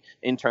me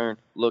in turn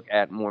look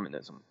at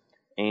Mormonism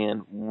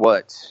and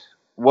what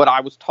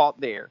I was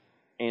taught there,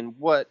 and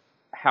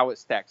how it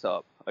stacks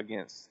up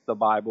against the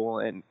Bible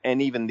and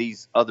even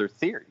these other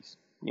theories,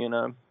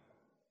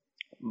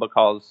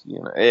 because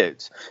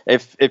it's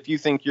if you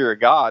think you're a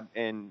god,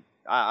 and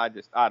I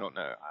don't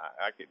know,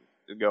 I could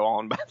go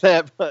on about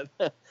that, but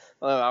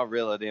I'll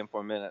reel it in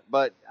for a minute.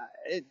 But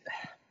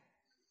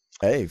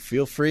hey,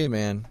 feel free,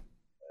 man.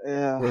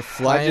 Yeah, we're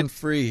flying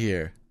free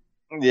here.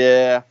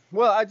 Yeah.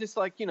 Well, I just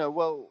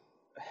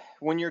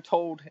when you're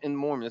told in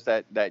Mormons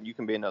that you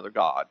can be another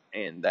god,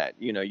 and that,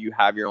 you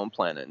have your own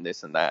planet and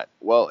this and that,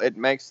 well, it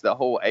makes the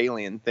whole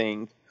alien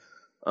thing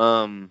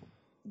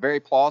very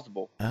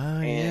plausible.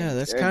 Oh, yeah,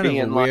 that's kind of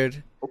a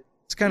weird.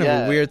 It's kind of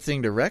a weird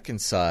thing to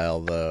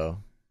reconcile, though.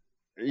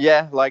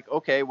 Yeah,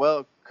 okay,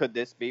 well, could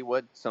this be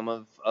what some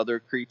of other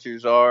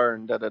creatures are,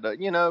 and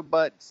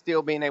but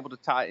still being able to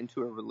tie it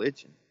into a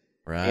religion,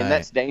 right? And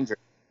that's dangerous.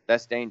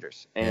 That's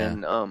dangerous,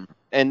 and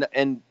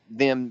and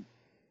them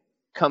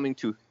coming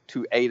to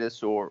aid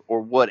us or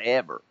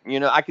whatever.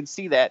 I could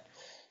see that,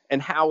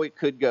 and how it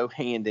could go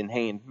hand in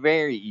hand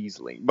very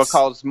easily,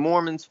 because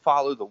Mormons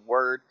follow the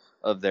word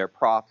of their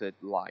prophet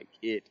like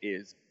it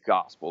is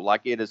gospel,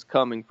 like it is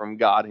coming from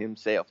God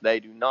himself. They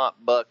do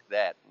not buck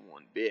that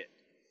one bit.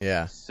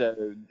 Yeah.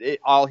 So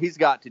all he's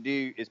got to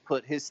do is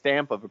put his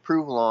stamp of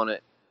approval on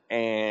it,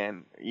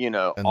 and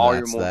all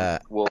your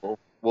Mormons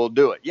will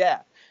do it.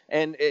 Yeah.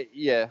 And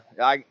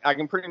I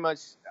can pretty much,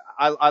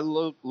 I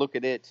look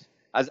at it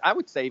as, I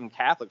would say even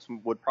Catholics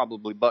would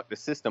probably buck the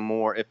system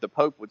more if the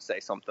Pope would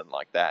say something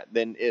like that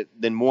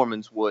than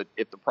Mormons would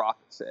if the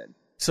prophet said.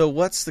 So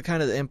what's the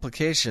kind of the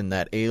implication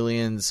that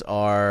aliens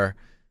are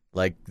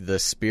like the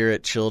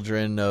spirit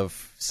children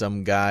of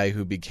some guy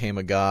who became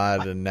a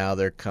god and now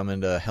they're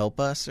coming to help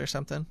us or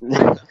something?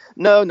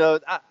 No,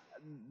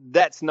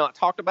 that's not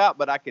talked about,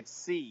 but I could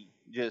see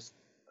just,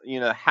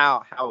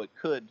 how it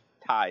could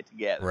tie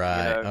together.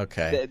 Right.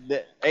 Okay.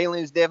 The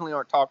aliens definitely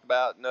aren't talked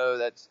about. No,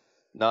 that's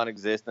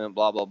non-existent,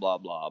 blah, blah, blah,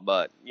 blah.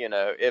 But,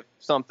 if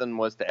something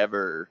was to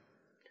ever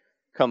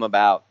come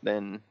about,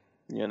 then,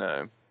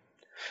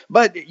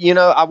 But,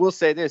 I will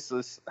say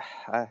this.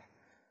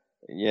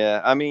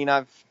 I mean,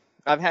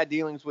 I've had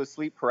dealings with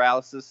sleep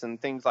paralysis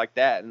and things like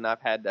that, and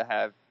I've had to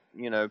have,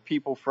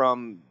 people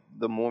from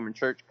the Mormon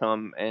church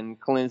come and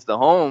cleanse the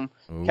home,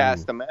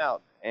 cast them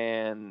out,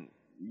 and,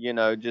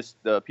 just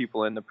the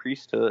people in the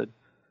priesthood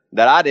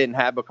that I didn't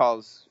have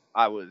because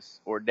I was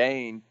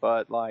ordained,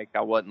 but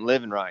I wasn't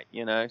living right,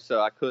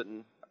 so I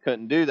couldn't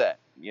do that,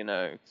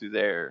 through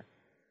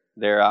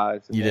their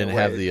eyes. You didn't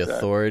have the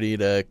authority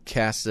to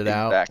cast it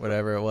out,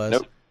 whatever it was.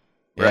 Nope.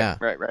 Yeah.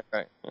 Right.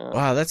 Yeah.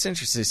 Wow, that's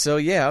interesting. So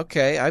yeah,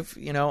 okay. I've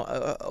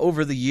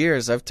over the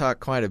years I've talked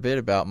quite a bit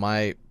about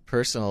my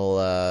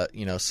personal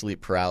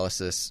sleep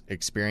paralysis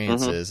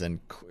experiences, and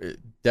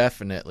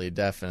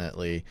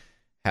definitely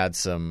had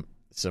some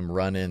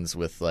run-ins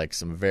with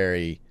some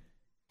very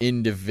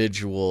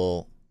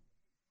individual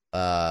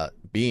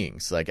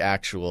beings,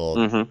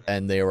 actual,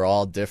 and they were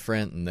all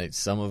different, and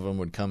some of them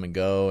would come and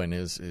go, and it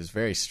was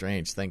very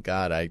strange. Thank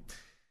God I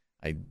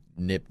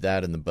nipped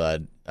that in the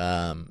bud.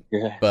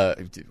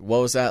 But what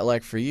was that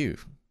like for you?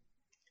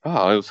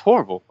 Oh, it was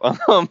horrible.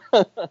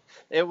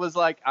 It was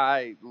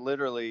I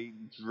literally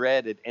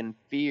dreaded and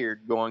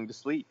feared going to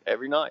sleep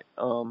every night.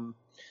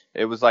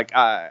 It was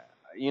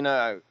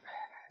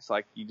it's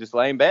like you just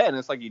lay in bed and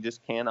it's like you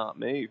just cannot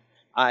move.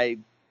 I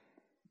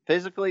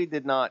physically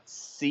did not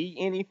see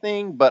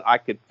anything, but I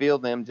could feel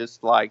them,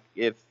 just like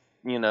if,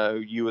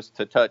 you was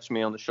to touch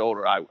me on the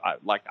shoulder, I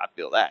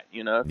feel that,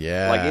 like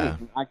Yeah.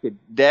 anything. I could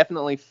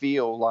definitely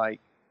feel, like,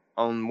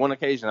 on one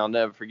occasion I'll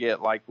never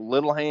forget, like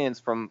little hands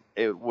from,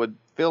 it would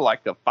feel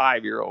like a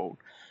 5-year-old,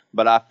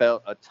 but I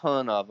felt a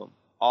ton of them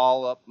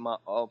all up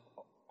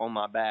on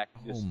my back,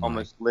 just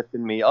almost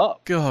lifting me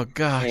up. Oh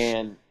gosh.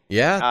 And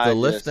Yeah, the I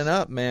lifting just,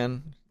 up,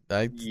 man.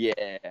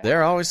 yeah.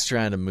 They're always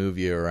trying to move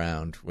you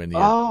around when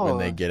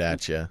they get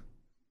at you.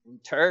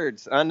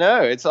 Turds. I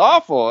know, it's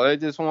awful. I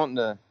just want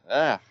to.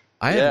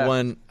 I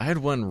had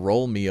one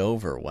roll me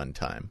over one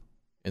time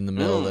in the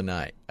middle of the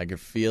night. I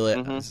could feel it.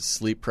 It was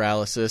sleep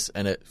paralysis,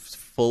 and it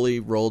fully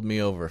rolled me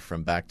over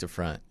from back to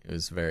front. It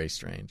was very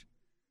strange.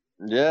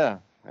 Yeah.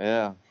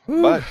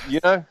 Whew. But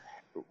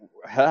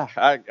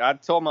I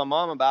told my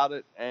mom about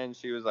it, and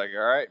she was like,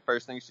 "All right."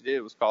 First thing she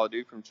did was call a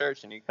dude from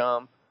church, and he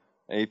come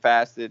and he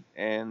fasted,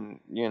 and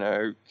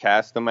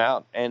cast them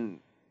out, and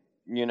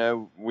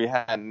we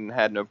hadn't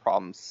had no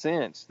problem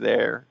since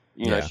there.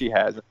 She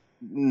has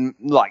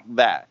like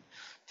that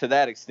to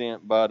that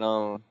extent, but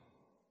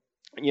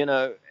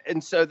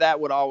and so that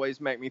would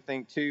always make me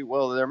think too,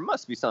 well, there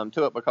must be something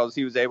to it, because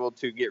he was able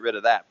to get rid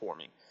of that for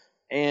me.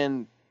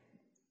 And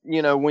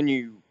when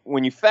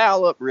you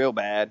foul up real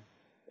bad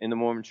in the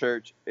Mormon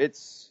church,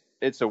 it's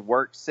a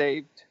work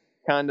saved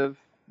kind of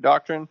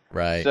doctrine.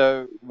 Right.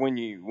 So when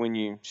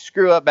you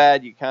screw up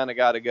bad, you kind of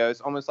got to go.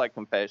 It's almost like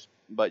confession,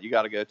 but you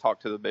got to go talk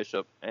to the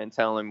bishop and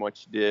tell him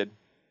what you did.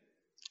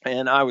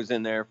 And I was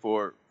in there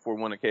for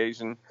one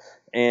occasion,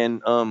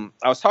 and I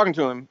was talking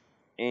to him,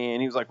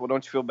 and he was like, "Well,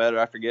 don't you feel better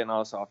after getting all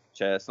this off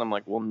your chest?" And I'm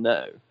like, "Well,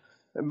 no."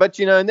 But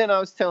and then I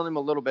was telling him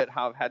a little bit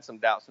how I've had some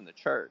doubts in the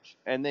church,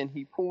 and then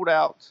he pulled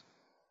out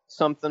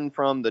something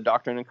from the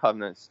Doctrine and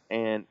Covenants,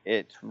 and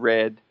it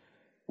read,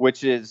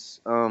 which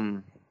is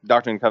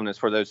Doctrine and Covenants,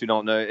 for those who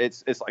don't know,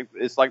 it's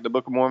like the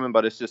Book of Mormon,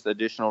 but it's just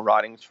additional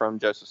writings from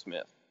Joseph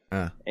Smith.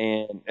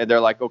 And they're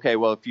like, okay,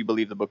 well, if you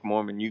believe the Book of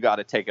Mormon, you got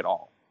to take it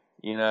all.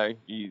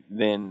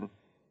 Then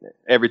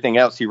everything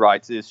else he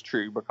writes is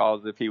true,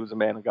 because if he was a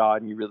man of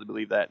God and you really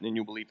believe that, then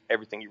you believe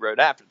everything he wrote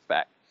after the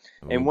fact.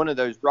 And one of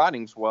those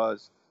writings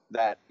was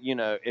that,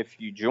 if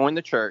you join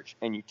the church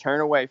and you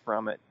turn away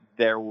from it,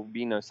 there will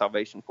be no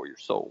salvation for your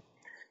soul.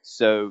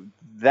 So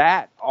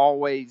that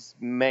always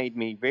made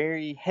me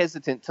very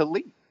hesitant to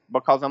leave,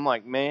 because I'm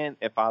like, man,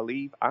 if I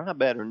leave, I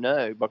better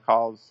know,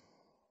 because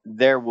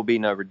there will be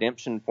no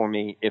redemption for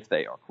me if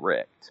they are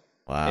correct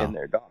in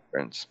their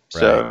doctrines.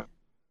 Right. So,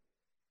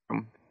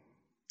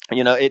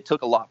 it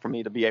took a lot for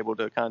me to be able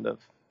to kind of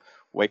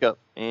wake up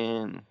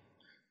and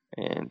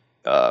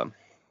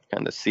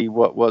kind of see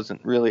what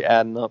wasn't really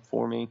adding up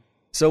for me.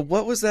 So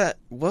what was that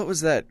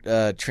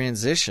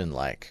transition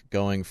like,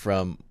 going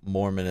from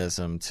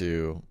Mormonism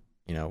to,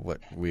 what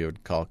we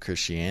would call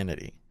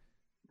Christianity?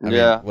 I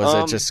mean, was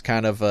it just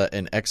kind of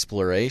an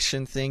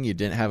exploration thing? You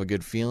didn't have a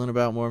good feeling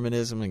about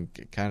Mormonism and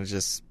kind of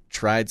just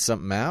tried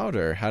something out,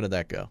 or how did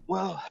that go?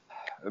 Well,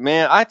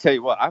 man, I tell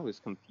you what, I was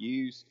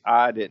confused.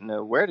 I didn't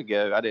know where to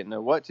go. I didn't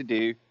know what to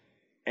do.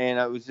 And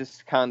I was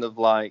just kind of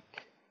like,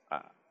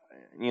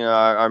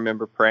 I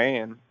remember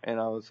praying, and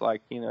I was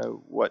like,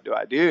 what do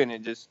I do? And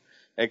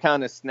it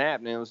kind of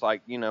snapped, and it was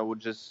like, we'll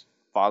just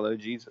follow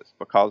Jesus,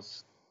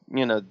 because,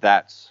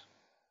 that's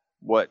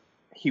what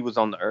he was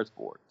on the earth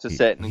for, to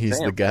set an example. He's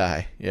the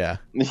guy, yeah.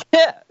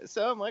 Yeah,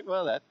 so I'm like,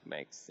 well, that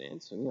makes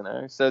sense,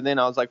 So then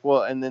I was like,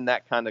 well, and then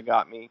that kind of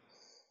got me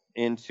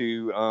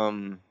into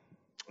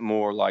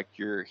more like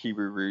your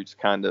Hebrew roots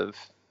kind of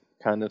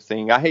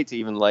thing. I hate to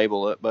even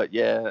label it, but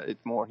yeah,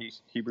 it's more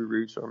Hebrew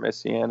roots or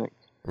Messianic.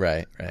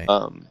 Right.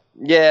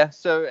 Yeah,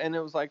 so, and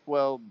it was like,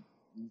 well,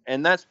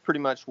 and that's pretty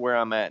much where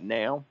I'm at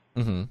now.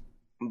 Mm-hmm.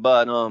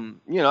 But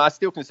I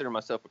still consider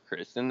myself a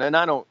Christian, and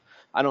I don't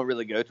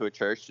really go to a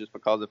church just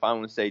because if I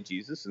want to say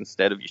Jesus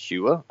instead of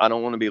Yeshua, I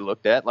don't want to be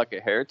looked at like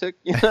a heretic.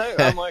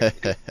 I'm like,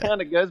 it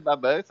kind of goes by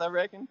both, I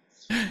reckon.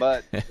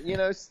 But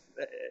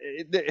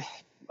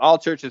all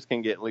churches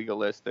can get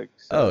legalistic.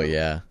 So, oh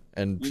yeah,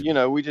 and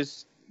we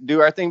just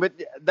do our thing. But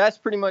that's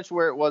pretty much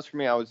where it was for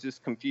me. I was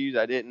just confused.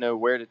 I didn't know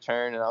where to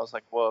turn, and I was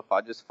like, well, if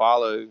I just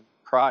follow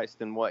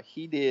Christ and what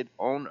he did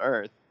on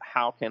earth,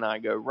 how can I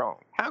go wrong?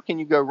 How can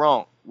you go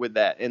wrong with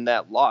that in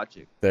that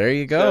logic? There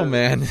you go,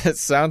 man. That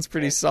sounds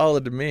pretty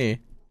solid to me.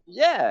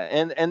 Yeah,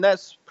 and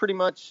that's pretty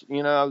much,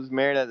 I was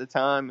married at the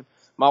time.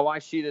 My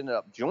wife, she ended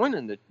up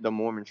joining the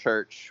Mormon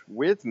church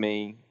with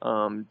me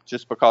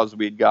just because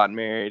we'd gotten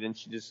married, and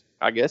she just,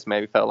 I guess,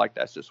 maybe felt like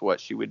that's just what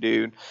she would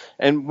do.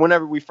 And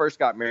whenever we first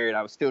got married,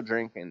 I was still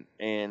drinking,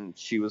 and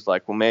she was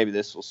like, well, maybe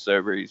this will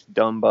sober his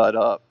dumb butt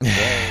up.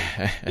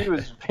 So she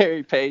was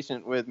very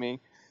patient with me,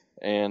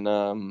 and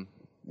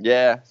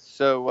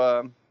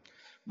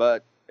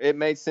but it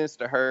made sense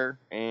to her,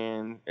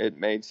 and it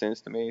made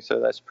sense to me, so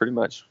that's pretty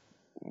much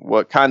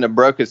what kind of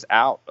broke us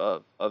out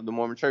of the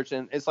Mormon church.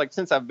 And it's like,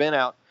 since I've been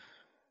out,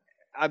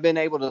 I've been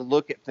able to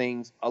look at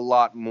things a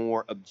lot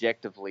more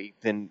objectively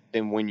than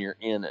when you're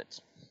in it.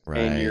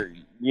 and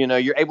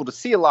you're able to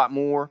see a lot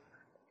more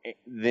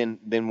than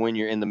when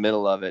you're in the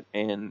middle of it.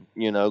 And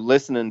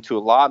listening to a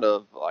lot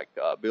of like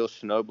Bill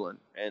Schnoebelen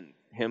and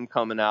him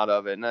coming out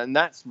of it, and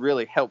that's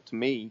really helped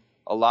me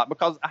a lot,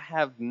 because I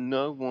have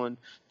no one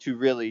to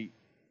really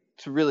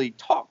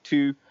talk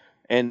to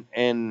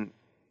and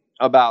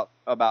about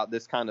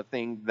this kind of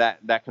thing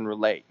that can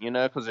relate,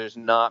 because there's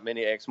not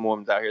many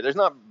ex-Mormons out here. There's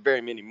not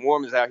very many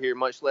Mormons out here,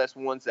 much less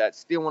ones that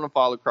still want to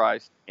follow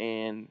Christ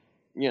and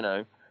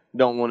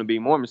don't want to be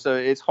Mormon. So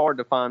it's hard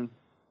to find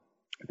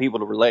people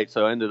to relate.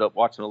 So I ended up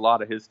watching a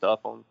lot of his stuff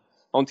on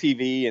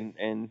TV,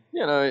 and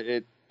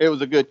it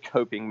was a good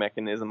coping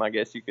mechanism, I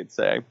guess you could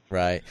say.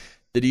 Right.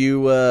 Did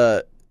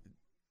you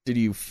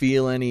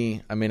feel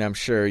any? I mean, I'm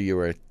sure you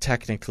were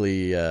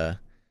technically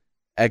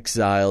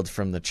exiled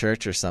from the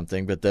church or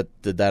something, but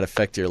did that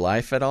affect your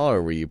life at all,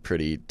 or were you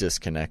pretty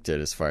disconnected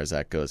as far as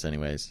that goes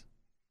anyways?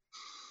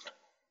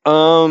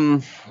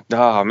 Oh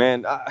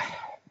man,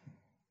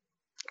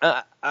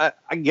 I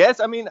guess,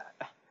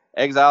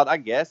 exiled. I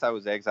guess I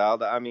was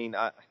exiled.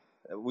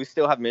 We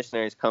still have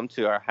missionaries come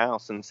to our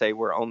house and say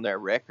we're on their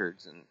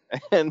records,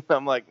 and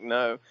I'm like,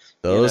 no.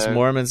 Those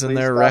Mormons and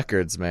their stop.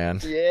 Records, man.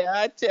 Yeah,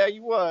 I tell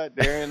you what,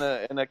 they're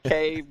in a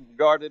cave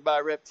guarded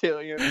by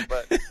reptilians.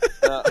 But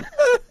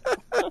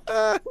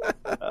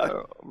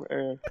oh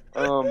man,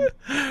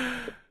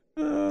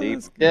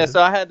 deep. Yeah.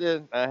 So I had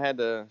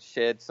to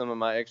shed some of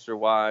my extra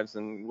wives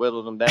and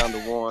whittle them down to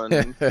one.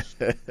 And,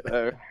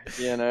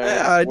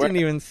 I didn't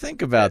even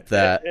think about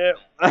that.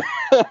 Yeah.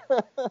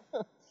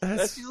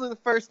 That's usually the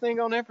first thing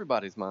on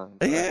everybody's mind.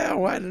 Yeah,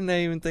 why didn't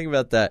I even think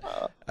about that?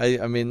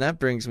 I mean, that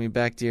brings me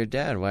back to your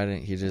dad. Why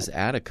didn't he just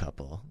add a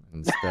couple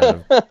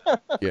instead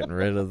of getting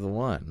rid of the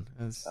one?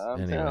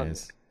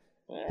 Anyways,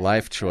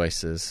 life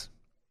choices.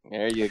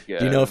 There you go.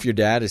 Do you know if your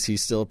dad, is he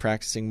still a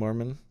practicing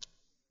Mormon?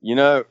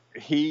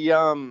 He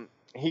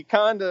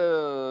kind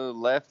of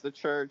left the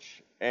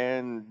church,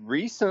 and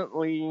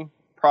recently,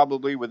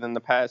 probably within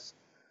the past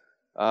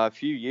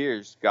few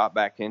years, got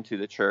back into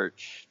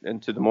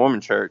the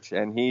Mormon church,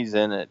 and he's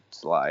in it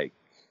like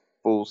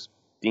full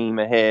steam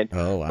ahead.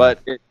 Oh, wow. But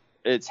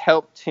it's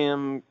helped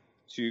him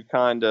to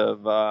kind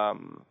of,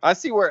 I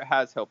see where it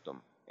has helped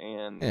him.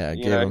 And yeah,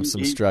 gave him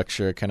some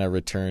structure, kind of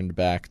returned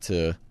back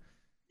to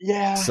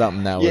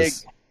something that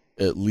was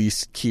at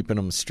least keeping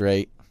him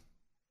straight.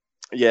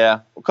 Yeah,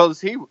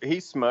 because he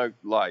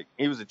smoked, like,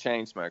 he was a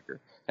chain smoker,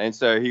 and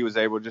so he was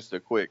able just to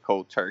quit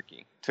cold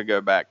turkey to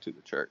go back to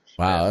the church.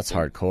 Wow, that's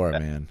hardcore,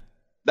 man.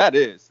 That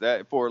is.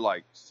 That for,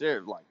 like,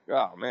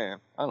 oh, man,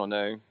 I don't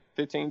know,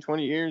 15,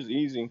 20 years,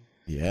 easy.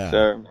 Yeah.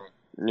 So,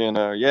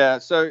 yeah.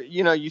 So,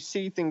 you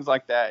see things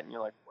like that, and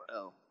you're like,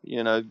 well,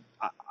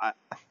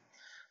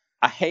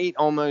 I hate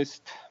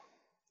almost,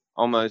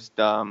 I'm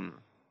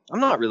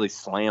not really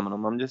slamming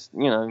them. I'm just,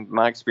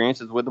 my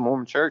experiences with the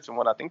Mormon church and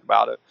what I think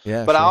about it.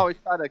 Yeah, but sure. I always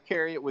try to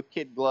carry it with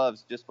kid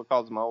gloves just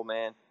because I'm an old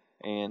man.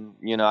 And,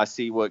 I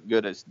see what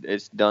good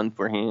it's done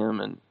for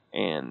him.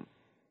 And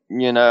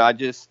I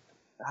just,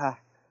 I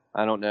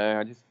don't know.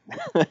 I just,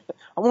 I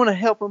want to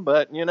help him.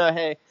 But,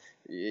 hey,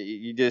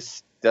 you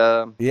just,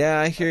 yeah,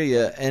 I hear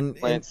you. And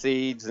plant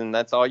seeds, and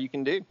that's all you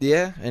can do.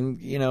 Yeah. And,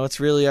 it's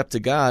really up to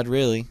God,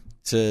 really,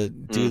 to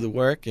do the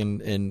work.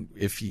 And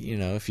if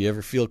you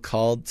ever feel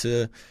called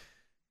to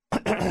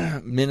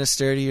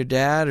minister to your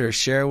dad or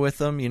share with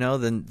him,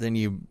 then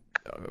you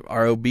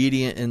are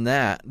obedient in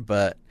that.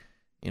 But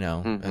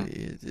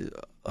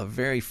a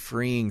very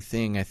freeing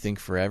thing, I think,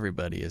 for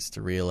everybody is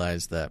to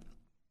realize that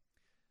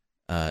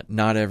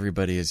not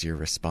everybody is your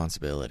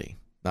responsibility.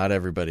 Not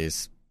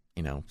everybody's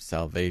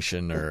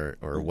salvation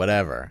or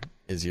whatever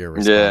is your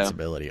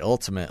responsibility. Yeah.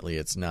 Ultimately,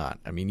 it's not.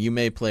 I mean, you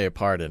may play a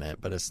part in it,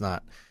 but it's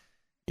not.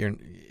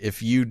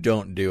 If you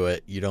don't do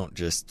it, you don't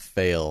just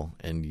fail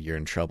and you're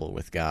in trouble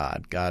with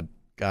God.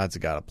 God's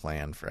got a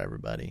plan for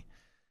everybody.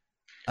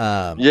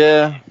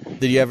 Yeah.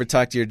 Did you ever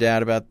talk to your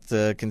dad about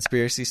the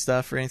conspiracy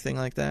stuff or anything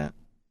like that?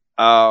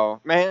 Oh,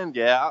 man,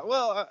 yeah.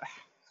 Well,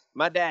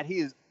 my dad, he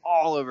is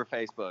all over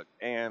Facebook,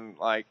 and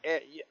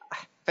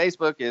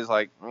Facebook is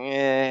like,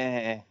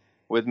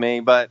 with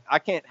me, but I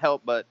can't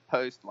help but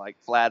post like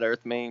flat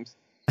Earth memes.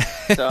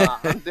 So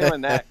I'm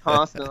doing that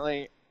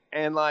constantly.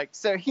 And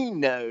so he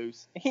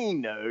knows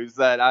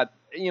that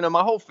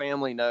my whole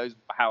family knows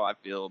how I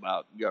feel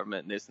about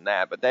government and this and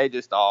that, but they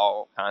just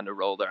all kind of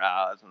roll their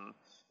eyes, and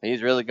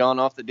he's really gone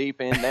off the deep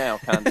end now,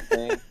 kind of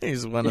thing.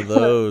 He's one of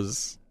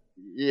those.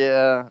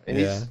 Yeah.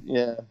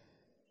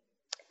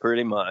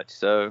 Pretty much.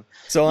 So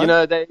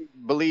they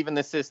believe in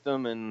the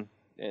system, and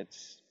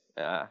it's,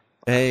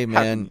 hey, man,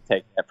 how can you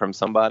take that from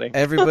somebody?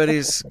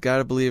 Everybody's got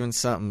to believe in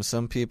something.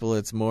 Some people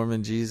it's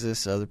Mormon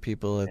Jesus, other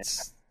people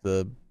it's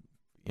the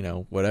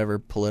whatever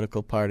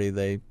political party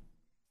they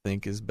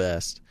think is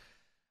best.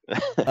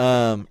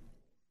 What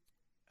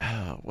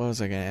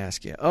was I going to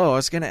ask you? Oh, I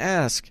was going to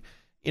ask,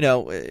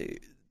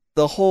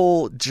 the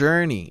whole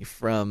journey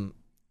from,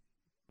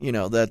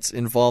 that's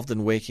involved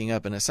in waking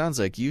up. And it sounds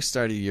like you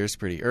started yours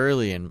pretty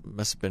early and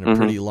must have been a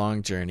pretty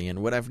long journey.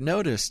 And what I've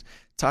noticed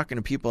talking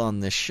to people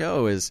on this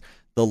show is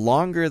the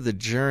longer the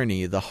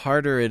journey, the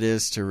harder it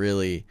is to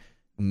really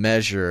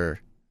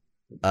measure,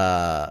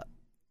 the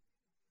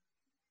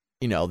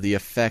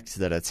effect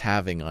that it's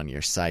having on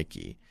your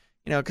psyche.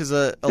 Because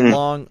a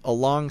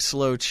long,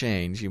 slow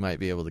change you might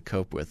be able to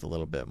cope with a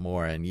little bit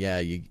more. And yeah,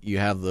 you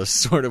have those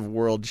sort of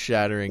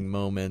world-shattering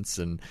moments,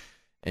 and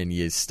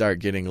you start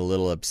getting a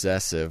little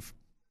obsessive.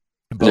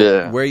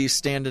 But where are you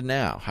standing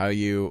now? How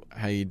you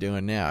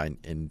doing now?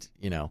 And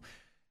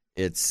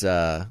it's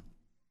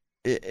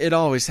it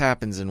always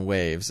happens in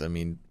waves. I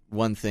mean,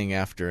 one thing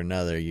after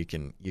another. You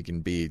can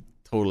be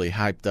totally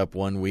hyped up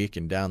one week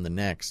and down the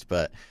next.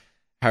 But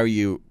how are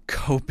you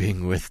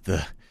coping with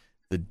the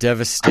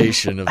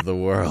devastation of the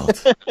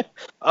world?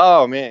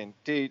 Oh man,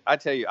 dude, I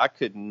tell you, I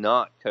could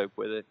not cope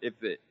with it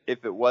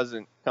if it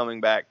wasn't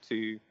coming back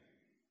to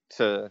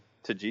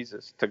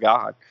Jesus, to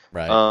God.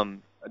 Right.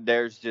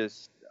 There's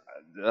just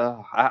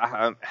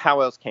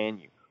how else can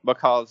you?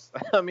 Because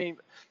I mean,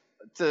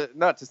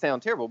 not to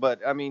sound terrible,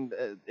 but I mean,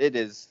 it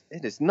is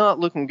not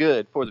looking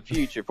good for the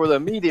future, for the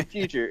immediate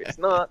future. It's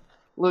not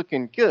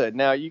looking good.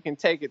 Now you can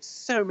take it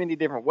so many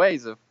different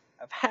ways of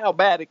how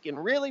bad it can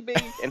really be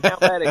and how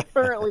bad it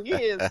currently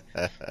is.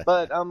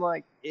 But I'm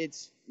like,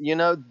 it's,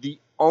 the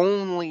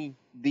only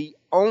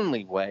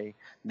way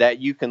that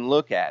you can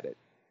look at it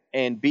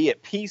and be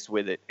at peace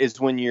with it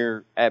is when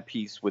you're at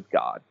peace with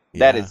God.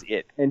 Yeah. That is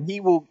it. And he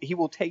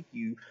will take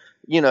you,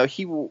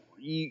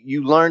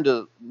 you learn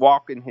to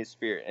walk in his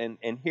spirit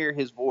and hear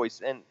his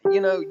voice. And,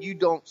 you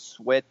don't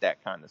sweat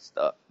that kind of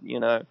stuff,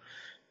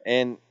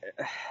 and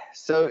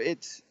so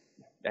it's,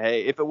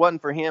 hey, if it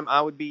wasn't for him, I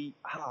would be,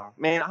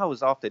 I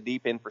was off the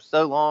deep end for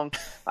so long.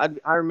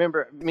 I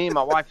remember me and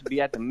my wife would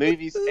be at the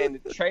movies and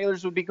the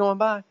trailers would be going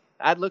by.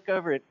 I'd look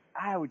over it.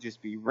 I would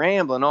just be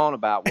rambling on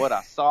about what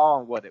I saw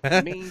and what it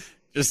would mean.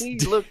 She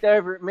looked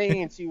over at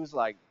me and she was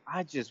like,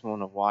 I just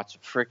want to watch a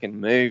freaking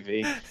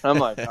movie. I'm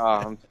like, oh,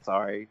 I'm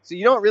sorry. So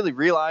you don't really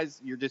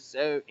realize you're just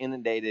so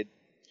inundated,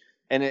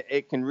 and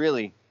it can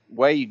really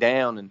weigh you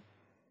down.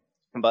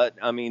 But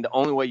I mean, the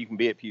only way you can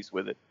be at peace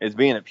with it is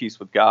being at peace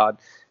with God.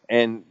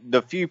 And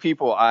the few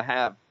people I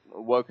have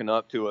woken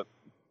up to it,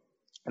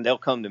 and they'll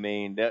come to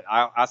me, and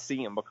I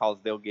see them because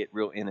they'll get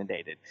real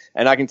inundated.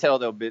 And I can tell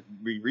they'll be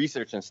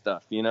researching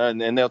stuff,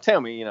 and they'll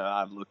tell me,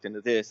 I've looked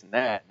into this and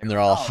that. And they're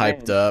all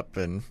hyped up.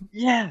 And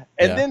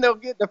then they'll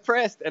get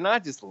depressed, and I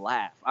just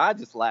laugh. I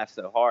just laugh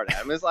so hard at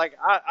them. It's like,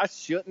 I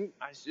shouldn't,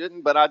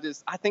 but I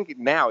think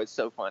now it's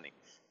so funny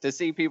to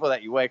see people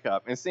that you wake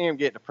up and see them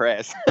get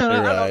depressed. Right.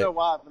 I don't know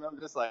why, but I'm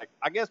just like,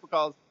 I guess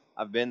because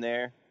I've been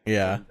there.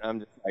 Yeah.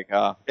 I'm just like,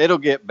 it'll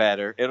get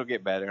better. It'll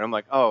get better. And I'm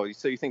like, oh,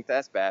 so you think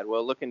that's bad?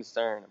 Well, look in the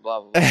stern, blah,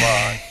 blah, blah.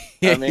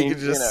 I mean, you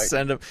could just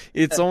send them.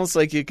 It's almost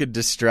like you could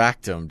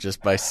distract them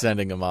just by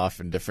sending them off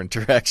in different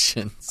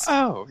directions.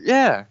 Oh,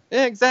 yeah.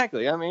 Yeah,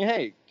 exactly. I mean,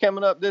 hey,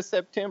 coming up this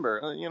September,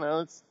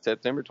 it's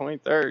September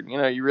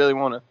 23rd. You really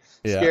want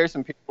to scare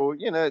some people.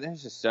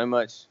 There's just so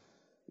much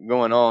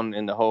going on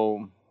in the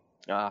whole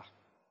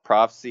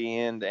prophecy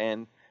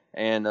and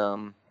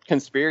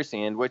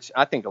conspiracy end, which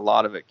I think a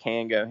lot of it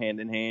can go hand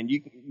in hand.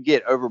 You can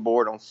get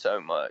overboard on so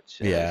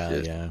much.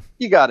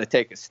 You got to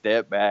take a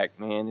step back,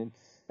 man.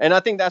 And I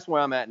think that's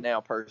where I'm at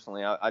now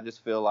personally. I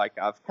just feel like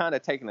I've kind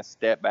of taken a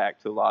step back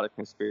to a lot of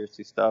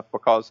conspiracy stuff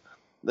because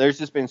there's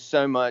just been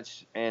so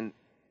much, and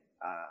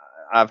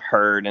I've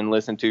heard and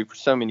listened to for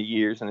so many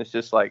years, and it's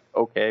just like,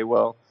 okay,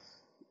 well,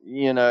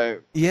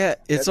 it's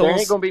there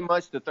ain't gonna be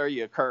much to throw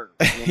you a curve.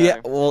 Yeah,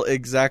 well,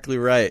 exactly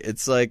right.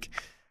 It's like,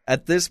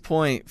 at this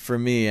point, for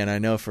me, and I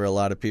know for a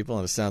lot of people,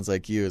 and it sounds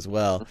like you as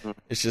well,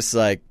 it's just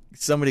like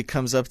somebody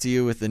comes up to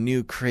you with a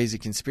new crazy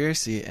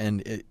conspiracy,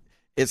 and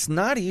it's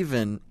not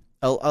even –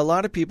 a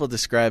lot of people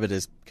describe it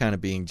as kind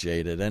of being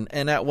jaded.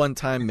 And at one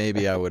time,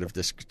 maybe I would have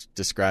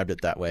described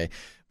it that way.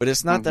 But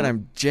it's not that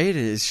I'm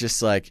jaded. It's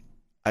just like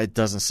it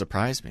doesn't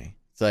surprise me.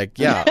 It's like,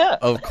 yeah.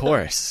 Of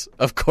course.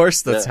 Of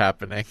course that's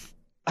happening.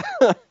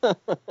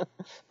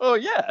 Oh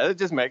yeah, it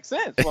just makes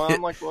sense. Well,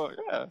 I'm like, well,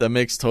 yeah, that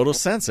makes total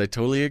sense. I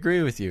totally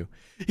agree with you.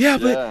 Yeah,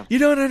 but you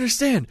don't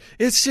understand.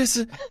 It's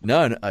just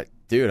no,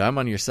 dude, I'm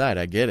on your side.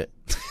 I get it.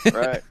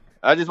 Right.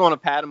 I just want to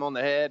pat them on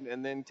the head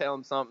and then tell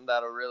them something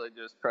that'll really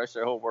just crush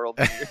their whole world.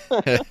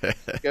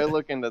 Go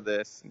look into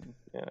this.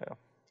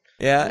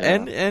 Yeah,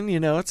 and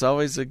it's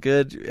always a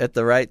good, at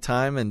the right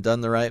time and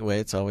done the right way.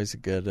 It's always a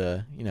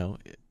good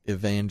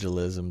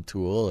evangelism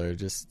tool, or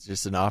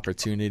just an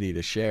opportunity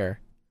to share.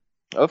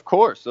 Of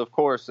course.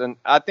 And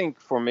I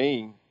think for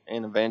me,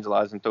 in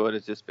evangelizing through it,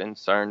 has just been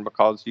CERN,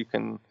 because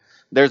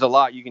there's a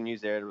lot you can use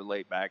there to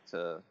relate back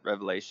to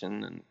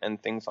Revelation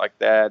and things like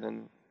that.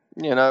 And,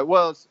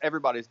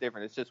 everybody's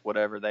different. It's just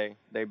whatever they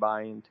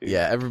buy into.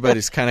 Yeah,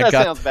 everybody's kind of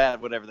that sounds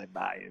bad, whatever they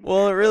buy into.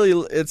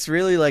 Well, it's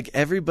really like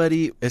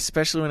everybody,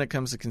 especially when it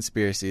comes to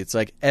conspiracy, it's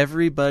like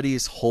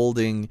everybody's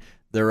holding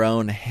their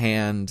own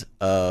hand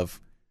of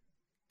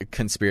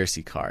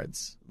conspiracy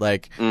cards.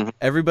 Like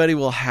everybody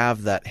will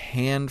have that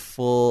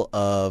handful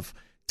of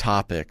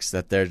topics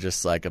that they're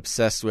just like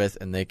obsessed with,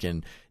 and they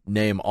can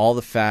name all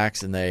the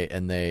facts, and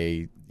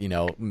they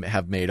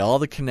have made all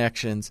the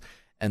connections,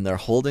 and they're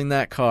holding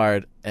that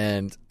card,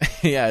 and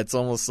yeah, it's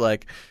almost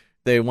like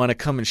they want to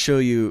come and show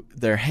you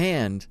their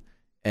hand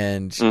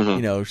and,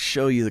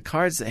 show you the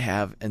cards they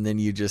have, and then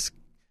you just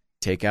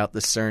take out the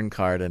CERN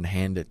card and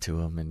hand it to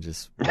them and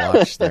just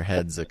watch their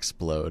heads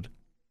explode.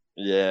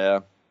 Yeah.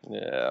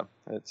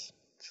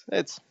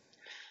 It's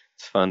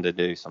fun to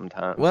do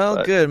sometimes.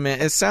 Well, good,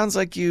 man. It sounds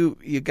like you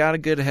got a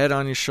good head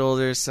on your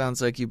shoulders.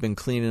 Sounds like you've been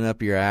cleaning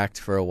up your act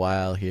for a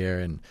while here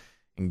and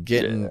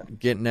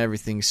getting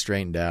everything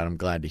straightened out. I'm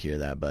glad to hear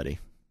that, buddy.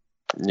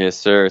 Yes,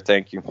 sir.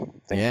 Thank you.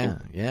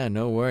 Yeah,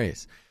 no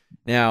worries.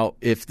 Now,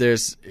 if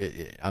there's,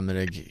 I'm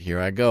going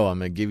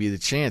to give you the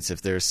chance.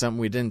 If there's something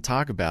we didn't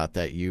talk about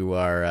that you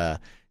are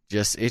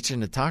just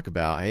itching to talk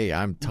about, hey,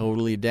 I'm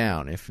totally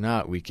down. If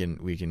not, we can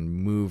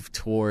move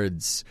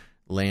towards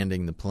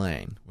landing the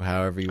plane,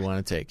 however you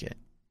want to take it.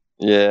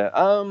 Yeah,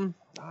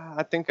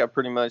 I think I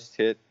pretty much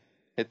hit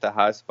the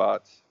high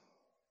spots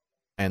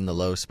and the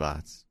low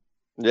spots.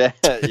 Yeah,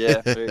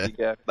 there you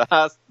go.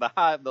 The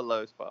high and the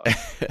low spots.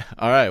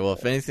 All right. Well,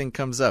 if anything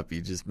comes up,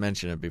 you just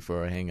mention it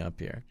before I hang up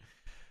here.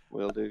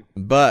 Will do.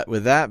 But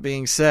with that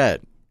being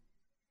said,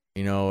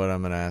 you know what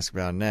I'm going to ask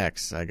about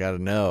next. I got to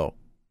know,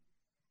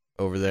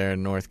 over there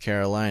in North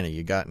Carolina,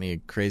 you got any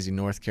crazy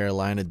North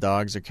Carolina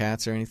dogs or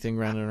cats or anything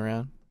running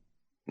around?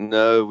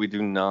 No, we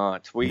do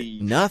not.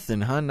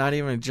 Nothing, huh? Not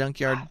even a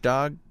junkyard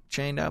dog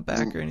chained out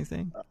back or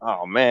anything?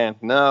 Oh man,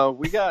 no.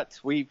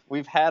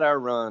 We've had our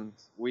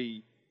runs.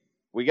 We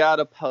got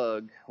a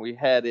pug. We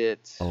had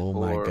it. Oh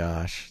my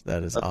gosh,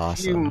 that is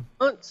awesome. Few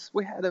months.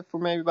 We had it for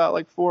maybe about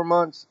like 4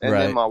 months, and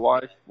then my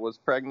wife was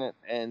pregnant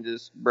and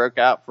just broke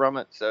out from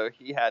it, so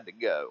he had to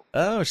go.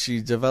 Oh, she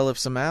developed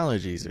some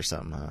allergies or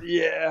something, huh?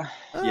 Yeah.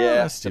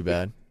 That's too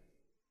bad.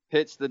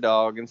 Pitched the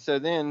dog, and so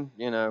then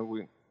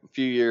a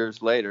few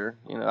years later,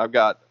 I've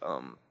got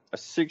a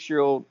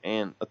 6-year-old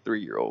and a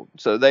 3-year-old.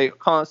 So they're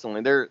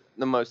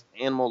the most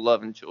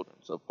animal-loving children.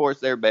 So, of course,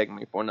 they're begging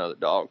me for another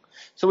dog.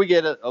 So we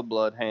get a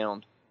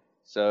bloodhound.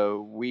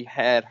 So we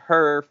had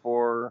her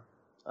for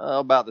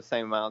about the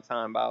same amount of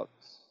time, about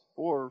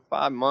 4 or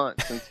 5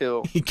 months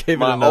until he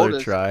gave it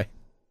another try.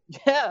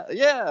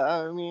 Yeah.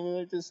 I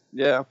mean,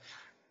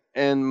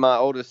 And my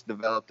oldest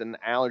developed an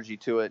allergy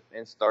to it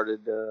and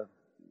started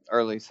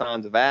early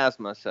signs of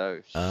asthma. So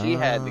she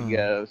had to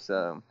go.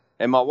 So,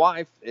 and my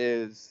wife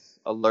is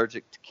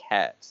allergic to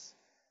cats.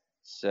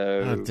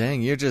 So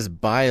dang, you're just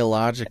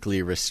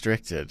biologically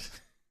restricted.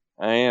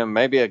 I am.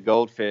 Maybe a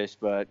goldfish,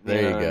 but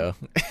there you go.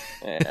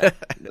 Yeah,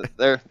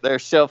 their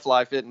shelf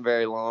life isn't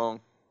very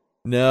long.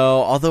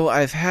 No, although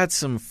I've had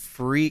some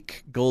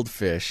freak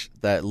goldfish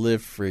that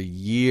live for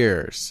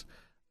years.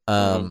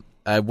 I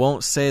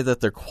won't say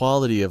that their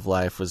quality of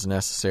life was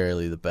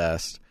necessarily the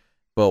best,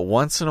 but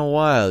once in a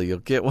while you'll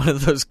get one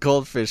of those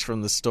goldfish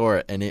from the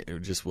store and it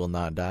just will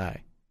not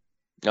die.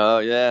 Oh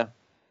yeah.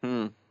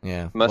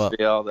 Yeah, must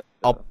be all that.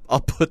 I'll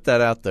put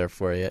that out there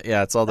for you.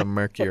 Yeah, it's all the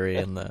mercury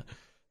and the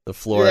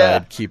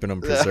fluoride keeping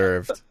them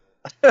preserved.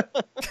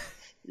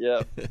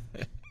 Yeah.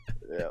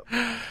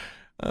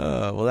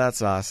 Well,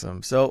 that's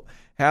awesome. So,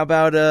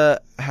 how's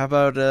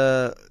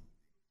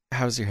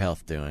your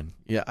health doing?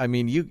 Yeah, I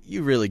mean,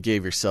 you really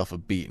gave yourself a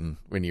beating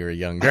when you were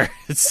younger.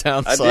 It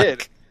sounds I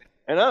did.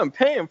 And I'm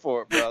paying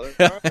for it, brother.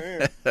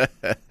 I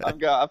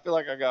feel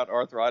like I got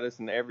arthritis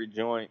in every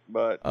joint,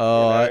 but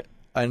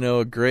I know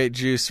a great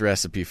juice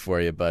recipe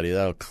for you, buddy.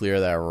 That'll clear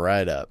that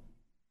right up.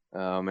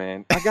 Oh,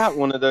 man. I got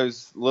one of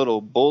those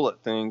little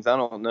bullet things. I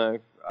don't know.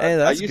 Hey,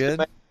 that's I used good.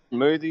 to make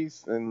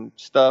smoothies and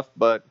stuff,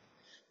 but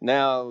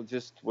now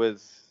just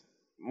with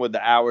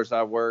the hours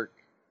I work,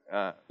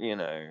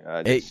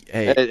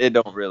 it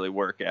don't really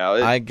work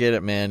out. I get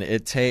it, man.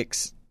 It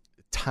takes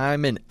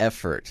time and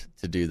effort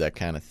to do that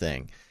kind of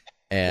thing.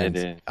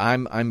 And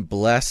I'm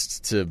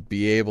blessed to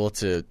be able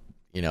to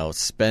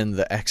spend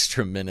the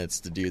extra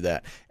minutes to do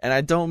that. And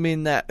I don't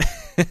mean that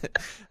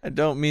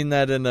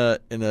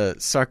in a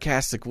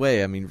sarcastic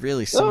way. I mean,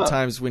 really,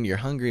 sometimes when you're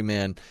hungry,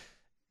 man,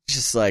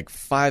 just like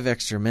 5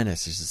 extra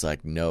minutes is just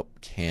like, nope,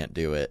 can't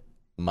do it.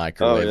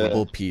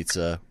 Microwavable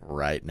pizza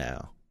right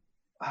now.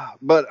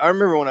 But I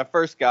remember when I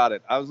first got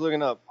it, I was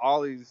looking up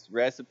all these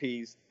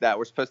recipes that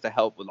were supposed to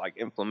help with like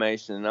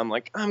inflammation, and I'm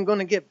like, I'm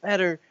gonna get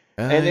better.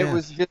 It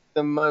was just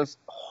the most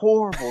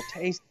horrible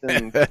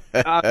tasting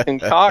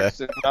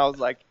concoction. I was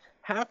like,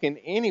 how can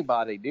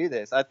anybody do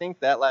this? I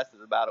think that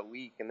lasted about a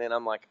week, and then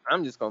I'm like,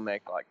 I'm just gonna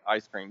make like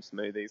ice cream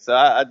smoothies. So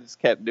I just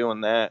kept doing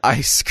that.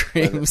 Ice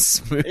cream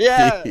smoothies.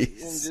 Yeah, and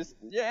just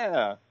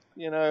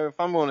if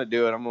I'm gonna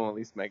do it, I'm gonna at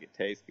least make it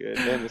taste good.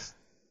 Then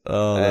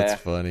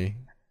that's funny.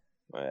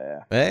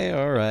 Yeah. Hey,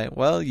 all right.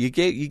 Well, you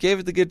gave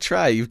it the good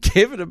try. You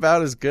gave it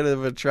about as good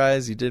of a try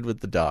as you did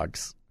with the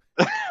dogs.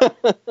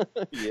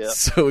 Yeah.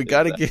 So we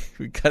gotta give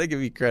you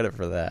credit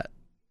for that.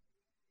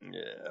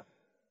 Yeah.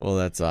 Well,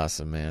 that's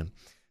awesome, man.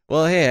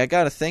 Well, hey, I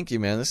gotta thank you,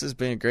 man. This has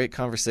been a great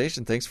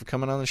conversation. Thanks for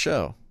coming on the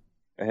show.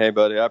 Hey,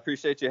 buddy. I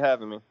appreciate you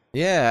having me.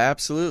 Yeah,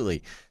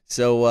 absolutely.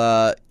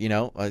 So,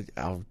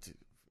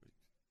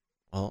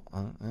 Oh,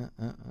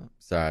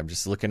 sorry, I'm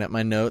just looking at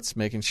my notes,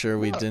 making sure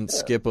we didn't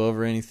skip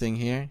over anything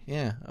here.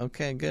 Yeah,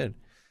 okay, good.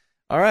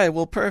 All right,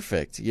 well,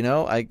 perfect. You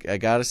know, I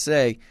gotta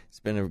say,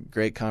 it's been a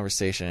great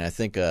conversation. I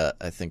think a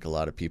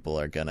lot of people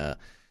are gonna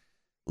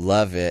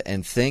love it,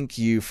 and thank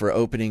you for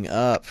opening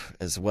up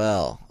as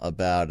well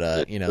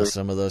about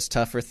some of those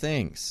tougher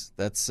things.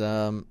 That's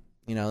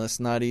that's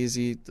not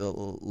easy. A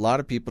lot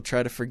of people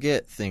try to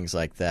forget things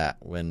like that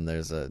when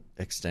there's a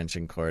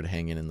extension cord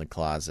hanging in the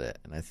closet,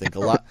 and I think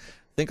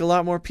a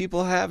lot more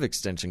people have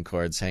extension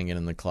cords hanging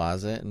in the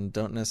closet and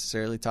don't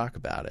necessarily talk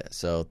about it.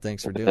 So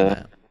thanks for doing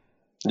that.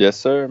 Yes,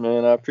 sir,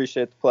 man. I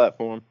appreciate the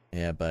platform.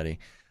 Yeah, buddy.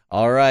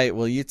 All right.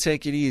 Well, you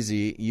take it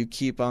easy. You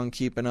keep on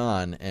keeping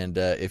on. And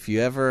if you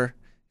ever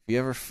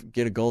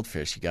get a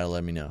goldfish, you got to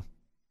let me know.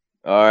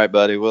 All right,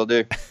 buddy. Will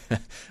do.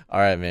 All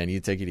right, man. You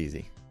take it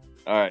easy.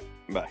 All right.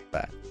 Bye.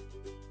 Bye.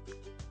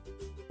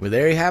 Well,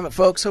 there you have it,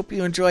 folks. Hope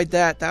you enjoyed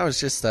that. That was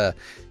just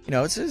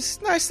it's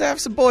just nice to have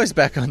some boys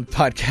back on the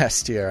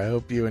podcast here. I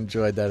hope you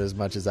enjoyed that as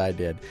much as I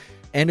did.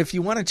 And if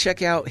you want to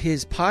check out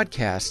his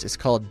podcast, it's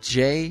called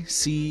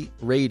JC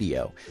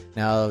Radio.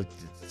 Now,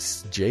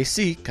 it's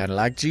JC, kind of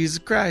like Jesus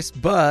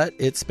Christ, but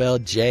it's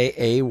spelled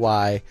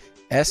JAYSEE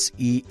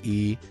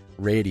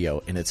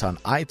Radio, and it's on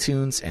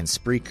iTunes and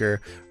Spreaker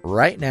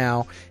right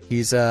now.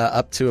 He's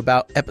up to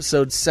about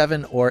episode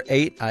 7 or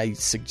 8. I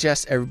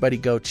suggest everybody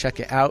go check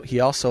it out. He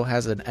also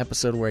has an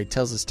episode where he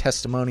tells his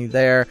testimony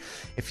there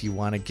if you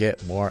want to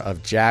get more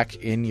of Jack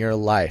in your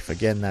life.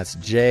 Again, that's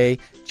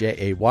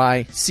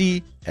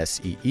JAYCSEE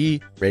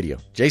Radio.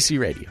 JC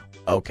Radio.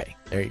 Okay,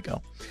 there you go.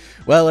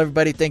 Well,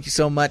 everybody, thank you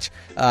so much.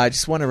 I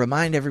just want to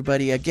remind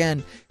everybody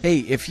again, hey,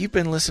 if you've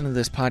been listening to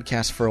this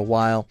podcast for a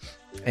while,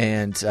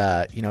 and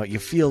you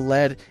feel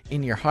led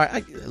in your heart. I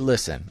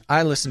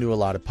listen to a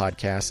lot of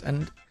podcasts,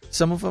 and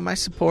some of them I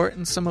support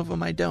and some of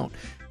them I don't.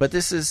 But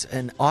this is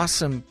an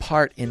awesome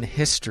part in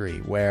history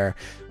where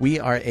we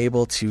are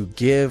able to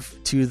give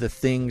to the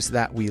things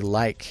that we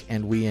like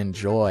and we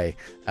enjoy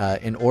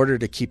in order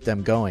to keep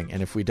them going.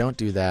 And if we don't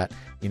do that,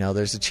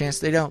 there's a chance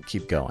they don't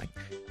keep going.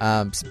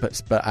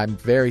 But I'm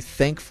very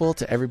thankful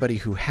to everybody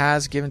who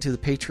has given to the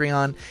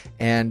Patreon,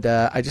 and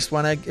I just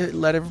want to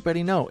let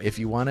everybody know, if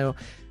you want to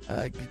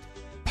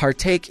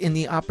partake in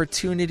the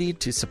opportunity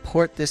to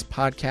support this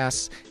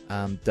podcast,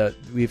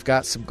 we've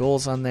got some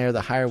goals on there.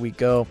 The higher we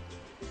go,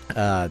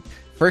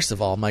 first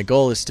of all, my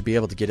goal is to be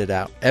able to get it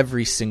out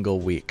every single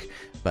week,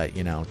 but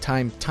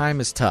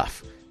time is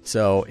tough.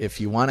 So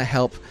if you want to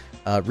help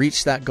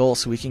reach that goal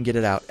so we can get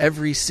it out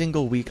every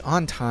single week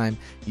on time,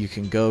 you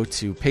can go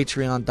to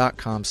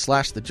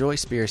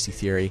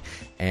patreon.com/thejoyspiracy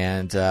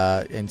and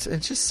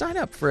just sign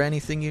up for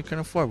anything you can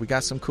afford. We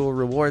got some cool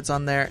rewards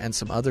on there and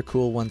some other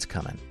cool ones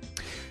coming.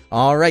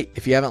 All right,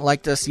 if you haven't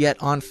liked us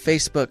yet on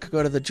Facebook,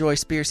 go to the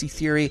Joyspiracy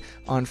Theory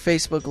on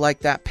Facebook,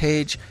 like that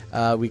page.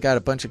 We got a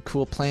bunch of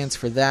cool plans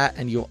for that,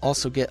 and you'll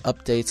also get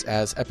updates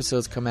as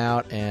episodes come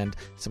out and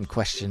some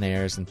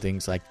questionnaires and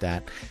things like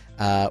that.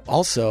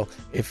 Also,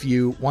 if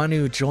you want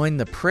to join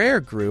the prayer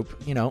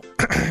group,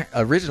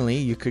 originally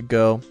you could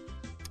go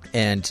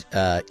and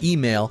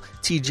email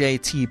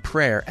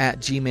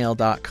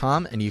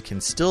tjtprayer@gmail.com, and you can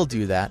still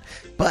do that.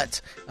 But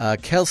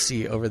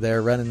Kelsey over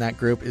there running that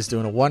group is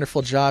doing a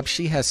wonderful job.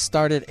 She has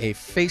started a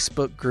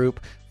Facebook group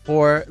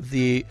for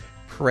the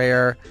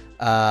prayer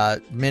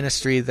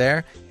ministry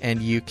there,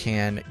 and you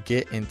can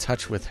get in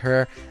touch with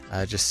her.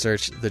 Just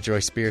search the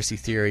Joyspiracy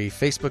Theory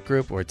Facebook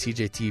group or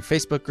TJT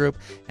Facebook group,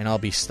 and I'll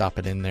be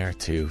stopping in there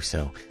too.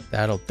 So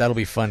that'll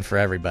be fun for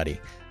everybody.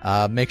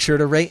 Make sure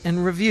to rate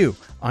and review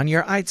on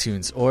your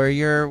iTunes or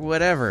your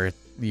whatever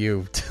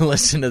you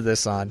listen to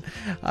this on.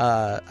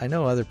 I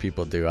know other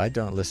people do. I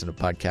don't listen to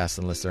podcasts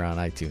unless they're on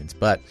iTunes.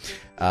 But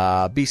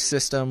Beast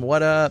System,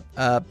 what up?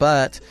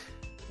 But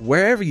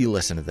wherever you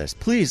listen to this,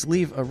 please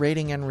leave a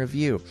rating and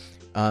review.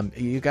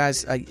 You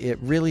guys, it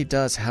really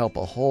does help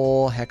a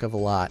whole heck of a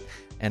lot.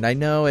 And I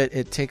know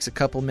it takes a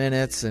couple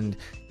minutes, and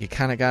you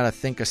kind of got to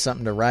think of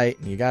something to write,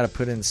 and you got to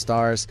put in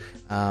stars.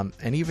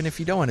 And even if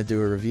you don't want to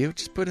do a review,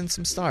 just put in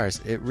some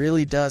stars. It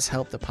really does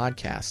help the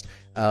podcast.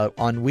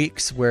 On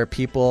weeks where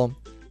people,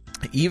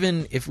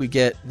 even if we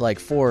get like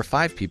 4 or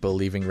 5 people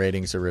leaving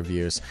ratings or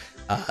reviews,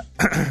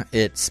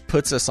 it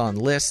puts us on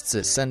lists.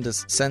 It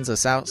sends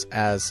us out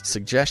as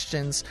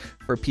suggestions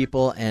for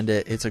people, and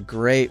it's a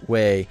great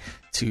way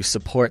to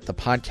support the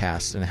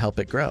podcast and help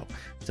it grow.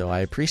 So I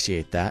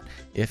appreciate that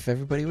if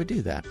everybody would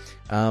do that.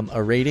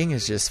 A rating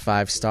is just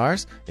 5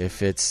 stars. If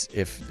this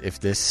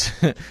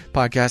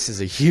podcast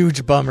is a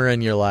huge bummer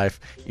in your life,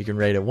 you can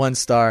rate it 1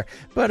 star.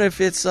 But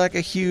if it's like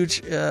a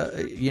huge,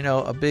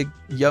 a big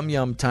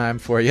yum time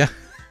for you,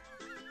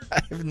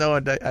 I have no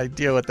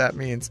idea what that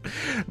means,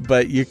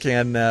 but you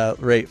can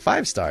rate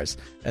 5 stars,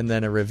 and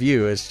then a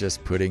review is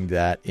just putting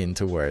that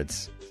into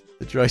words.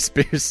 The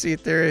Joyspiracy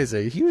Theory is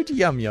a huge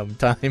yum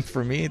time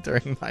for me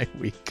during my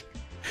week.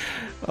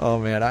 Oh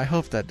man, I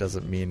hope that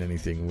doesn't mean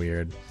anything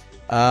weird.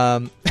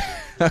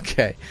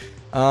 Okay.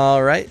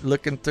 All right,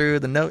 looking through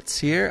the notes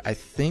here, I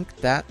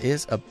think that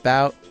is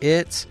about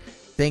it.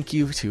 thank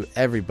you to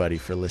everybody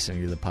for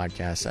listening to the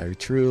podcast. I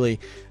truly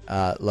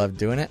love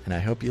doing it, and I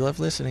hope you love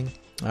listening.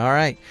 All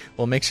right.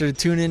 Well, make sure to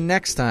tune in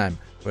next time.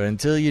 But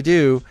until you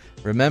do,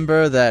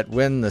 remember that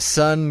when the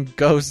sun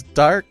goes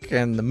dark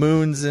and the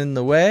moon's in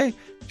the way,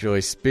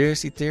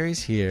 Joyspiracy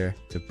Theory's here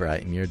to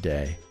brighten your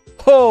day.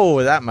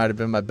 Oh, that might have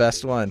been my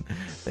best one.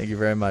 Thank you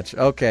very much.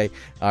 Okay.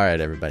 All right,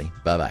 everybody.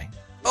 Bye-bye.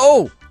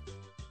 Oh,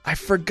 I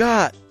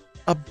forgot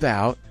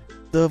about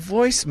the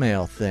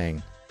voicemail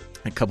thing.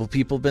 A couple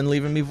people have been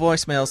leaving me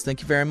voicemails.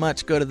 Thank you very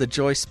much. Go to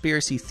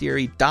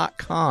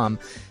thejoyspiracytheory.com,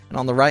 and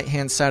on the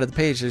right-hand side of the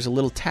page, there's a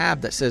little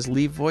tab that says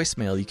Leave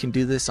Voicemail. You can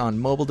do this on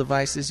mobile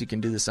devices. You can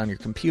do this on your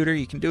computer.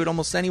 You can do it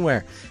almost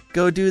anywhere.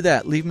 Go do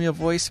that. Leave me a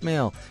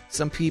voicemail.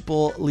 Some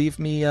people leave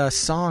me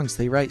songs.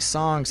 They write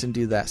songs and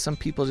do that. Some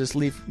people just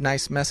leave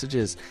nice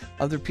messages.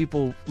 Other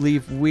people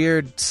leave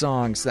weird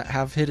songs that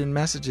have hidden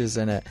messages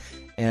in it.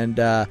 And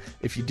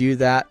if you do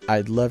that,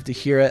 I'd love to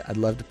hear it. I'd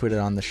love to put it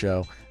on the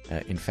show.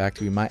 In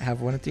fact, we might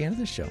have one at the end of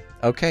the show.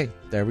 Okay,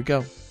 there we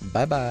go.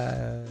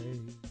 Bye-bye.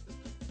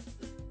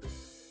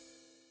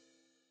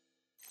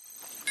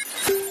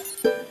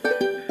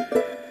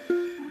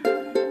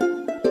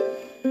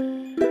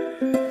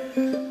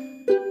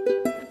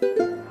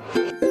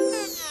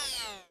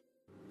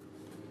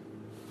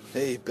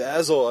 Hey,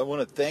 Basil, I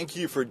want to thank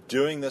you for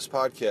doing this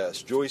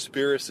podcast.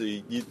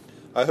 Joyspiracy,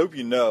 I hope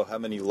you know how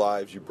many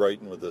lives you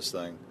brighten with this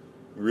thing.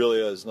 It really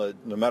is. No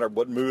matter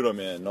what mood I'm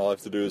in, all I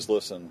have to do is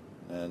listen.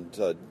 And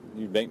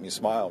you make me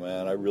smile,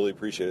 man. I really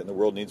appreciate it. And the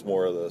world needs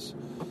more of this.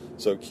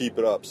 So keep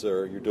it up,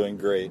 sir. You're doing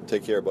great.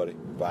 Take care, buddy.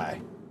 Bye.